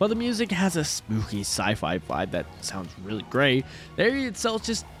 but the music has a spooky sci-fi vibe that sounds really great. The area itself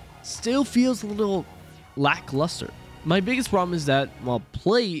just still feels a little lackluster. My biggest problem is that while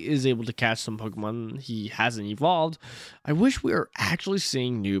Play is able to catch some Pokemon he hasn't evolved, I wish we were actually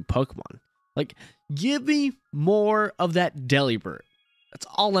seeing new Pokemon. Like, give me more of that Delibird. That's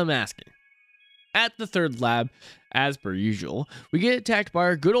all I'm asking. At the third lab, as per usual, we get attacked by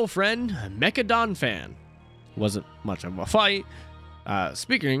our good old friend, Mecha Donphan. Wasn't much of a fight.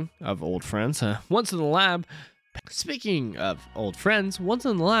 Speaking of old friends, once in the lab,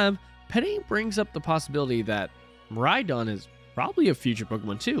 Penny brings up the possibility that Miraidon is probably a future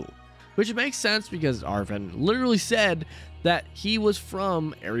Pokemon too, which makes sense because ARVEN literally said that he was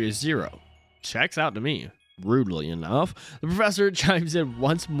from Area 0. Checks out to me. Rudely enough, the professor chimes in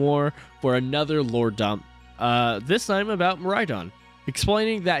once more for another lore dump, this time about Miraidon,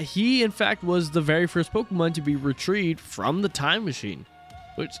 explaining that he in fact was the very first Pokemon to be retrieved from the time machine,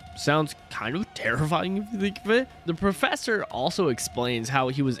 which sounds kind of terrifying if you think of it. The professor also explains how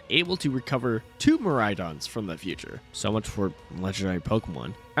he was able to recover 2 Miraidons from the future. So much for legendary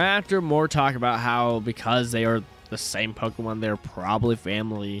Pokemon. After more talk about how because they are the same Pokemon, they're probably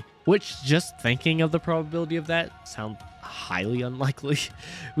family, which just thinking of the probability of that sounds highly unlikely.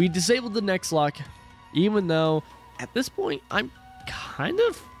 We disabled the next lock, even though at this point I'm kind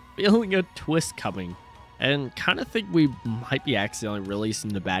of feeling a twist coming and kind of think we might be accidentally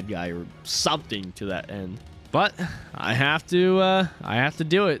releasing the bad guy or something to that end. But I have to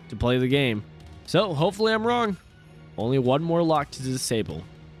do it to play the game. So hopefully I'm wrong. Only one more lock to disable.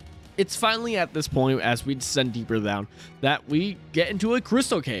 It's finally at this point, as we descend deeper down, that we get into a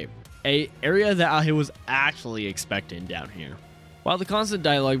crystal cave, a area that I was actually expecting down here. While the constant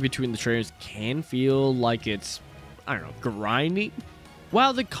dialogue between the trainers can feel like it's, I don't know, grinding.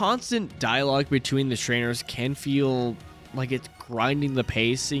 While the constant dialogue between the trainers can feel like it's grinding the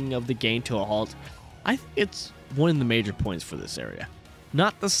pacing of the game to a halt, I think it's one of the major points for this area.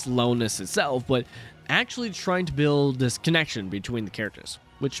 Not the slowness itself, but actually trying to build this connection between the characters.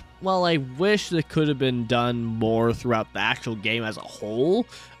 which, while I wish that could have been done more throughout the actual game as a whole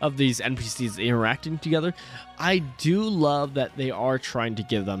of these NPCs interacting together, I do love that they are trying to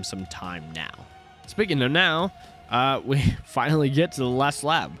give them some time now. Speaking of now, we finally get to the last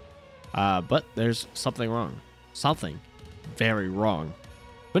lab, but there's something wrong. Something very wrong.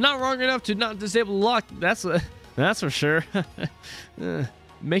 But not wrong enough to not disable the lock, that's for sure.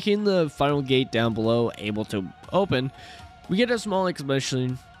 Making the final gate down below able to open, we get a small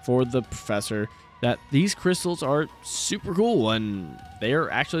explanation for the professor that these crystals are super cool, and they are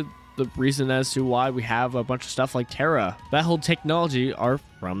actually the reason as to why we have a bunch of stuff like Terra. That whole technology are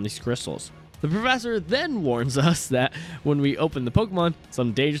from these crystals. The professor then warns us that when we open the Pokemon,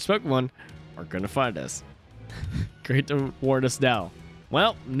 some dangerous Pokemon are gonna find us. Great to warn us now.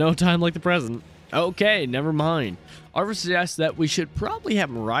 Well, no time like the present. Okay, never mind. Arven suggests that we should probably have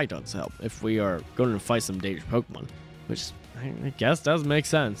Miraidon's help if we are going to fight some dangerous Pokemon, which I guess does make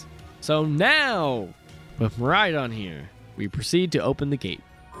sense. So now, with Miraidon here, we proceed to open the gate.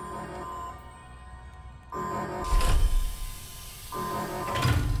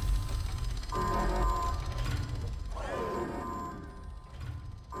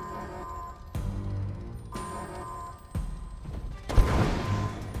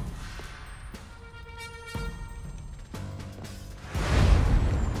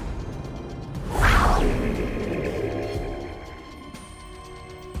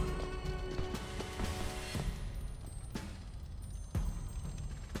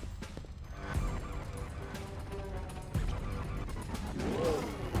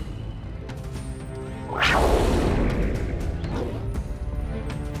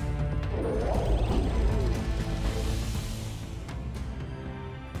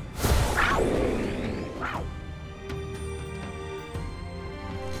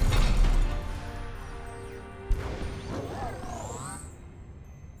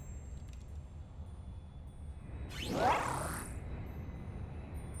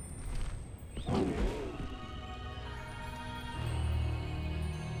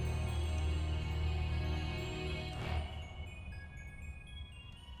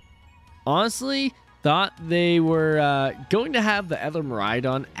 Honestly, thought they were going to have the other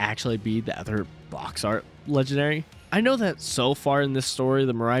Miraidon actually be the other box art legendary. I know that so far in this story,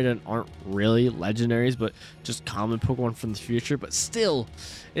 the Miraidon aren't really legendaries, but just common Pokemon from the future. But still,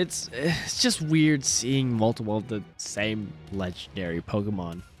 it's just weird seeing multiple of the same legendary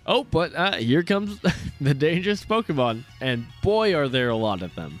Pokemon. Oh, but here comes the dangerous Pokemon, and boy, are there a lot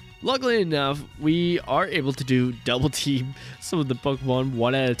of them. Luckily enough, we are able to do double team some of the Pokemon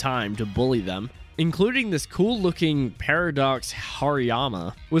one at a time to bully them, including this cool looking Paradox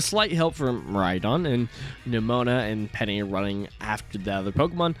Hariyama, with slight help from Miraidon and Nemona and Penny running after the other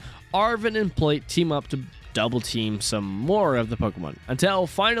Pokemon. Arven and Plate team up to double team some more of the Pokemon, until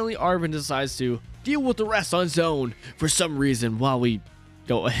finally Arven decides to deal with the rest on his own for some reason while we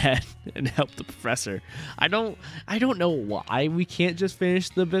go ahead and help the professor. I don't know why we can't just finish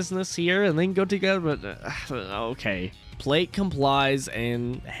the business here and then go together, but okay. Plate complies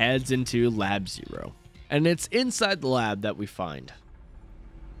and heads into Lab 0. And it's inside the lab that we find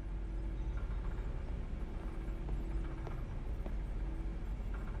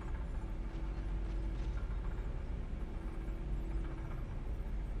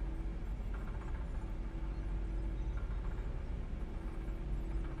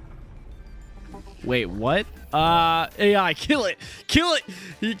wait, what? AI, kill it! Kill it!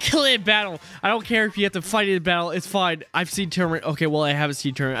 You kill it in battle! I don't care if you have to fight it in battle, it's fine. I've seen tournament. Okay, well, I haven't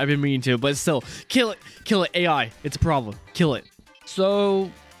seen tournament. I've been meaning to, but still, kill it! Kill it, AI. It's a problem. Kill it.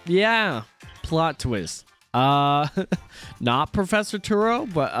 So, yeah. Plot twist. Not Professor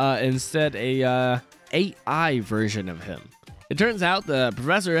Turo, but instead a AI version of him. It turns out the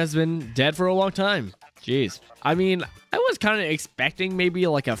professor has been dead for a long time. Jeez. I mean, I was kind of expecting maybe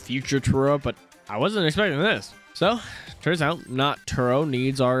like a future Turo, but I wasn't expecting this. So, turns out not Turo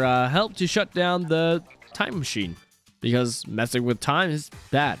needs our help to shut down the time machine, because messing with time is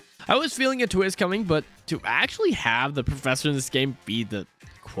bad. I was feeling a twist coming, but to actually have the professor in this game be the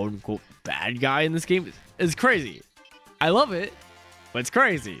quote-unquote bad guy in this game is crazy. I love it, but it's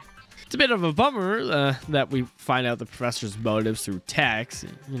crazy. It's a bit of a bummer that we find out the professor's motives through text.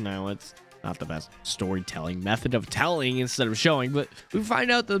 You know, it's not the best storytelling method of telling instead of showing, but we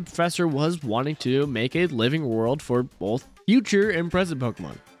find out the professor was wanting to make a living world for both future and present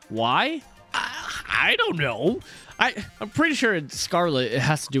Pokemon. Why? I don't know. I'm pretty sure in Scarlet it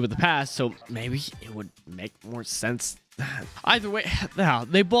has to do with the past, so maybe it would make more sense. Either way, no,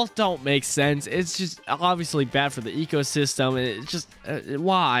 they both don't make sense. It's just obviously bad for the ecosystem. It's just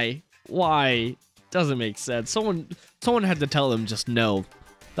why doesn't make sense. Someone had to tell them just no.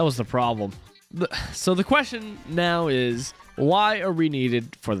 That was the problem. So the question now is, why are we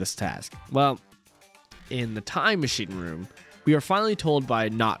needed for this task? Well, in the time machine room, we are finally told by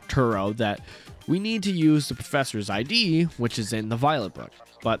Nocturo that we need to use the professor's ID, which is in the Violet book.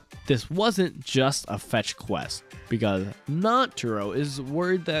 But this wasn't just a fetch quest, because Nocturo is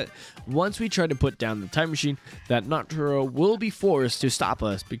worried that once we try to put down the time machine, that Nocturo will be forced to stop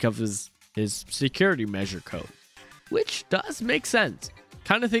us because of his security measure code. Which does make sense.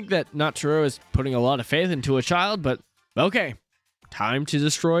 Kind of think that Nocturo is putting a lot of faith into a child, but okay, time to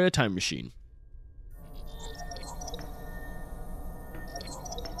destroy a time machine.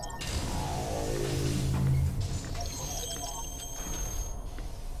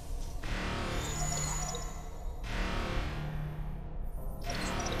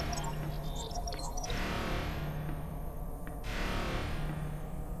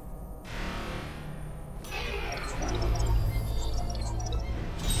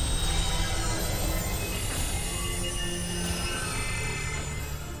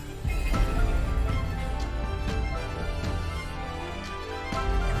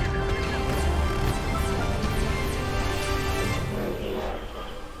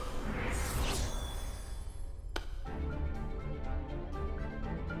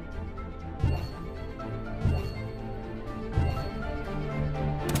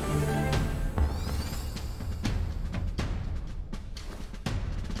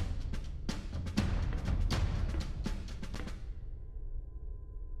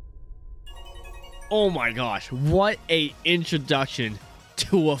 Oh my gosh, what a introduction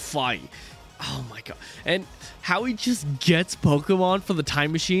to a fight. Oh my god. And how he just gets Pokemon for the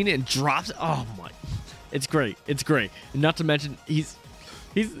time machine and drops, oh my, it's great. It's great. And not to mention he's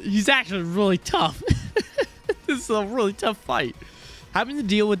actually really tough. This is a really tough fight. Having to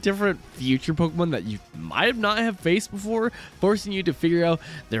deal with different future Pokemon that you might not have faced before, forcing you to figure out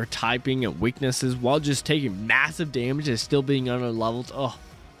their typing and weaknesses while just taking massive damage and still being under leveled. Oh.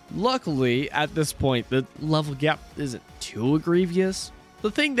 Luckily, at this point, the level gap isn't too egregious. The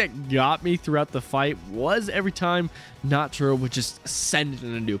thing that got me throughout the fight was every time Nocturo would just send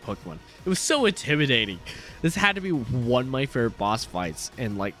in a new Pokemon. It was so intimidating. This had to be one of my favorite boss fights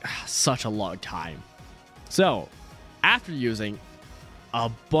in like such a long time. So, after using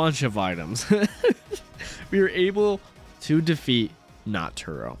a bunch of items, we were able to defeat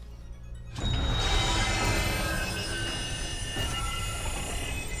Nocturo.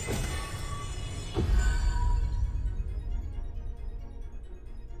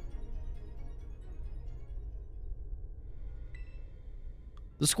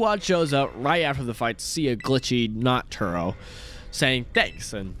 The squad shows up right after the fight to see a glitchy Nocturo, saying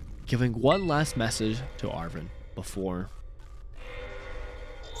thanks and giving one last message to ARVEN before.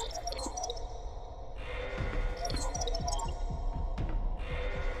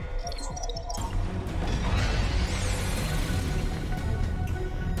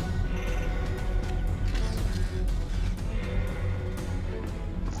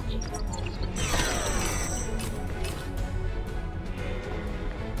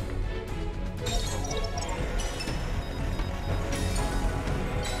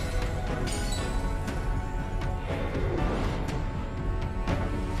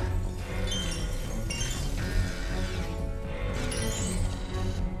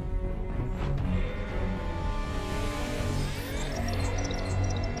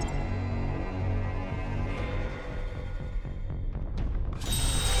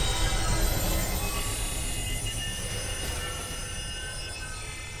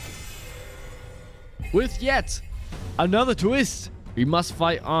 With yet another twist, we must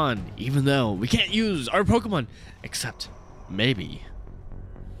fight on, even though we can't use our Pokemon, except maybe.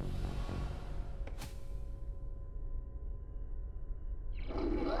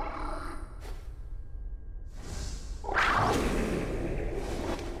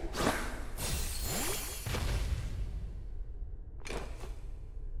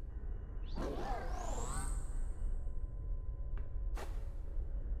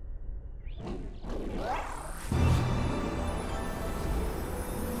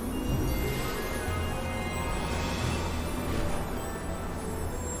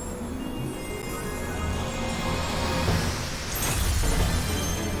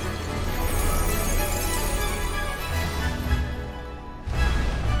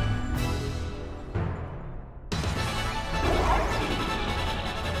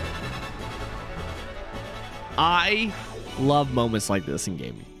 I love moments like this in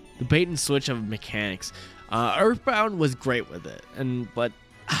gaming. The bait and switch of mechanics. Earthbound was great with it, but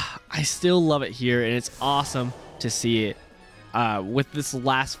I still love it here, and it's awesome to see it with this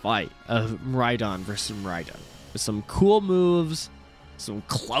last fight of Rhydon versus Rhydon. With some cool moves, some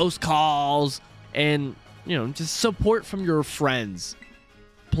close calls, and, you know, just support from your friends.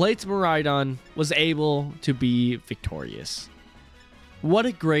 Plates Miraidon was able to be victorious. What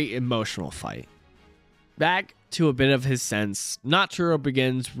a great emotional fight. Back to a bit of his sense, Naturo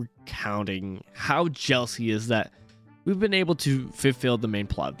begins recounting how jealous he is that we've been able to fulfill the main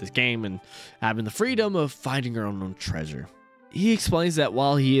plot of this game and having the freedom of finding our own treasure. He explains that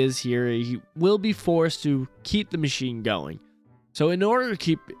while he is here, he will be forced to keep the machine going. So in order to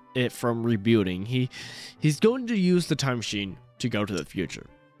keep it from rebooting, he's going to use the time machine to go to the future.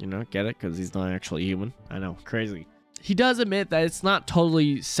 You know, get it? Because he's not actually human. I know, crazy. He does admit that it's not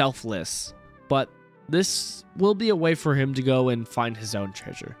totally selfless, but this will be a way for him to go and find his own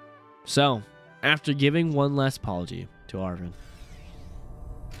treasure. So, after giving one last apology to ARVEN,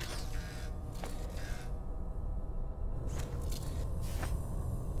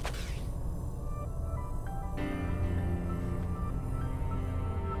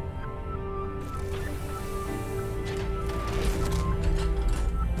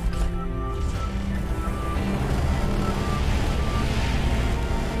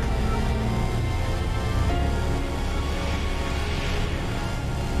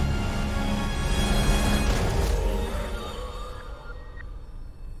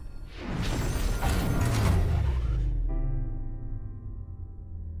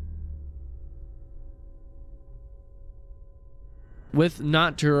 with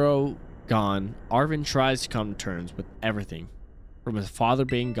Naturo gone, ARVEN tries to come to terms with everything, from his father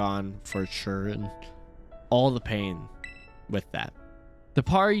being gone for sure and all the pain with that. The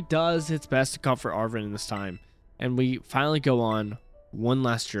party does its best to comfort ARVEN in this time, and we finally go on one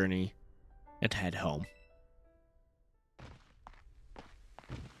last journey and head home.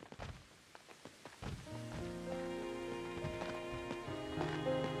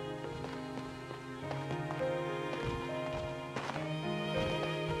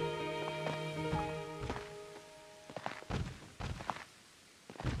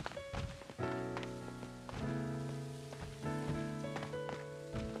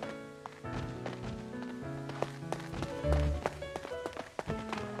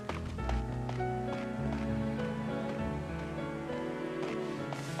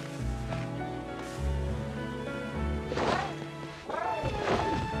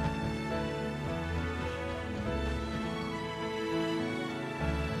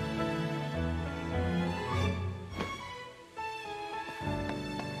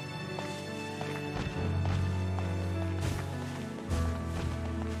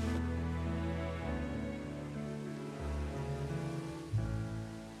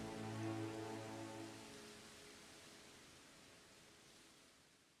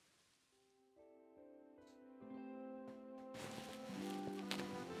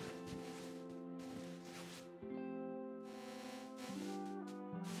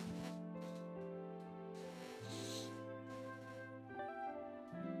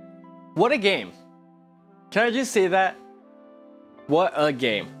 What a game. Can I just say that? What a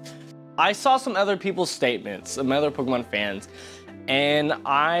game. I saw some other people's statements, some other Pokemon fans, and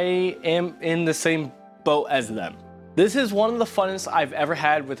I am in the same boat as them. This is one of the funnest I've ever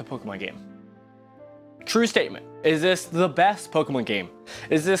had with a Pokemon game. True statement. Is this the best Pokemon game?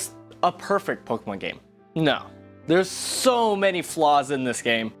 Is this a perfect Pokemon game? No. There's so many flaws in this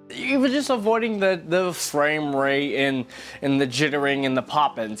game. Even just avoiding the frame rate and the jittering and the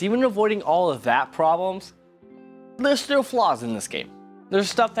pop-ins, even avoiding all of that problems, there's still flaws in this game. There's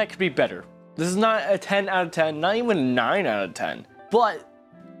stuff that could be better. This is not a 10 out of 10, not even a 9 out of 10. But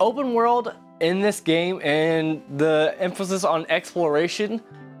open world in this game and the emphasis on exploration,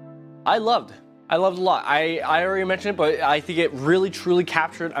 I loved a lot. I already mentioned it, but I think it really truly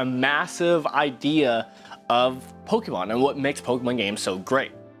captured a massive idea of Pokemon and what makes Pokemon games so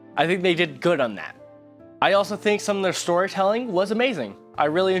great. I think they did good on that. I also think some of their storytelling was amazing. I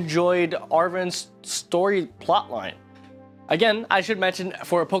really enjoyed ARVEN's story plotline. Again, I should mention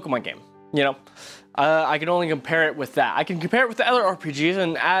for a Pokemon game, you know, I can only compare it with that. I can compare it with the other RPGs,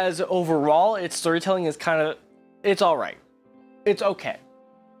 and as overall, its storytelling is it's all right. It's okay.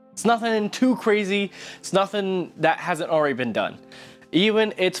 It's nothing too crazy. It's nothing that hasn't already been done.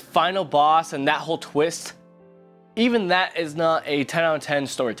 Even its final boss and that whole twist, even that is not a 10 out of 10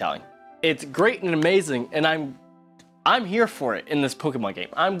 storytelling. It's great and amazing, and I'm here for it in this Pokemon game.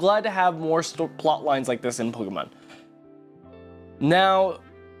 I'm glad to have more plot lines like this in Pokemon. Now,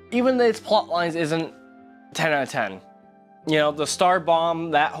 even though its plot lines isn't 10 out of 10, you know, the Star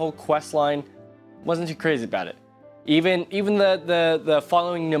Bomb, that whole quest line, wasn't too crazy about it. Even the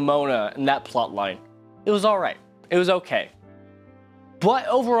following Nemona and that plot line, it was all right. It was okay. But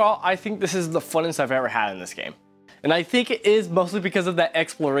overall, I think this is the funnest I've ever had in this game. And I think it is mostly because of that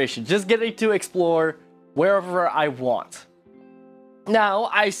exploration, just getting to explore wherever I want. Now,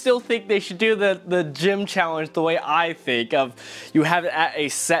 I still think they should do the gym challenge the way I think of. You have it at a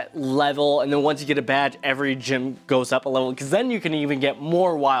set level, and then once you get a badge, every gym goes up a level, because then you can even get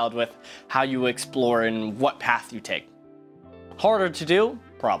more wild with how you explore and what path you take. Harder to do?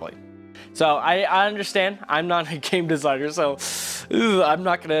 Probably. So I understand. I'm not a game designer, so I'm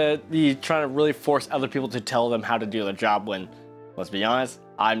not gonna be trying to really force other people to tell them how to do their job when, let's be honest,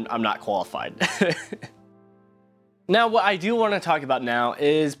 I'm not qualified. Now, what I do want to talk about now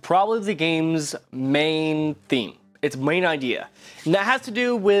is probably the game's main theme, its main idea. And that has to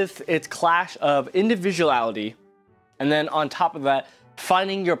do with its clash of individuality, and then on top of that,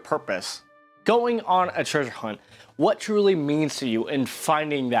 finding your purpose, going on a treasure hunt, what truly means to you and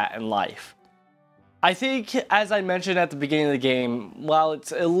finding that in life. I think, as I mentioned at the beginning of the game, while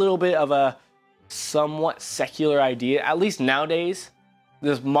it's a little bit of a somewhat secular idea, at least nowadays,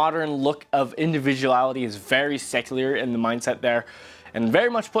 this modern look of individuality is very secular in the mindset there and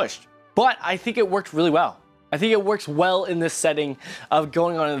very much pushed. But I think it worked really well. I think it works well in this setting of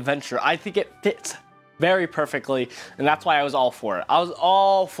going on an adventure. I think it fits very perfectly, and that's why I was all for it. I was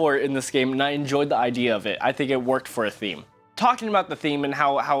all for it in this game, and I enjoyed the idea of it. I think it worked for a theme. Talking about the theme and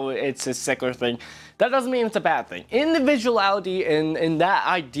how it's a secular thing, that doesn't mean it's a bad thing. Individuality and that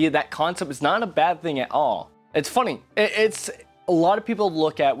idea, that concept is not a bad thing at all. It's funny. It's a lot of people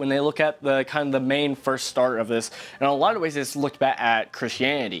look at, when they look at the kind of the main first start of this, and in a lot of ways it's looked back at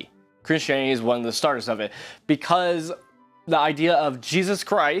Christianity. Christianity is one of the starters of it, because the idea of Jesus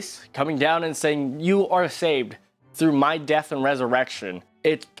Christ coming down and saying, you are saved through my death and resurrection.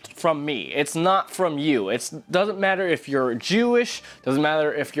 It's from me. It's not from you. It doesn't matter if you're Jewish, doesn't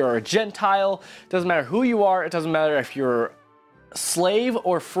matter if you're a Gentile, doesn't matter who you are, it doesn't matter if you're slave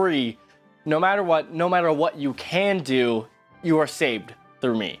or free. No matter what you can do, you are saved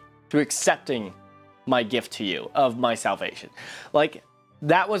through me, through accepting my gift to you of my salvation. Like,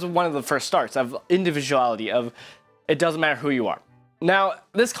 that was one of the first starts of individuality, of it doesn't matter who you are. Now,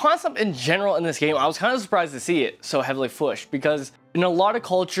 this concept in general in this game, I was kind of surprised to see it so heavily pushed, because in a lot of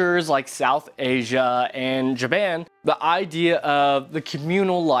cultures like South Asia and Japan, the idea of the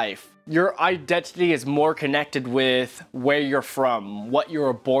communal life, your identity is more connected with where you're from, what you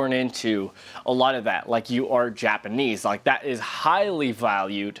were born into, a lot of that. Like, you are Japanese, like that is highly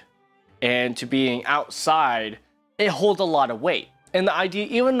valued, and to being outside, it holds a lot of weight. And the idea,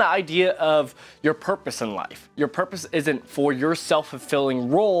 even the idea of your purpose in life. Your purpose isn't for your self-fulfilling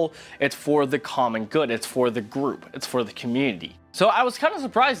role, it's for the common good, it's for the group, it's for the community. So I was kind of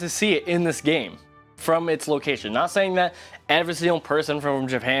surprised to see it in this game from its location. Not saying that every single person from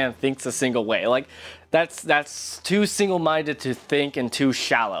Japan thinks a single way. Like, that's too single-minded to think and too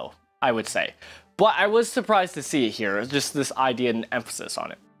shallow, I would say. But I was surprised to see it here, just this idea and emphasis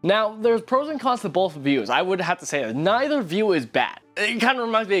on it. Now, there's pros and cons to both views. I would have to say that neither view is bad. It kind of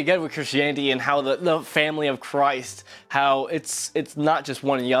reminds me again with Christianity and how the family of Christ, how it's not just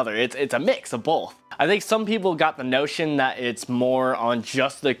one or the other, it's a mix of both. I think some people got the notion that it's more on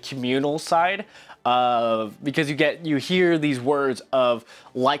just the communal side, because you hear these words of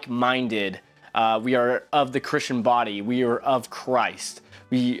like-minded, we are of the Christian body, we are of Christ.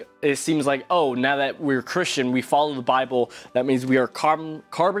 It seems like, oh, now that we're Christian, we follow the Bible, that means we are carbon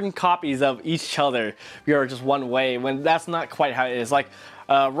copies of each other. We are just one way, when that's not quite how it is. Like,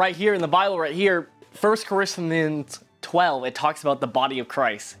 right here in the Bible, right here, 1 Corinthians 12, it talks about the body of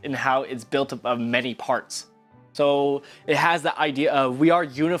Christ and how it's built up of many parts. So it has the idea of we are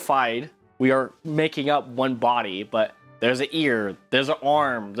unified, we are making up one body, but there's an ear, there's an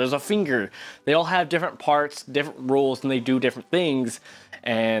arm, there's a finger. They all have different parts, different rules, and they do different things.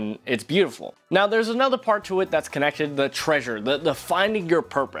 And it's beautiful. Now, there's another part to it that's connected, the treasure, the finding your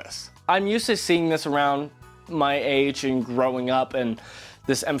purpose. I'm used to seeing this around my age and growing up, and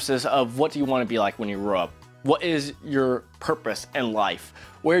this emphasis of what do you want to be like when you grow up? What is your purpose in life?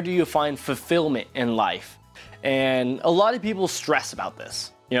 Where do you find fulfillment in life? And a lot of people stress about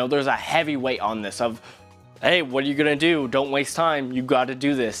this. You know, there's a heavy weight on this of, hey, what are you gonna do? Don't waste time, you gotta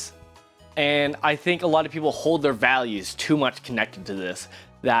do this. And I think a lot of people hold their values too much connected to this,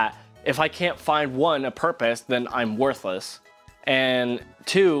 that if I can't find one, a purpose, then I'm worthless. And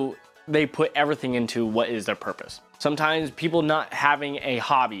two, they put everything into what is their purpose. Sometimes people not having a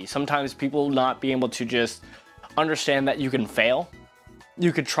hobby, sometimes people not being able to just understand that you can fail.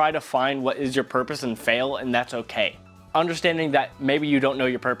 You could try to find what is your purpose and fail, and that's okay. Understanding that maybe you don't know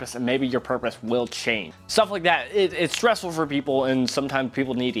your purpose and maybe your purpose will change. Stuff like that, it's stressful for people, and sometimes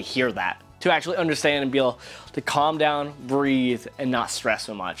people need to hear that. to actually understand and be able to calm down, breathe, and not stress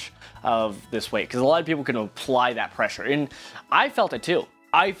so much of this weight. Because a lot of people can apply that pressure. And I felt it too.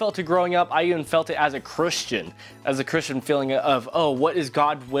 I felt it growing up. I even felt it as a Christian feeling of, oh, what is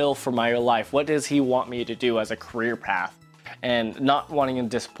God's will for my life? What does he want me to do as a career path? And not wanting to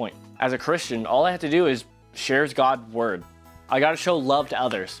disappoint. As a Christian, all I have to do is share God's word. I gotta show love to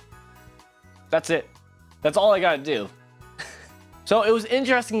others. That's it. That's all I gotta do. So it was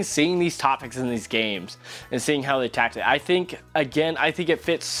interesting seeing these topics in these games and seeing how they tacked it. I think it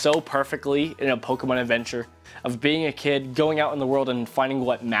fits so perfectly in a Pokemon adventure of being a kid, going out in the world and finding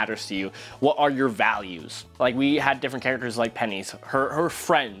what matters to you. What are your values? Like, we had different characters like Penny's, her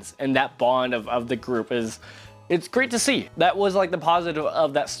friends, and that bond of the group it's great to see. That was like the positive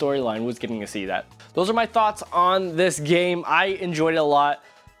of that storyline, was getting to see that. Those are my thoughts on this game. I enjoyed it a lot.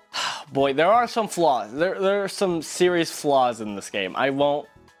 Boy, there are some flaws. There are some serious flaws in this game. I won't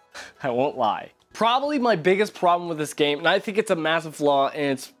lie. Probably my biggest problem with this game, and I think it's a massive flaw,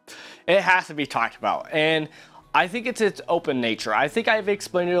 and it has to be talked about. And I think it's its open nature. I think I've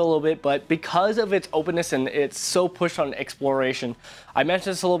explained it a little bit, but because of its openness and it's so pushed on exploration, I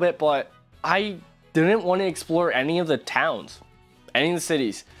mentioned this a little bit, but I didn't want to explore any of the towns, any of the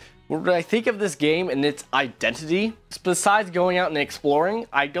cities. When I think of this game and its identity, besides going out and exploring,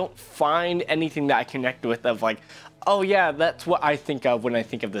 I don't find anything that I connect with of like, oh yeah, that's what I think of when I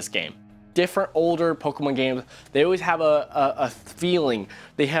think of this game. Different older Pokemon games, they always have a feeling.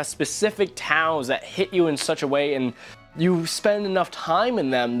 They have specific towns that hit you in such a way, and you spend enough time in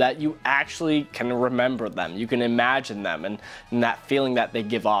them that you actually can remember them. You can imagine them and that feeling that they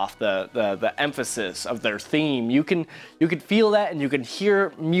give off, the emphasis of their theme. You can feel that, and you can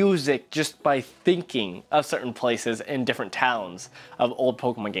hear music just by thinking of certain places in different towns of old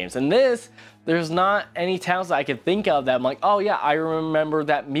Pokemon games. And there's not any towns that I can think of that I'm like, oh yeah, I remember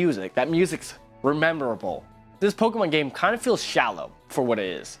that music. That music's rememberable. This Pokemon game kind of feels shallow for what it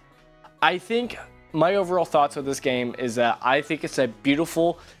is. I think my overall thoughts of this game is that I think it's a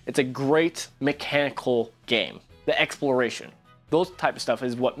great mechanical game. The exploration, those type of stuff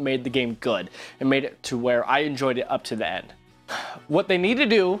is what made the game good and made it to where I enjoyed it up to the end. What they need to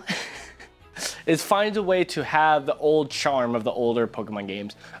do is find a way to have the old charm of the older Pokemon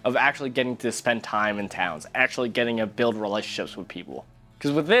games of actually getting to spend time in towns, actually getting to build relationships with people.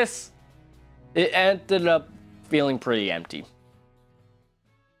 Because with this, it ended up feeling pretty empty.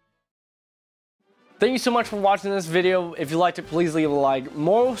 Thank you so much for watching this video. If you liked it, please leave a like.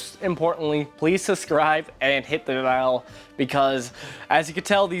 Most importantly, please subscribe and hit the bell, because as you can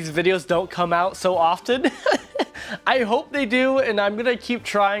tell, these videos don't come out so often. I hope they do, and I'm gonna keep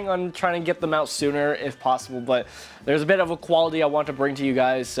trying to get them out sooner if possible, but there's a bit of a quality I want to bring to you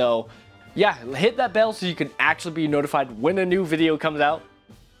guys. So yeah, hit that bell so you can actually be notified when a new video comes out.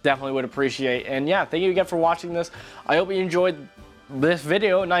 Definitely would appreciate. And yeah, thank you again for watching this. I hope you enjoyed this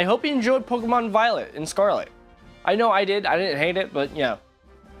video, and I hope you enjoyed Pokemon Violet and Scarlet. I know I did. I didn't hate it, but yeah.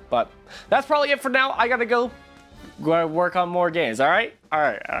 But that's probably it for now. I gotta go work on more games. All right.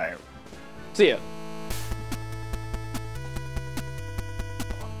 See ya.